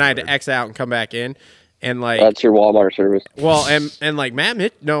 Oh, that's and I had weird. to exit out and come back in. And, like... That's your Walmart service. Well, and like, Matt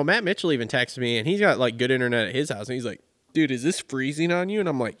Mitchell even texted me, and he's got, like, good internet at his house, and he's like, dude, is this freezing on you? And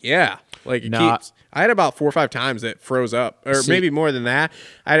I'm like, yeah. Like, it keeps... I had about 4 or 5 times that froze up. Or maybe more than that.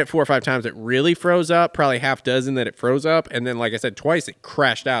 I had it 4 or 5 times that really froze up. Probably half dozen that it froze up. And then, like I said, twice it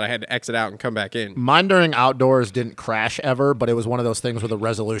crashed out. I had to exit out and come back in. Mine during outdoors didn't crash ever, but it was one of those things where the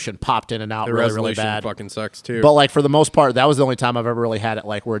resolution popped in and out really bad. Fucking sucks, too. But, like, for the most part, that was the only time I've ever really had it,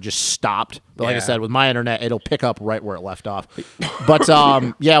 like, where it just stopped. But like I said, with my internet, it'll pick up right where it left off. But,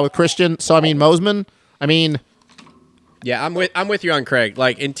 yeah, with Christian... So, I mean, Mosman, Yeah, I'm with you on Craig.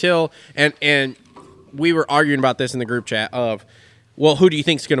 Like, until... And we were arguing about this in the group chat of, well, who do you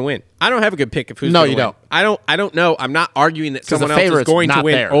think's going to win? I don't have a good pick of who's going to win. No, you don't. I don't know. I'm not arguing that someone else is going to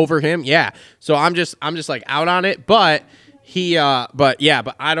win over him. Yeah. So I'm just like out on it, but but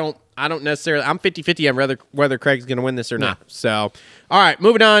I don't necessarily, I'm 50-50 on whether Craig's going to win this or not. So, all right,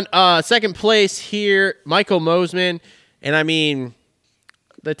 moving on. Second place here, Michael Mosman. And I mean,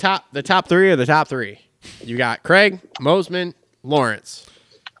 the top three are the top three. You got Craig, Mosman, Lawrence.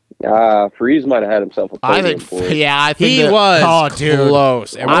 Freeze might have had himself a podium. I think he was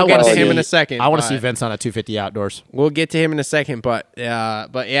close. And we'll get to him in a second. I want to see Vince on a 250 outdoors. We'll get to him in a second, but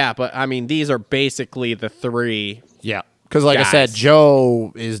I mean, these are basically the three. Yeah, because like I said,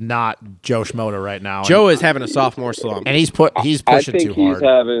 Joe is not Joe Schmoda right now. Joe is having a sophomore slump, and he's pushing too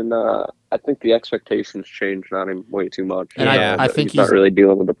hard. I think the expectations changed on him way too much. And I think he's not really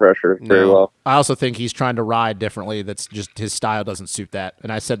dealing with the pressure very well. I also think he's trying to ride differently. That's just his style doesn't suit that.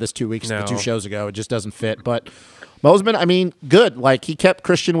 And I said this 2 shows ago. It just doesn't fit. But Mosman, I mean, good. Like he kept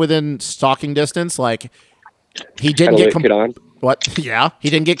Christian within stalking distance. Like he didn't get on. What? Yeah, he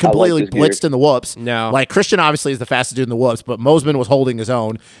didn't get completely blitzed in the whoops. No, like Christian obviously is the fastest dude in the whoops, but Mosman was holding his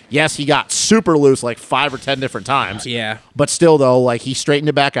own. Yes, he got super loose like 5 or 10 different times. Yeah, but still though, like he straightened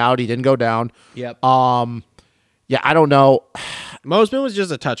it back out. He didn't go down. Yep. Yeah, I don't know. Mosman was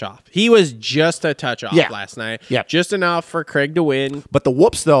just a touch off. He was just a touch off last night. Yeah, just enough for Craig to win. But the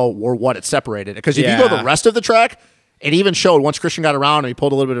whoops though were what it separated. Because if you go the rest of the track. It even showed once Christian got around and he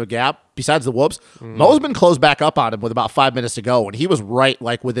pulled a little bit of a gap, besides the whoops, Mosman closed back up on him with about 5 minutes to go, and he was right,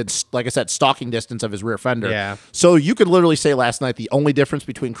 like within, like I said, stalking distance of his rear fender. Yeah. So you could literally say last night the only difference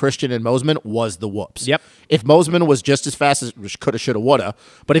between Christian and Mosman was the whoops. Yep. If Mosman was just as fast as, which coulda, shoulda, woulda,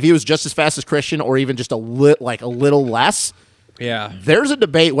 but if he was just as fast as Christian or even just a little less, there's a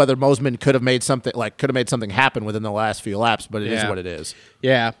debate whether Mosman could have made something happen within the last few laps, but it is what it is.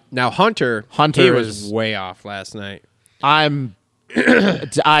 Yeah. Now Hunter he was way off last night. I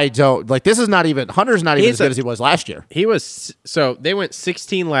don't like this is not even Hunter's not even as good as he was last year. He was they went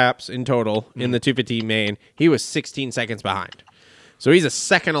 16 laps in total in the 250 main. He was 16 seconds behind. So he's a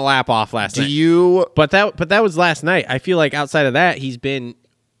second a lap off last night. But that was last night. I feel like outside of that he's been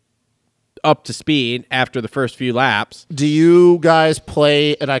up to speed after the first few laps. Do you guys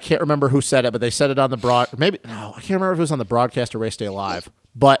play, and I can't remember who said it, but they said it on the I can't remember if it was on the broadcast or Race Day Live.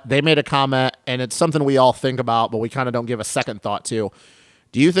 But they made a comment, and it's something we all think about, but we kind of don't give a second thought to.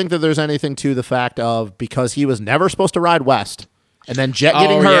 Do you think that there's anything to the fact of because he was never supposed to ride west, and then Jet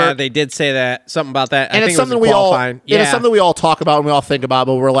getting hurt? Yeah, they did say that something about that. And I it's think something it's something we all talk about and we all think about,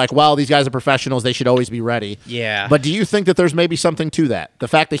 but we're like, well, these guys are professionals; they should always be ready. Yeah. But do you think that there's maybe something to that? The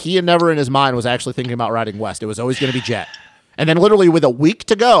fact that he had never in his mind was actually thinking about riding west; it was always going to be Jet, and then literally with a week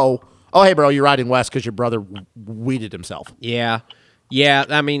to go, oh hey, bro, you're riding west because your brother weeded himself. Yeah. Yeah,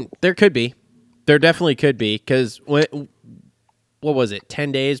 I mean, there could be. There definitely could be, because what was it,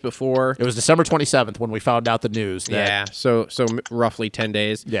 10 days before? It was December 27th when we found out the news. Yeah, so roughly 10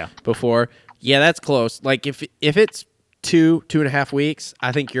 days before. Yeah, that's close. Like, if it's 2.5 weeks,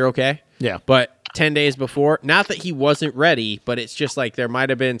 I think you're okay. Yeah. But 10 days before, not that he wasn't ready, but it's just like there might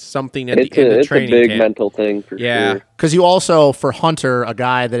have been something at the end of training camp. It's a big mental thing for sure. Because you also, for Hunter, a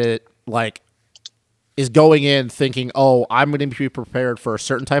guy that, is going in thinking, oh, I'm going to be prepared for a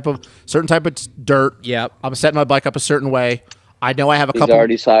certain type of dirt. Yep. I'm setting my bike up a certain way. I know I have a couple. He's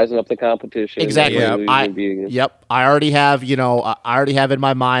already sizing up the competition. Exactly. I already have, I already have in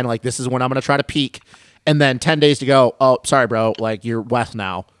my mind, like, this is when I'm going to try to peak. And then 10 days to go, oh, sorry, bro, like, you're west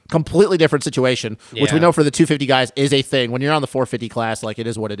now. Completely different situation, which we know for the 250 guys is a thing. When you're on the 450 class, like, it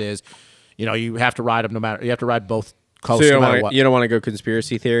is what it is. You have to ride them you have to ride both. So you don't want to go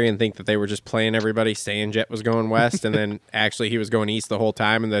conspiracy theory and think that they were just playing everybody, saying Jet was going west, and then actually he was going east the whole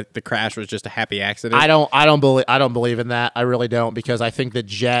time, and the crash was just a happy accident. I don't believe in that. I really don't, because I think that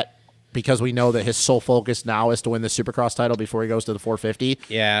Jet, because we know that his sole focus now is to win the Supercross title before he goes to the 450.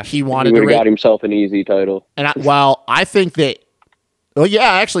 Yeah, he wanted to got himself an easy title. And I think that. Well, yeah,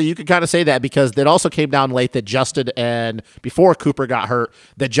 actually, you could kind of say that, because it also came down late that Justin and before Cooper got hurt,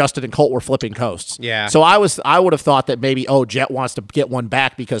 that Justin and Colt were flipping coasts. Yeah. So I would have thought that maybe, Jet wants to get one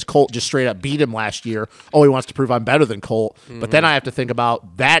back because Colt just straight up beat him last year. Oh, he wants to prove I'm better than Colt. Mm-hmm. But then I have to think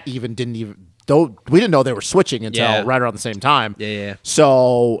about that. We didn't know they were switching until right around the same time. Yeah.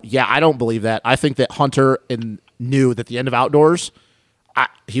 So yeah, I don't believe that. I think that Hunter knew that the end of outdoors,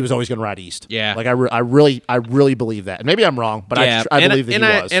 he was always going to ride east. Yeah. Like, I really believe that. And maybe I'm wrong, but I believe that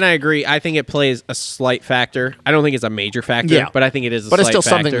he was. And I agree. I think it plays a slight factor. I don't think it's a major factor, but I think it is a slight factor. But it's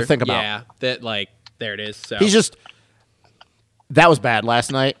still something to think about. Yeah, that, like, there it is. So. He's just, that was bad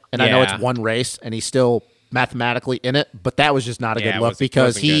last night, and I know it's one race, and he's still mathematically in it, but that was just not a good look,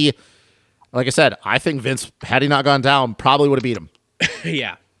 because he, like I said, I think Vince, had he not gone down, probably would have beat him.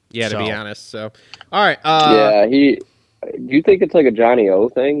 Yeah, to be honest. So, all right. Do you think it's like a Johnny O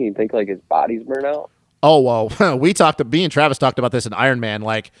thing? You think like his body's burnt out? Oh, well, me and Travis talked about this in Iron Man.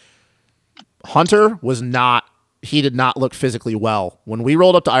 Like, Hunter was not he did not look physically well. When we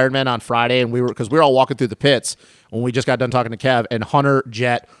rolled up to Ironman on Friday, and we were all walking through the pits when we just got done talking to Kev, and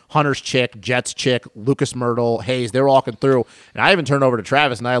Hunter's chick, Jet's chick, Lucas Myrtle, Hayes, they were walking through, and I even turned over to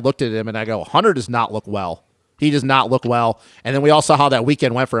Travis, and I looked at him, and I go, Hunter does not look well. He does not look well. And then we all saw how that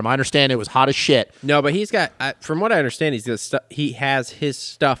weekend went for him. I understand it was hot as shit. No, but he's got, from what I understand, he has his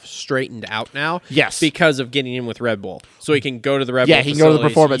stuff straightened out now. Yes. Because of getting in with Red Bull. So he can go to the Red Bull he can go to the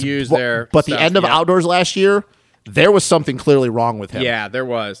performance. use but, their But stuff. the end of Outdoors last year, there was something clearly wrong with him. Yeah, there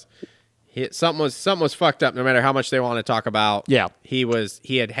was. Something was fucked up. No matter how much they want to talk about. Yeah, he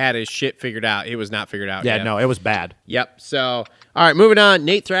had his shit figured out. It was not figured out. Yeah, yet. no, it was bad. Yep. So, all right, moving on.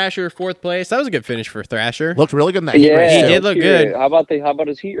 Nate Thrasher, 4th place. That was a good finish for Thrasher. Looked really good in that heat race. He did look good. How about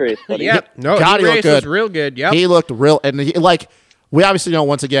his heat race? Buddy? Yep. No, God, heat he race looked good. was real good. Yep. He looked real, and we obviously know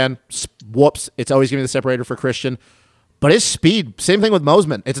once again. Whoops! It's always going to be the separator for Christian. But his speed, same thing with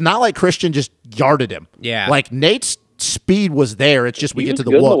Mosman. It's not like Christian just yarded him. Yeah. Like Nate's speed was there. It's just we get to the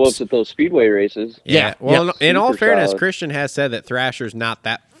good whoops. At those speedway races. Yeah. Well, in all fairness, solid. Christian has said that Thrasher's not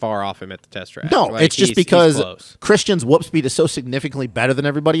that far off him at the test track. No, Like, it's just he's because close. Christian's whoop speed is so significantly better than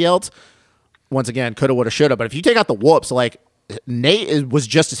everybody else. Once again, coulda, woulda, shoulda. But if you take out the whoops, like Nate was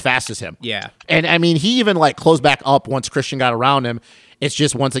just as fast as him. Yeah. And I mean, he even like closed back up once Christian got around him. It's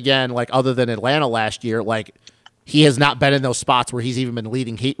just once again, like other than Atlanta last year, like he has not been in those spots where he's even been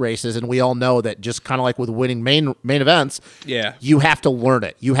leading heat races. And we all know that just kind of like with winning main events, you have to learn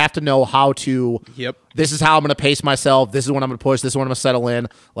it. You have to know how to. Yep. This is how I'm going to pace myself. This is when I'm going to push. This is when I'm going to settle in.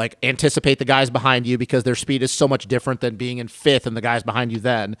 Like anticipate the guys behind you because their speed is so much different than being in 5th and the guys behind you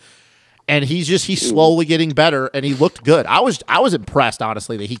then. And he's slowly getting better, and he looked good. I was impressed,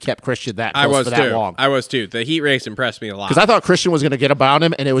 honestly, that he kept Christian that close for that long. I was too. The heat race impressed me a lot. Because I thought Christian was going to get about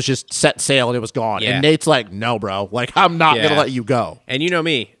him, and it was just set sail, and it was gone. Yeah. And Nate's like, no, bro. Like, I'm not going to let you go. And you know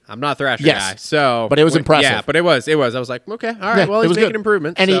me. I'm not a Thrasher Yes. guy. So, but it was impressive. Yeah, but it was. I was like, okay, all right, well, he's making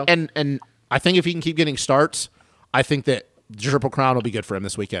improvements. And, so. and I think if he can keep getting starts, I think that Triple Crown will be good for him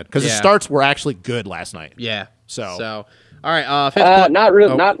this weekend. Because his starts were actually good last night. Yeah. So all right,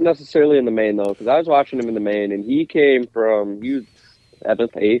 5th not necessarily in the main though, because I was watching him in the main, and he came from 7th,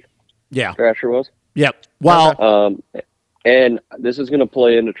 8th. Yeah, Thrasher was. Yep. Well, and this is going to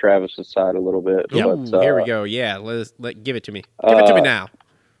play into Travis's side a little bit. Yep. But, here we go. Yeah, give it to me. Give it to me now.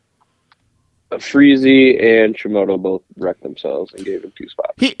 Freezy and Shimoto both wrecked themselves and gave him 2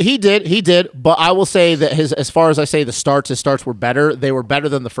 spots. He did. But I will say that as far as I say his starts were better. They were better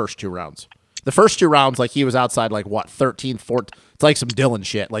than the first 2 rounds. The first 2 rounds, like he was outside, like what 13th, 14th. It's like some Dylan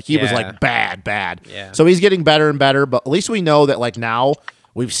shit. Like he was like bad. Yeah. So he's getting better and better. But at least we know that like now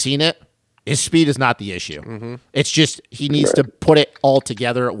we've seen it. His speed is not the issue. Mm-hmm. It's just he needs to put it all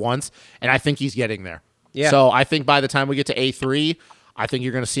together at once, and I think he's getting there. Yeah. So I think by the time we get to A3, I think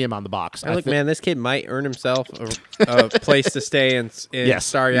you're going to see him on the box. Look, man, this kid might earn himself a place to stay in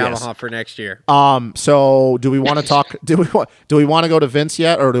Star Yamaha for next year. So do we want to talk? Do we want to go to Vince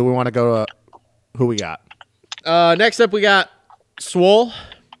yet, or do we want to go to who we got? Next up, we got Swole,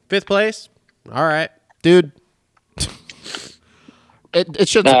 5th place. All right, dude. It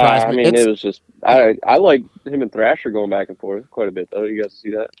shouldn't surprise me. I mean, it was just I like him and Thrasher going back and forth quite a bit. Though you guys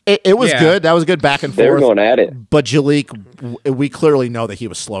see that? It was good. That was good back and forth. They were going at it. But Jalik, we clearly know that he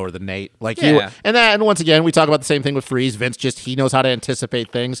was slower than Nate. Like and once again, we talk about the same thing with Freeze. Vince he knows how to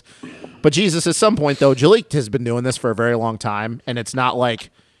anticipate things. But Jesus, at some point though, Jalik has been doing this for a very long time, and it's not like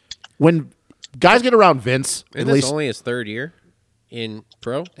when guys get around Vince. Isn't this only his 3rd year in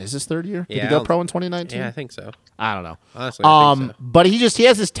pro? Is this 3rd year? Did Yeah, he go pro in 2019? Yeah, I think so. I don't know. Honestly, I think so. But he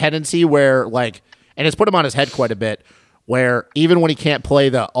has this tendency where like, and it's put him on his head quite a bit, where even when he can't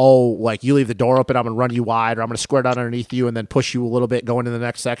play like you leave the door open, I'm going to run you wide, or I'm going to square down underneath you and then push you a little bit going into the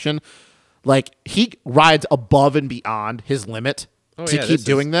next section. Like he rides above and beyond his limit to keep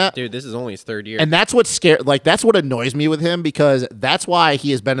doing that. Dude, this is only his 3rd year. And that's what's scared. Like that's what annoys me with him, because that's why he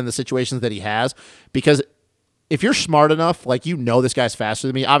has been in the situations that he has. Because if you're smart enough, like you know this guy's faster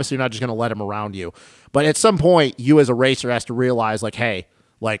than me, obviously you're not just going to let him around you. But at some point, you as a racer has to realize, like, hey,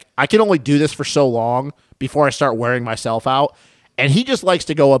 like I can only do this for so long before I start wearing myself out. And he just likes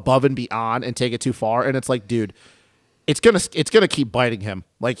to go above and beyond and take it too far. And it's like, dude, it's gonna keep biting him.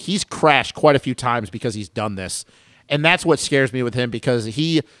 Like he's crashed quite a few times because he's done this. And that's what scares me with him, because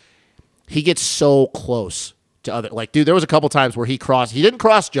he gets so close to other. Like, dude, there was a couple times where he didn't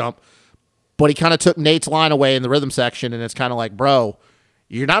cross jump, but he kind of took Nate's line away in the rhythm section, and it's kind of like, bro,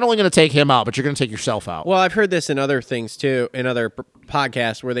 you're not only going to take him out, but you're going to take yourself out. Well, I've heard this in other things too, in other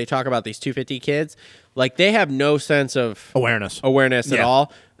podcasts where they talk about these 250 kids. Like they have no sense of awareness at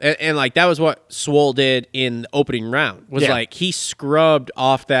all. And like that was what Swole did in the opening round. Was like he scrubbed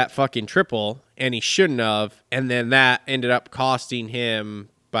off that fucking triple and he shouldn't have, and then that ended up costing him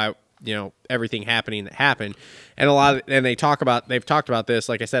by everything happening that happened. And they've talked about this,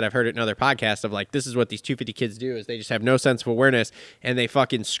 like I said, I've heard it in other podcasts of like, this is what these 250 kids do, is they just have no sense of awareness and they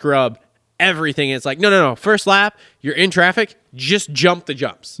fucking scrub everything. It's like, no, first lap, you're in traffic, just jump the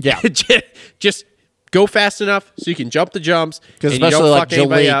jumps. Yeah. just go fast enough so you can jump the jumps, and especially you don't like fuck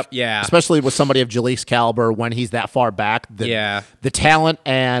anybody Jalik, up. Yeah. especially with somebody of Jalik's caliber, when he's that far back, the talent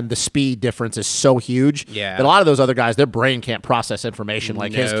and the speed difference is so huge that a lot of those other guys, their brain can't process information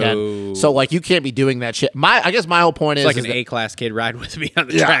like his can. So like, you can't be doing that shit. I guess my whole point it's is like an A-class kid riding with me on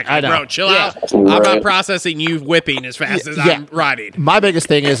the Yeah, track. I know. Bro, chill out. I'm not processing you whipping as fast as I'm riding. My biggest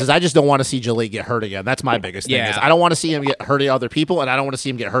thing is I just don't want to see Jalik get hurt again. That's my biggest thing. Is I don't want to see him get hurt to other people, and I don't want to see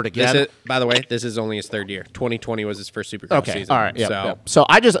him get hurt again. By the way, this is only his third year. 2020 was his first Supercross season. All right. So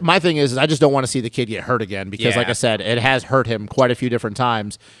my thing is I just don't want to see the kid get hurt again because, like I said, it has hurt him quite a few different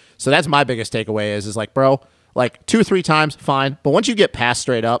times. So that's my biggest takeaway is like, bro, like 2 or 3 times, fine. But once you get past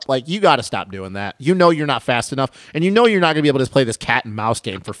straight up, like, you got to stop doing that. You're not fast enough, and you're not going to be able to play this cat and mouse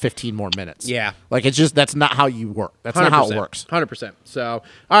game for 15 more minutes. Yeah. Like, it's just, that's not how you work. That's not how it works. 100%. So,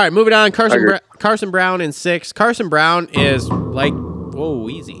 all right, moving on. Carson Brown in 6. Carson Brown is like, whoa,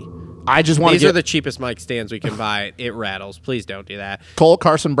 easy. I just want These are the cheapest mic stands we can buy. It rattles. Please don't do that. Cole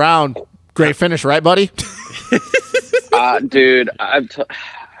Carson Brown, great finish, right, buddy? Dude, don't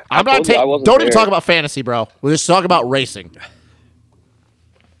even talk about fantasy, bro. We'll just talk about racing.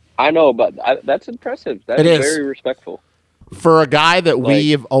 I know, but that's impressive. That is very respectful. For a guy that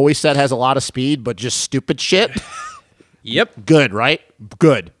we've always said has a lot of speed, but just stupid shit. Yep. Good, right?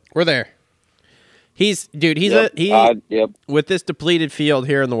 Good. We're there. With this depleted field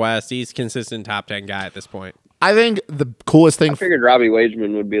here in the West, he's consistent top 10 guy at this point. I think the coolest thing. I figured Robbie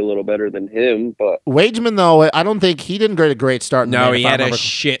Wageman would be a little better than him, but Wageman, though, I don't think he didn't get a great start. No, he had a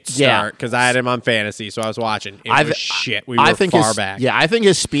shit start because I had him on fantasy, so I was watching. It was shit. We were far back. Yeah, I think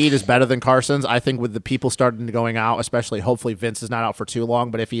his speed is better than Carson's. I think with the people starting to going out, especially hopefully Vince is not out for too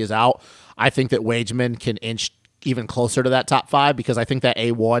long, but if he is out, I think that Wageman can inch even closer to that top 5 because I think that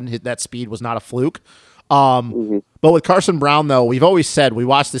A1, that speed was not a fluke. But with Carson Brown, though, we've always said we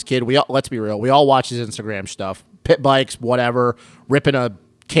watch this kid. Let's be real. We all watch his Instagram stuff, pit bikes, whatever, ripping a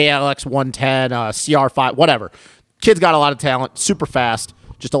KLX 110, CR5, whatever. Kid's got a lot of talent, super fast,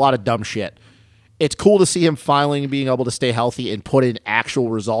 just a lot of dumb shit. It's cool to see him finally being able to stay healthy and put in actual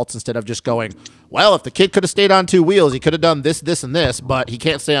results instead of just going, well, if the kid could have stayed on 2 wheels, he could have done this, this, and this, but he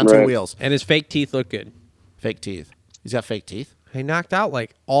can't stay on 2 wheels. And his fake teeth look good. Fake teeth. He's got fake teeth? He knocked out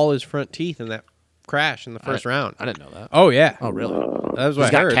like all his front teeth in that crash in the first round. I didn't know that. Oh, yeah. Oh, really? That was what He's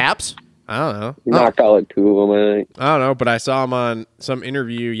I got heard. caps? I don't know. He knocked out like 2 of them, I think. I don't know, but I saw him on some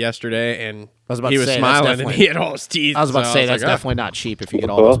interview yesterday, and he was say, smiling, and he had all his teeth. I was about to say, that's definitely not cheap if you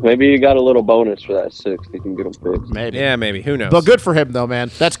get all Well, those. maybe you got a little bonus for that 6. You can get them fixed. Maybe. Yeah, maybe. Who knows? But good for him, though, man.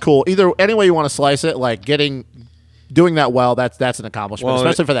 That's cool. Either any way you want to slice it, like doing that well, that's an accomplishment,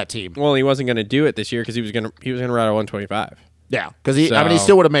 especially for that team. Well, he wasn't going to do it this year because he was going to ride a 125. Yeah, because he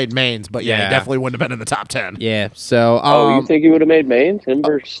still would have made mains, but yeah, he definitely wouldn't have been in the top 10. Yeah, so you think he would have made mains? Him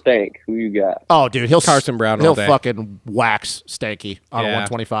versus Stank? Who you got? Oh, dude, Carson Brown. He'll fucking wax Stanky on a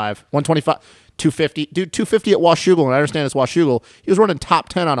 125, 250, dude, 250 at Washougal, and I understand it's Washougal. He was running top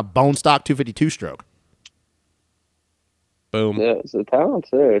 10 on a bone stock 252 stroke. Boom. Yeah, it's the talent's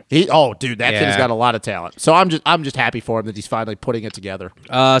there. Dude, that kid's got a lot of talent. So I'm just happy for him that he's finally putting it together.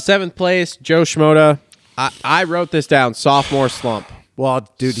 7th place, Joe Schmoda. I wrote this down, sophomore slump. Well,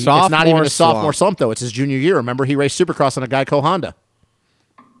 dude, it's not even a sophomore slump, though. It's his junior year. Remember, he raced Supercross on a Geico Honda.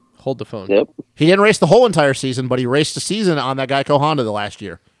 Hold the phone. Yep. He didn't race the whole entire season, but he raced a season on that Geico Honda the last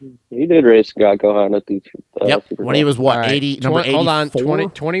year. He did race Geico Honda. When he was, what, 80? Number 84? Hold on,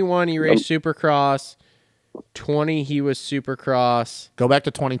 21 he raced Supercross. 20 he was Supercross. Go back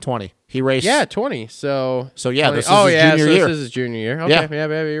to 2020. He raced. Yeah, 20. So yeah, 20. This is his junior year. This is his junior year. Okay, yeah,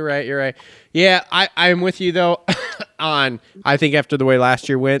 baby, you're right. Yeah, I'm with you though. I think after the way last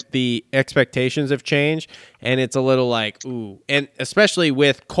year went, the expectations have changed, and it's a little like ooh, and especially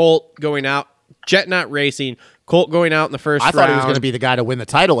with Colt going out, Jet not racing, Colt going out in the first round. I thought he was going to be the guy to win the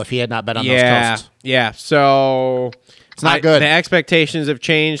title if he had not been on those coasts. Yeah, so it's not good. The expectations have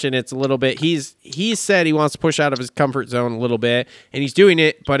changed, and it's a little bit. He's said he wants to push out of his comfort zone a little bit, and he's doing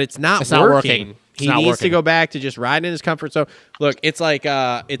it, but it's not working. He needs to go back to just riding in his comfort zone. Look, it's like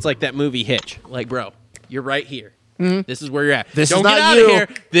that movie Hitch. Like, bro, you're right here. Mm-hmm. This is where you're at. Don't get out of here.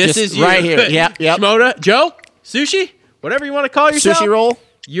 This is you. Right here. Yep. Shimoda, Joe, sushi, whatever you want to call yourself. Sushi roll.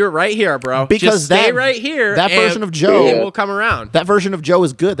 You're right here, bro. Because just stay right here. That version of Joe, it will come around. That version of Joe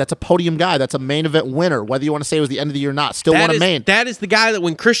is good. That's a podium guy. That's a main event winner. Whether you want to say it was the end of the year or not, still won a main. That is the guy that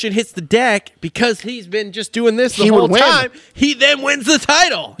when Christian hits the deck, because he's been just doing this the whole time, he then wins the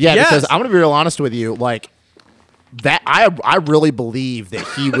title. Yeah, because I'm going to be real honest with you. Like, that I really believe that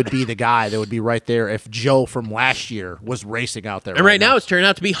he would be the guy that would be right there if Joe from last year was racing out there. And right now it's turning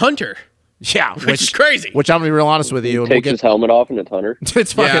out to be Hunter. Yeah, which is crazy. Which I'm going to be real honest with you. He takes his helmet off and it's Hunter.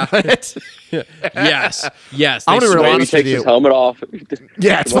 It's fucking Yes. I'm going to be real honest with you. He takes his helmet off.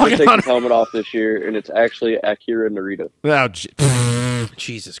 Yeah, it's fucking Hunter. His helmet off this year, and it's actually Akira Narita. Oh,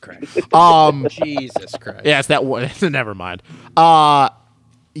 Jesus Christ. Jesus Christ. Yeah, it's that one. Never mind.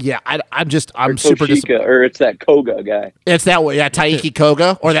 Yeah, I'm super disappointed. Or it's that Koga guy. It's that way, yeah, Taiki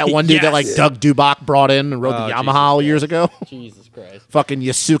Koga, or that one dude that like Doug Dubach brought in and rode the Yamaha years ago. Jesus Christ. Fucking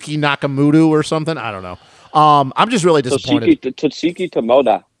Yasuki Nakamuto or something. I don't know. I'm just really disappointed. Totsuki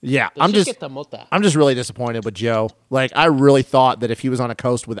Tomoda. Yeah, I'm just really disappointed with Joe. Like, I really thought that if he was on a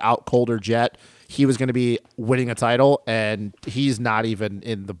coast without Calder Jet, he was going to be winning a title, and he's not even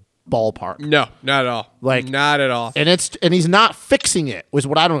in the ballpark. No, not at all. Like, not at all. And he's not fixing it, was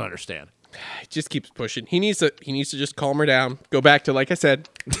what I don't understand. He just keeps pushing. He needs to just calm her down. Go back to, like I said,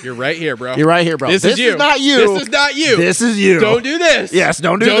 you're right here, bro. You're right here, bro. This is you. Not you. This is not you. This is you. Don't do this. Yes,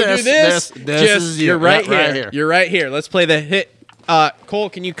 don't do this. This is you. You're right here. You're right here. Let's play the hit. Cole,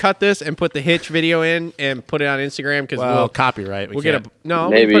 can you cut this and put the Hitch video in and put it on Instagram? Because we'll copyright. We'll get a no.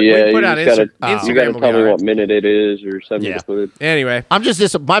 Maybe we put it on Instagram. You gotta tell me what minute it is or something. Yeah. Anyway, I'm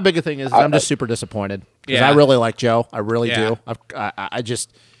just my big thing is I'm just super disappointed because I really like Joe. I really do. I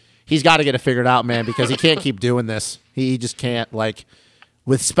just he's got to get it figured out, man, because he can't keep doing this. He just can't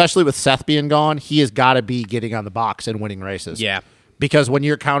especially with Seth being gone. He has got to be getting on the box and winning races. Yeah, because when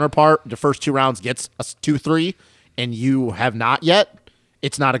your counterpart the first 2 rounds gets a 2-3. And you have not yet,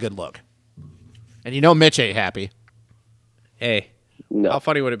 it's not a good look. And you know Mitch ain't happy. Hey, no. How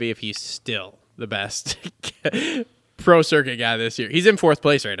funny would it be if he's still the best pro circuit guy this year? He's in 4th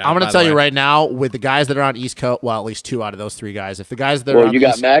place right now. I'm going to tell you right now, with the guys that are on East Coast, well, at least 2 out of those 3 guys. If the guys that are on you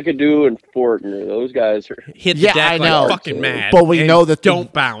got McAdoo and Fortner. Those guys are hit the deck I know. Like fucking mad. But we know that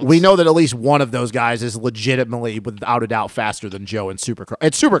don't bounce. We know that at least one of those guys is legitimately, without a doubt, faster than Joe in Supercross.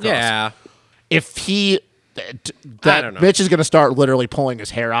 It's Supercross. Yeah. If he... I don't know. Mitch is going to start literally pulling his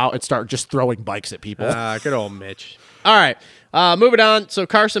hair out and start just throwing bikes at people. Good old Mitch. All right. Moving on. So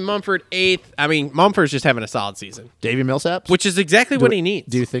Carson Mumford 8th. I mean, Mumford's just having a solid season. Davey Millsaps? Which is exactly what he needs.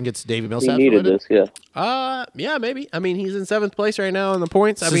 Do you think it's Davey Millsaps? He needed this, yeah. Yeah, maybe. I mean, he's in 7th place right now in the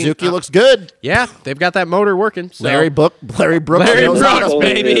points. Suzuki looks good. Yeah, they've got that motor working. So. Larry Brooks,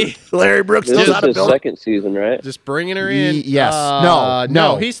 baby. Larry Brooks knows how to build. This is his second season, right? Just bringing her in. Yes.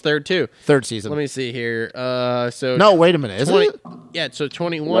 No, he's third too. Third season. Let me see here. No, wait a minute. Isn't it? Yeah, so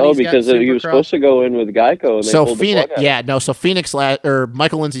 21. No, because he was supposed to go in with Geico. And so Phoenix, so Phoenix or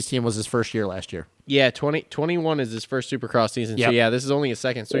Michael Lindsay's team was his first year last year. Yeah, 21 is his first Supercross season. Yep. So yeah, this is only his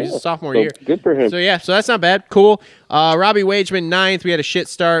second. So he's a sophomore year. Good for him. So yeah, so that's not bad. Cool. Robbie Wageman 9th. We had a shit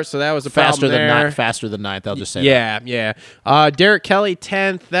start, so that was a faster problem there. Faster than 9th. I'll just say. Yeah. Derek Kelly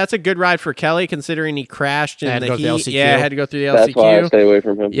 10th. That's a good ride for Kelly considering he crashed in the heat. Yeah, had to go through the LCQ. That's why I stay away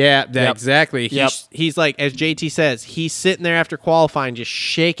from him. Yeah, exactly. He's like, as JT says, he's sitting there after qualifying, just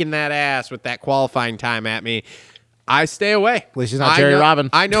shaking that ass with that qualifying time at me. I stay away. At least he's not Jerry Robin.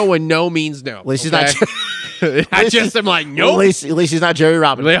 I know when no means no. At least he's not. I'm like, nope. At least he's not Jerry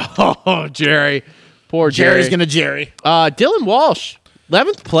Robin. Oh, Jerry. Poor Jerry. Jerry's gonna Jerry. Dylan Walsh,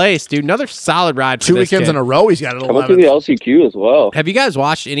 11th place, dude. Another solid ride for 2 this weekends kid. in a row. He's got an 11th. Coming through the LCQ as well. Have you guys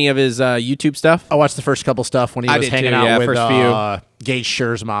watched any of his YouTube stuff? I watched the first couple stuff when he was hanging out with Gage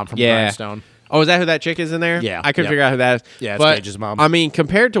Scher's mom from Grindstone. Oh, is that who that chick is in there? Yeah. I couldn't figure out who that is. Yeah, it's Gage's mom. I mean,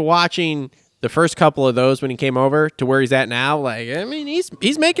 compared to watching the first couple of those when he came over to where he's at now, he's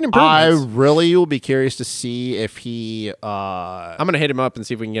making improvements. I really will be curious to see if he. I'm gonna hit him up and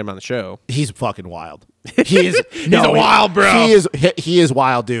see if we can get him on the show. He's fucking wild. He is. He's a wild bro. He is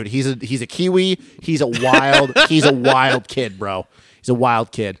wild, dude. He's a Kiwi. He's a wild kid, bro. He's a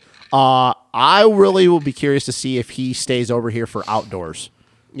wild kid. I really will be curious to see if he stays over here for outdoors.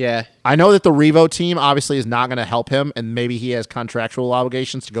 Yeah. I know that the Revo team obviously is not going to help him, and maybe he has contractual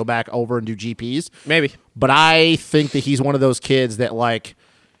obligations to go back over and do GPs. Maybe. But I think that he's one of those kids that, I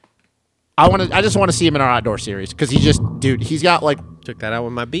just want to see him in our outdoor series because he's got took that out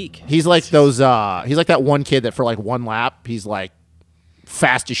with my beak. He's like he's like that one kid that for one lap, he's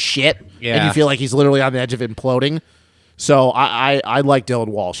fast as shit. Yeah. And you feel like he's literally on the edge of imploding. So I like Dylan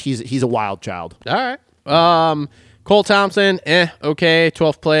Walsh. He's a wild child. All right. Cole Thompson, okay,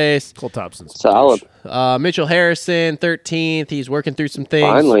 12th place. Cole Thompson's solid. Mitchell Harrison, 13th. He's working through some things.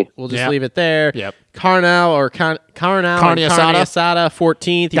 Finally. We'll just leave it there. Yep. Carnell Carne Asada,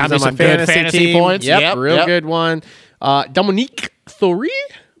 14th. He Got was me on my some good fantasy fantasy team. points. Yep, Yep, real yep. good one. Dominique Thory.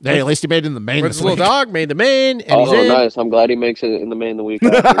 Hey, at least he made it in the main With this his little week. dog, made the main, and he's in. Nice. I'm glad he makes it in the main the week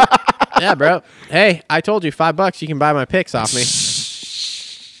after. Yeah, bro. Hey, I told you, $5 you can buy my picks off me.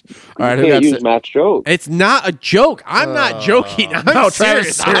 All right, You who can't got use Matt's joke. It's not a joke. I'm not joking. I'm no,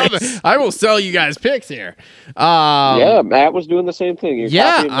 serious. Travis is serious. I will sell you guys picks here. Yeah, Matt was doing the same thing. You're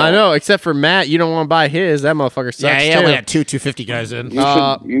Yeah, copying I Matt. know. Except for Matt, you don't want to buy his. That motherfucker sucks Yeah, he too. only had 250 guys in.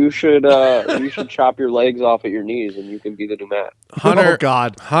 You should chop your legs off at your knees, and you can be the new Matt. Hunter, Oh,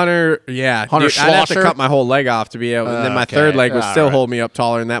 God. yeah. Hunter Dude, I'd have to Schlosser? cut my whole leg off to be able, and then my Okay, third leg would all still right. hold me up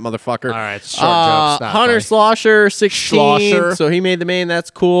taller than that motherfucker. All right, short jokes. Not Hunter funny. Schlosser, 16th. Schlosser. So he made the main. That's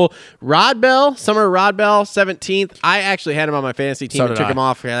cool. Summer Rodbell, 17th. I actually had him on my fantasy team So and did took I. him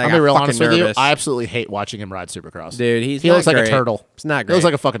off. I I'll got be real fucking honest with you. nervous. I absolutely hate watching him ride Supercross. Dude, he not looks like great. a turtle. It's not He great. looks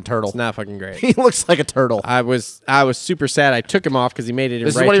like a fucking turtle. It's not fucking great. He looks like a turtle. I was super sad. I took him off because he made it.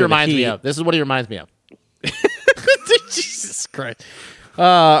 This right is what he to the reminds me heat. of. This is what he reminds me of. Jesus Christ. All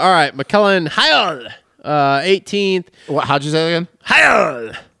right, McKellen Hyle, 18th. How'd you say it again?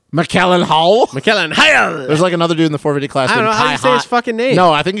 Hyle. McKellen Hall? McKellen Hyle. There's like another dude in the 450 class. I don't named know how Kai you say his Hot. fucking name.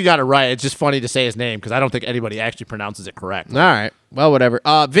 No, I think you got it right. It's just funny to say his name because I don't think anybody actually pronounces it correct. All right. Well, whatever.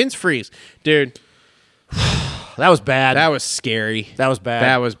 Vince Freeze. Dude, That was bad. that was scary. That was bad.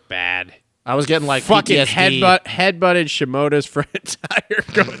 That was bad. I was getting like Fucking PTSD. headbutted Shimoda's front tire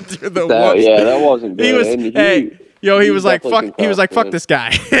going through the That, whoops. yeah, that wasn't good. He was, And he was like, definitely fuck. He was like, fuck concussed, this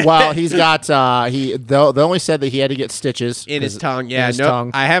guy. Well, he's got they only said that he had to get stitches In his tongue, in yeah. his No,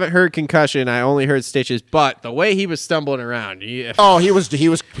 tongue. I haven't heard concussion. I only heard stitches. But the way he was stumbling around, Oh, he was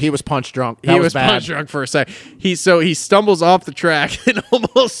punch drunk. That he was bad. punch drunk for a second. He stumbles off the track and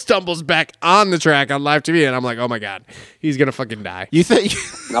almost stumbles back on the track on live TV, and I'm like, oh my god, he's gonna fucking die. You think?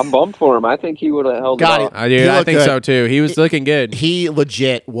 I'm bummed for him. I think he would have held Got it it. off. I do. He I looked think good. so too. He was looking good. He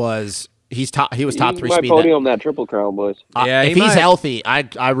legit was. He was top He 3 might speed. podium that Triple Crown, boys. Yeah, if he he's might. healthy,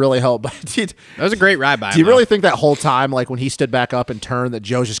 I really hope. Dude, That was a great ride by do you him, really think that whole time, like when he stood back up and turned, that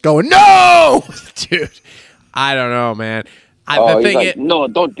Joe's just going, no? though. Dude? I don't know, man. Oh, The he's thing like, no,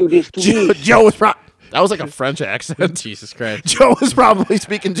 don't do this to me. Joe was that was like a French accent. Jesus Christ. Joe was probably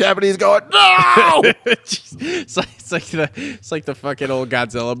speaking Japanese, going, no. it's like the fucking old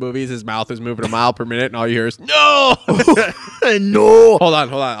Godzilla movies. His mouth is moving a mile per minute, and all you hear is no. No. Hold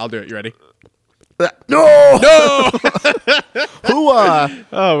on. I'll do it. You ready? No. No. Who?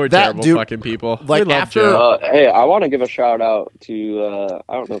 Oh, we're That terrible dude- fucking people. like, We love after- Joe. Hey, I want to give a shout out to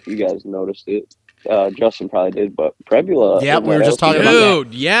I don't know if you guys noticed it. Justin probably did, but Prebula. Yeah, in we were that just talking LCQ. about that.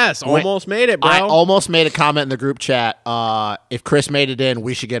 Dude, yes, Wait, almost made it, bro. I almost made a comment in the group chat. If Chris made it in,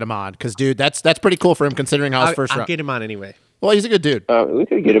 we should get him on because, dude, that's pretty cool for him considering how his first I'll round. get him on anyway. Well, he's a good dude. We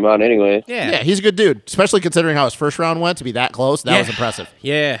could get him on anyway. Yeah, Yeah, he's a good dude, especially considering how his first round went to be that close. That was impressive.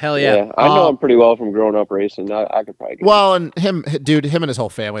 Yeah, hell Yeah, yeah. I know him pretty well from growing up racing. I could probably get Well, and him and his whole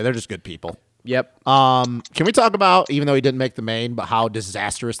family, they're just good people. Yep. Can we talk about, even though he didn't make the main, but how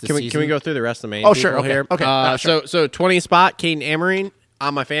disastrous this season? Can we go through the rest of the main? Oh, sure, people okay, here? okay, sure. So 20th spot, Caden Amering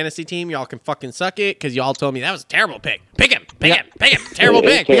on my fantasy team. Y'all can fucking suck it because y'all told me that was a terrible pick. Pick him. Terrible It's pick. terrible.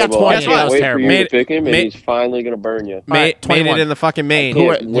 got 20. I Guess can't what? wait Terrible. for you Made- to pick him, and made- he's finally going to burn you. Made it 21. in the fucking main. Who-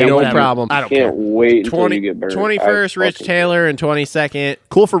 yeah, no whatever. problem. I don't Can't care. wait until you get burned. 21st, Rich Taylor, and 22nd.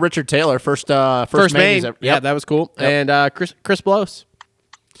 Cool for Richard Taylor. First First main. main. he's ever- Yeah, yep. that was cool. Yep. And Chris Blows,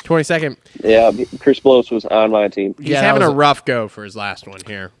 22nd. Yeah, Chris Blows was on my team. He's Yeah, that having was a rough go for his last one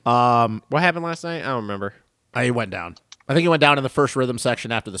here. What happened last night? I don't remember. He went down. I think he went down in the first rhythm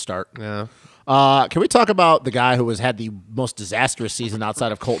section after the start. No. Can we talk about the guy who had the most disastrous season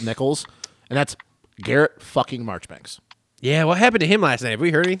outside of Colt Nichols? And that's Garrett fucking Marchbanks. Yeah, what happened to him last night? Have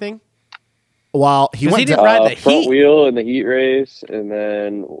we heard anything? Well, he 'Cause went he didn't down, ride the front heat. wheel in the heat race, and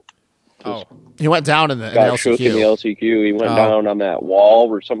then Oh, he went down in the got shook in the LCQ. LCQ. He went Oh. down on that wall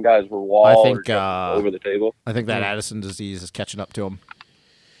where some guys were wall think, or jumping over the table. I think that Addison disease is catching up to him.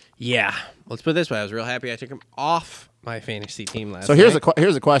 yeah. Let's put it this way. I was real happy I took him off my fantasy team last So night.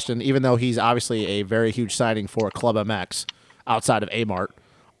 here's a question. Even though he's obviously a very huge signing for Club MX outside of A-Mart,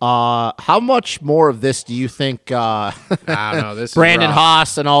 how much more of this do you think I don't know. This Brandon is rough.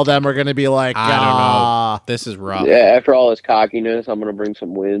 Haas and all them are going to be like? I don't know. This is rough. Yeah, after all his cockiness, I'm going to bring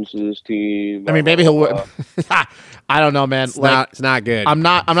some wins to this team. I mean, maybe he'll. I don't know, man. It's not good. I'm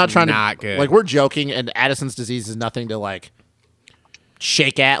not trying not to. good. Like, we're joking, and Addison's disease is nothing to like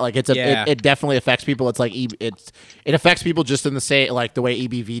shake at. Like, Yeah. it definitely affects people. It's like it affects people just in the same like the way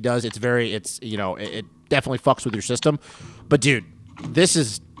EBV does. It definitely fucks with your system. But dude, this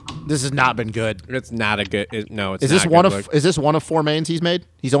is This has not been good. It's not a good. No, it's is not this a one good of look. is this one of 4 mains he's made?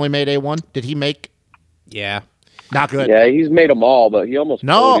 He's only made A1. Did he make? Yeah. Not good. Yeah, he's made them all, but he almost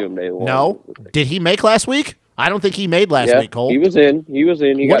podiumed A1. No. Did he make last week? I don't think he made last week, Cole. He was in.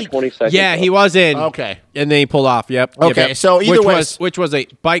 He got 20 seconds. Yeah, he was in. Okay. And then he pulled off. Yep. Okay, Yep. so either way, which was a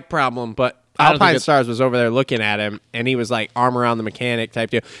bike problem, but I don't think Alpine it's- Stars was over there looking at him, and he was like arm around the mechanic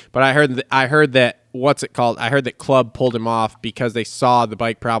type deal. But I heard that what's it called? I heard that Club pulled him off because they saw the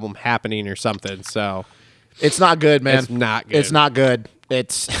bike problem happening or something. So it's not good, man. It's not good. It's not good.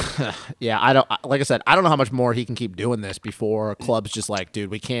 It's yeah. I don't like I said. I don't know how much more he can keep doing this before Club's just like,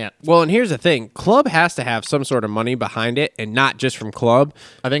 dude, we can't. Well, and here's the thing: Club has to have some sort of money behind it, and not just from Club.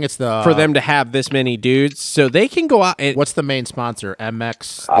 I think it's the for them to have this many dudes, so they can go out and. What's the main sponsor?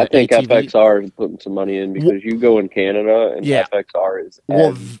 MX. I think ATV? FXR is putting some money in because you go in Canada and Yeah. FXR is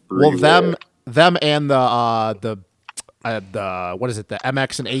Well, everywhere. them and the what is it? The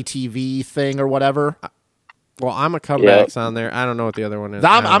MX and ATV thing or whatever. Well, I'm a comebacks on there. I don't know what the other one is.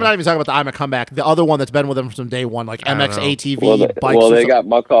 I'm not even talking about the I'm a comeback. The other one that's been with them from day one, like I don't MX know. ATV bikes. Well, or they something. got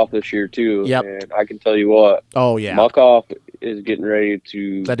Muck-Off this year too. Yep. And I can tell you what, Oh yeah, Muck-Off is getting ready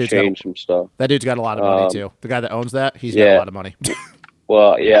to That dude's change some stuff. that dude's got a lot of money too. The guy that owns that, he's got a yeah. lot of money.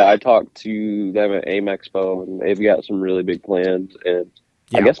 Well, yeah, I talked to them at AIM Expo, and they've got some really big plans. And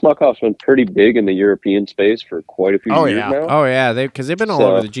I Yeah. guess Muck-Off's been pretty big in the European space for quite a few Oh, years yeah. now. Oh yeah, because they've been all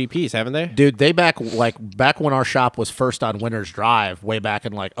So- over the GPs, haven't they? Dude, they back when our shop was first on Winter's Drive, way back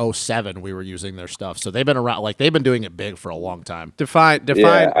in like 07, we were using their stuff. So they've been around, like they've been doing it big for a long time. Define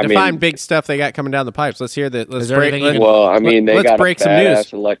I mean- big stuff they got coming down the pipes. Let's hear that. Let's Is there break. anything you Well, I mean, they let's got break a some news.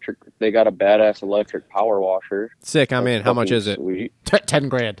 badass electric. They got a badass electric power washer. Sick. I'm That's in. How much fucking is it? Sweet. 10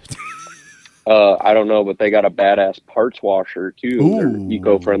 grand. I don't know, but they got a badass parts washer too. They're Ooh.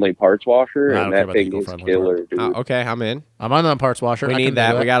 eco-friendly parts washer, I don't and care that about the thing is eco-friendly killer, dude. Okay, I'm in. I'm on the parts washer. We I need can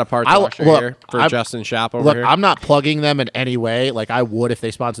that. do We got a parts I- washer look, here for I- Justin's shop over Look, here. I'm not plugging them in any way. Like I would if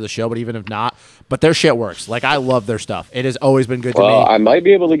they sponsor the show, but even if not, but their shit works. Like I love their stuff. It has always been good to Well, me. I might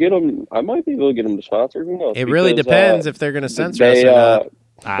be able to get them. I might be able to get them to sponsor. Who knows? It really Because, depends if they're going to censor they us or not.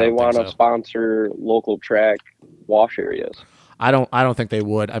 I they don't want think to so. sponsor local track wash areas. I don't think they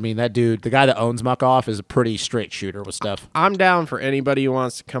would. I mean, that dude, the guy that owns Muck Off, is a pretty straight shooter with stuff. I'm down for anybody who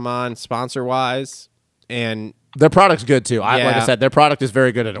wants to come on sponsor wise, and Their product's good too. Like Yeah. I said, their product is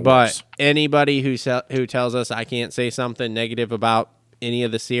very good and it but works. anybody who tells us I can't say something negative about any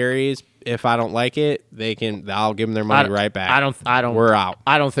of the series, if I don't like it, I'll give them their money right back. I don't. We're out.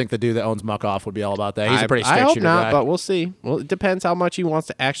 I don't think the dude that owns Muck Off would be all about that. He's a pretty straight I hope shooter not, guy. but we'll see. Well, it depends how much he wants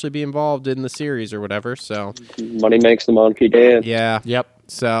to actually be involved in the series or whatever. So Money makes the monkey dance. yeah, Yep.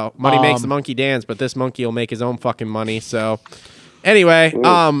 So money makes the monkey dance, but this monkey will make his own fucking money. So anyway,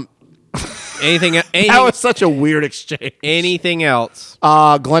 anything That was such a weird exchange. anything else?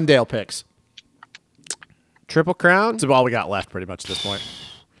 Glendale picks. Triple Crown? That's all we got left, pretty much at this point.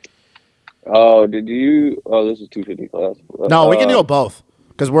 Oh, did you? Oh, this is 250 class. No, we can do both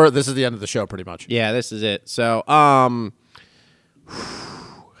because this is the end of the show, pretty much. Yeah, this is it. So God,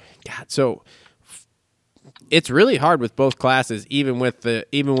 so it's really hard with both classes, even with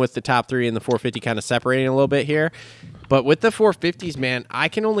the top three and the 450 kind of separating a little bit here. But with the 450s, man, I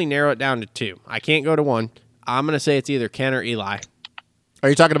can only narrow it down to two. I can't go to one. I'm gonna say it's either Ken or Eli Are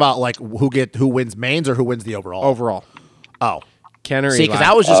you talking about like who wins mains or who wins the overall? overall. Oh, Ken or see, Eli. because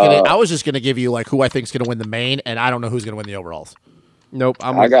I was just gonna give you like who I think's gonna win the main, and I don't know who's gonna win the overalls. Nope.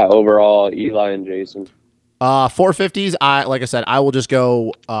 I got overall Eli and Jason. 450s. Like I said, I will just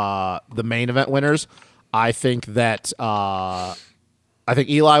go the main event winners. I think that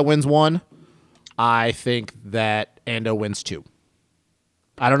Eli wins one. I think that Ando wins two.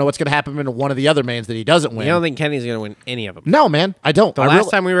 I don't know what's going to happen in one of the other mains that he doesn't win. You don't think Kenny's going to win any of them? No, man, I don't. The last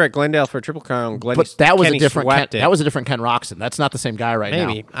time we were at Glendale for Triple Crown, but that was a different Ken, swept it. that was a different Ken Roxon. That's not the same guy right now.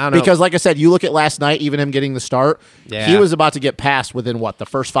 Maybe. I don't know. Because like I said, you look at last night, even him getting the start, Yeah. he was about to get passed within the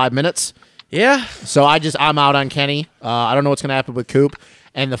first 5 minutes. Yeah. So I'm out on Kenny. I don't know what's going to happen with Coop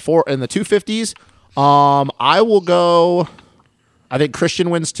and the 250s. I will go. I think Christian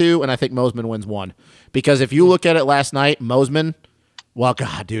wins two, and I think Mosman wins one. Because if you look at it last night, Mosman. Well,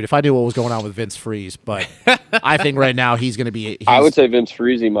 God, dude, if I knew what was going on with Vince Freeze, but I think right now he's going to be. I would say Vince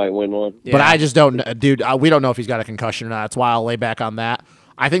Freezy might win one. But I just don't, dude. We don't know if he's got a concussion or not. That's why I'll lay back on that.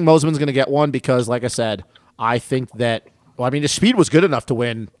 I think Mosman's going to get one because, like I said, I think that. Well, I mean, his speed was good enough to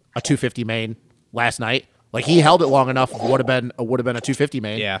win a 250 main last night. Like he held it long enough. Would have been a 250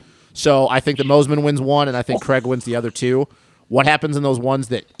 main. Yeah. So I think the Mosman wins one, and I think Craig wins the other two. What happens in those ones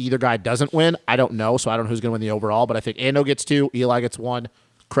that either guy doesn't win? I don't know. So I don't know who's going to win the overall. But I think Ando gets two, Eli gets one,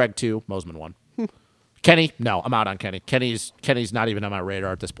 Craig two, Mosman one. Kenny, no, I'm out on Kenny. Kenny's not even on my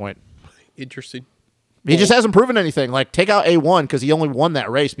radar at this point. Interesting. He just hasn't proven anything. Like, take out A1 because he only won that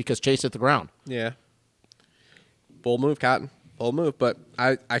race because Chase hit the ground. Yeah. Bold move, Cotton. Bold move. But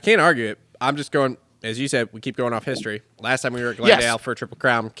I can't argue it. I'm just going, as you said, we keep going off history. Last time we were at Glendale for a Triple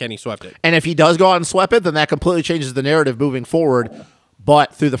Crown, Kenny swept it. And if he does go out and sweep it, then that completely changes the narrative moving forward.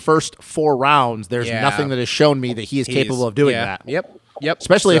 But through the first 4 rounds, there's nothing that has shown me that he is capable of doing that. Yep.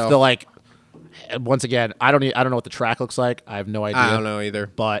 Especially if the, like, once again, I don't know what the track looks like. I have no idea. I don't know either.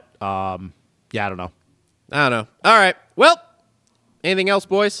 But, yeah, I don't know. I don't know. All right. Well, anything else,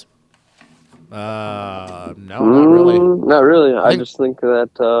 boys? No, not really. Not really. I just think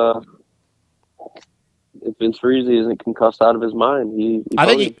that if Vince Friese isn't concussed out of his mind,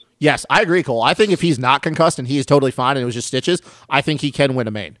 yes, I agree, Cole. I think if he's not concussed and he is totally fine and it was just stitches, I think he can win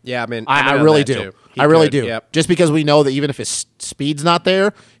a main. Yeah, I mean, I really do. I really do. Yep. Just because we know that even if his speed's not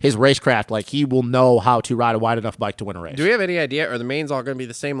there, his racecraft, like, he will know how to ride a wide enough bike to win a race. Do we have any idea? Are the mains all going to be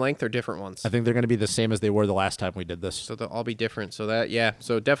the same length or different ones? I think they're going to be the same as they were the last time we did this. So they'll all be different. So that,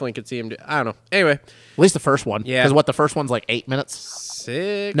 so definitely could see him. I don't know. Anyway. At least the first one. Yeah. Because the first one's like 8 minutes?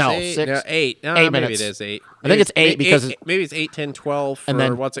 6? No, eight, 6. No, 8. No, 8 maybe minutes. it is 8. I think it's 8 because... maybe it's 8, 10, 12, and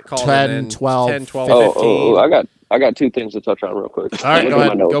then what's it called? 10, 12, 10, 12, 15. 15. I got 2 things to touch on real quick. All right, go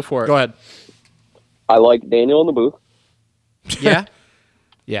ahead. Go for it. Go ahead. I like Daniel in the booth. Yeah?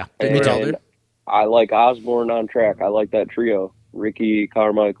 Yeah. Me too, And dude. I like Osborne on track. I like that trio. Ricky,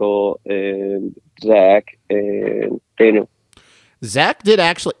 Carmichael, and Zach, and Daniel. Zach did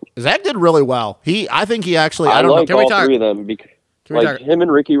really well. I think he actually, I don't like know. all 3 of them because him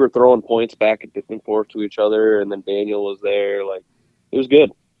and Ricky were throwing points back and forth to each other, and then Daniel was there. Like, it was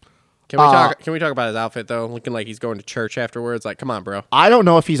good. Can we talk about his outfit, though? Looking like he's going to church afterwards. Like, come on, bro. I don't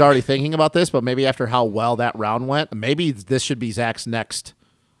know if he's already thinking about this, but maybe after how well that round went, maybe this should be Zach's next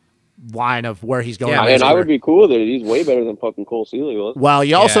line of where he's going. Yeah, and I would be cool with it. He's way better than fucking Cole Seeley was. Well,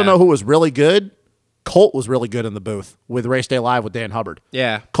 you also know who was really good? Colt was really good in the booth with Race Day Live with Dan Hubbard.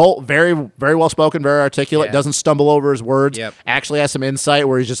 Yeah. Colt, very, very well spoken, very articulate, doesn't stumble over his words. Yep. Actually has some insight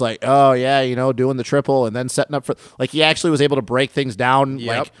where he's just like, oh, yeah, doing the triple and then setting up for... Like, he actually was able to break things down.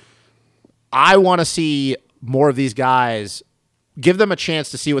 Yep. Like, I want to see more of these guys. Give them a chance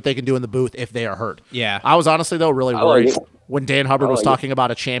to see what they can do in the booth if they are hurt. Yeah. I was honestly, though, really worried when Dan Hubbard was talking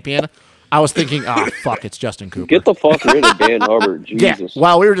about a champion. I was thinking, fuck, it's Justin Cooper. Get the fuck rid of Dan Hubbard. Jesus. Yeah,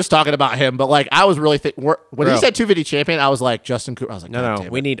 well, we were just talking about him, but, like, I was really thinking... When he said 250 champion, I was like, Justin Cooper. I was like, no,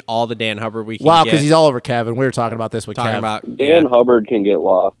 we need all the Dan Hubbard we can wow, get. because he's all over Kevin. We were talking about this with Kev. Dan Hubbard can get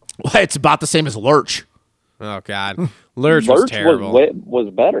lost. It's about the same as Lurch. Oh, God. Lurch was terrible. Was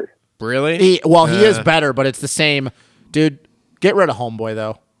better. Really? He is better, but it's the same. Dude, get rid of Homeboy,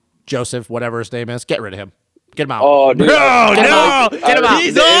 though. Joseph, whatever his name is. Get rid of him. Get him out. Oh, dude. No, Get him out.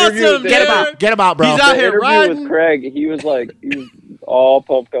 He's awesome, Get him out. Get him out, bro. He's out here riding. With Craig, he was all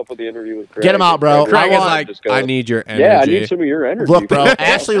pumped up with the interview with Craig. Get him out, bro. Craig is like, I need your energy. Yeah, I need some of your energy. Look, bro,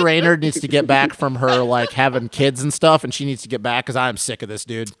 Ashley Raynard needs to get back from her, like, having kids and stuff, and she needs to get back because I am sick of this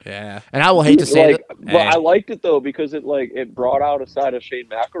dude. Yeah. And I will hate to say it. But I liked it, though, because it brought out a side of Shane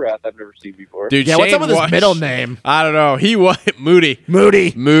McElrath I've never seen before. Dude, yeah, Shane what's up with his middle name? I don't know. He was Moody.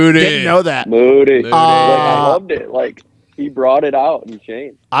 Didn't know that. Moody. I loved it. Like, he brought it out in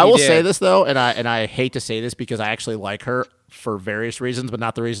Shane. I will say this, though, and I hate to say this because I actually like her for various reasons, but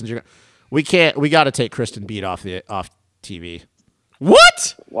not the reasons you're. We got to take Kristen Beat off TV.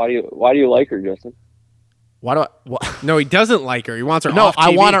 What? Why do you like her, Justin? No, he doesn't like her. He wants her. No, off TV. I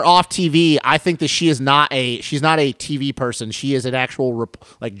want her off TV. I think that she's not a TV person. She is an actual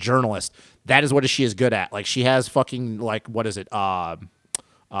journalist. That is what she is good at. Like, she has fucking, like, what is it?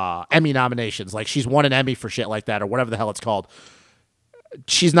 Emmy nominations. Like, she's won an Emmy for shit like that or whatever the hell it's called.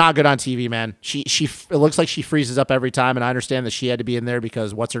 She's not good on TV, man. It looks like she freezes up every time, and I understand that she had to be in there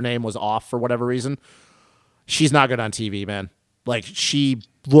because what's her name was off for whatever reason. She's not good on TV, man. Like, she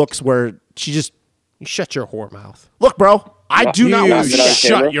looks where she just... You shut your whore mouth. Look, bro, I do not want to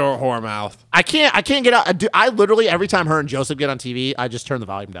shut your whore mouth. I can't get out. I literally, every time her and Joseph get on TV, I just turn the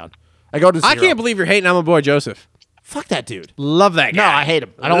volume down. I go to 0. I can't believe you're hating on my boy Joseph. Fuck that dude. Love that guy. No, I hate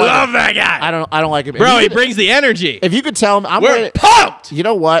him. I don't love that guy. I don't like him. Bro, he brings the energy. If you could tell him, We're pumped. You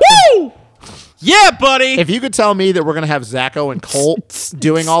know what? Woo! Yeah, buddy. If you could tell me that we're going to have Zacho and Colt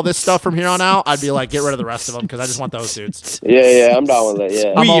doing all this stuff from here on out, I'd be like, get rid of the rest of them because I just want those dudes. Yeah, I'm down with that.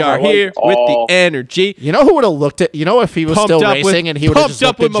 Yeah, we are here with the energy. You know who would have looked at? You know, if he was still racing and he would have just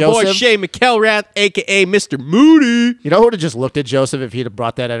looked at Joseph. Pumped up with my boy Shane McElrath, a.k.a. Mr. Moody. You know who would have just looked at Joseph if he'd have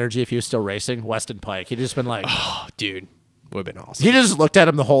brought that energy if he was still racing? Weston Pike. He'd just been like, oh, dude. Would have been awesome. He just looked at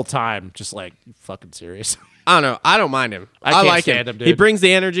him the whole time, just like, you fucking serious? I don't know. I don't mind him. I like him. Dude. He brings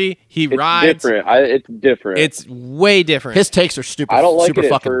the energy. He rides. It's different. It's way different. His takes are stupid. I don't like super it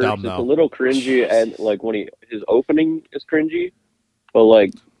at fucking first. dumb though. It's a little cringy, and like when his opening is cringy, but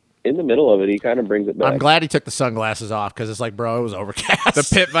like in the middle of it, he kind of brings it back. I'm glad he took the sunglasses off because it's like, bro, it was overcast. The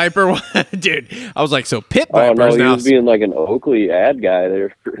Pit Viper one, dude. I was like, so Pit Vipers no, he now. was being like an Oakley ad guy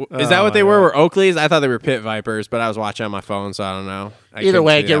there. Is that what they were? Were Oakleys? I thought they were Pit Vipers, but I was watching on my phone, so I don't know. Either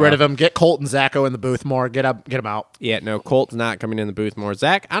way, get rid of him. Get Colt and Zacho in the booth more. Get him out. Yeah, no, Colt's not coming in the booth more.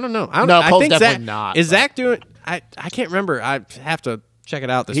 Zach, I don't know. Colt's think definitely not. Is Zach doing? I can't remember. I have to check it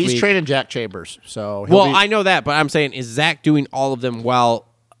out this week. He's training Jack Chambers, so I know that, but I'm saying, is Zach doing all of them while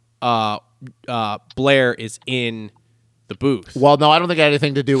Blair is in the booth? Well, no, I don't think it had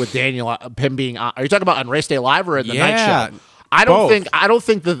anything to do with Daniel. Him being on. Are you talking about on Race Day Live or in the night show? I don't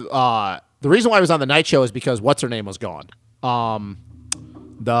think the reason why I was on the night show is because what's her name was gone.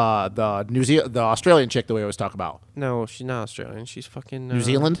 The Australian chick that we always talk about. No, she's not Australian. She's fucking New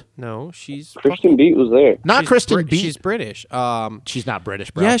Zealand. No, she's Kristen Beat was there. Not Kristen Beat. She's British. She's not British,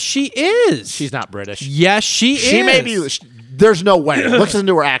 bro. Yes, she is. She's not British. Yes, she is. She may be. There's no way. Listen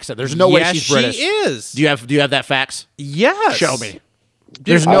to her accent. There's no way she's British. She is. Do you have that facts? Yes. Show me.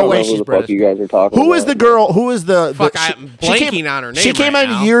 There's no way she's British. You guguys are talking Who about. is the girl? Who is the? Fuck, I'm blanking on her name. She came right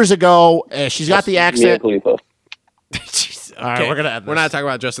out now. years ago. She's got the accent. Mia Khalifa. Jeez, okay. All right, we're gonna end this. We're not talking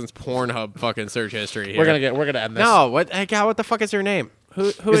about Justin's Pornhub fucking search history here. We're gonna end this. No, what? Hey, God, what the fuck is her name? Who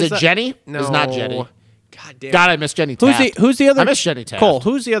is it? that? Jenny? No, It's not Jenny. God damn. God, I miss Jenny Taft. Who's the other? I miss Jenny Taft. Cole.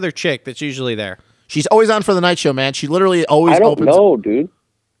 Who's the other chick that's usually there? She's always on for the night show, man. She literally always I don't opens. know, dude.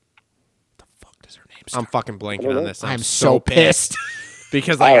 The fuck does her name? I'm fucking blanking on this. I'm so pissed.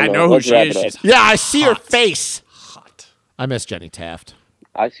 Because I like, I don't know know. who Let's she wrap is. it up. She's Yeah, I see her hot. face. hot. I miss Jenny Taft.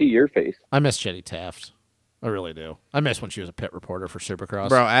 I see your face. I miss Jenny Taft. I really do. I miss when she was a pit reporter for Supercross.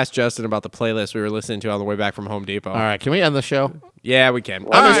 Bro, ask Justin about the playlist we were listening to on the way back from Home Depot. All right, can we end the show? Yeah, we can.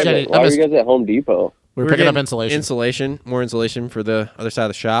 I All miss right. Jenny. Why are you guys at Home Depot? We're We're picking up getting insulation. More insulation for the other side of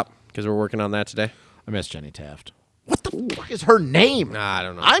the shop because we're working on that today. I miss Jenny Taft. What the fuck is her name? I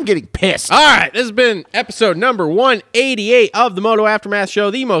don't know. I'm getting pissed. All right, this has been episode number 188 of the Moto Aftermath Show,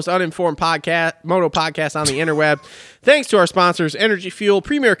 the most uninformed moto podcast on the interweb. Thanks to our sponsors, Energy Fuel,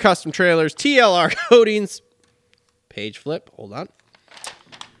 Premier Custom Trailers, TLR Coatings, Page Flip, hold on,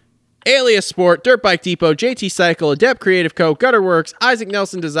 Alias Sport, Dirt Bike Depot, JT Cycle, Adept Creative Co., Gutterworks, Isaac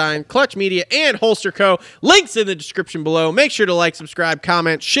Nelson Design, Clutch Media, and Holster Co. Links in the description below. Make sure to like, subscribe,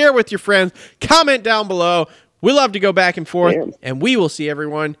 comment, share with your friends, comment down below. We love to go back and forth, and we will see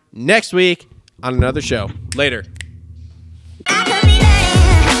everyone next week on another show. Later. I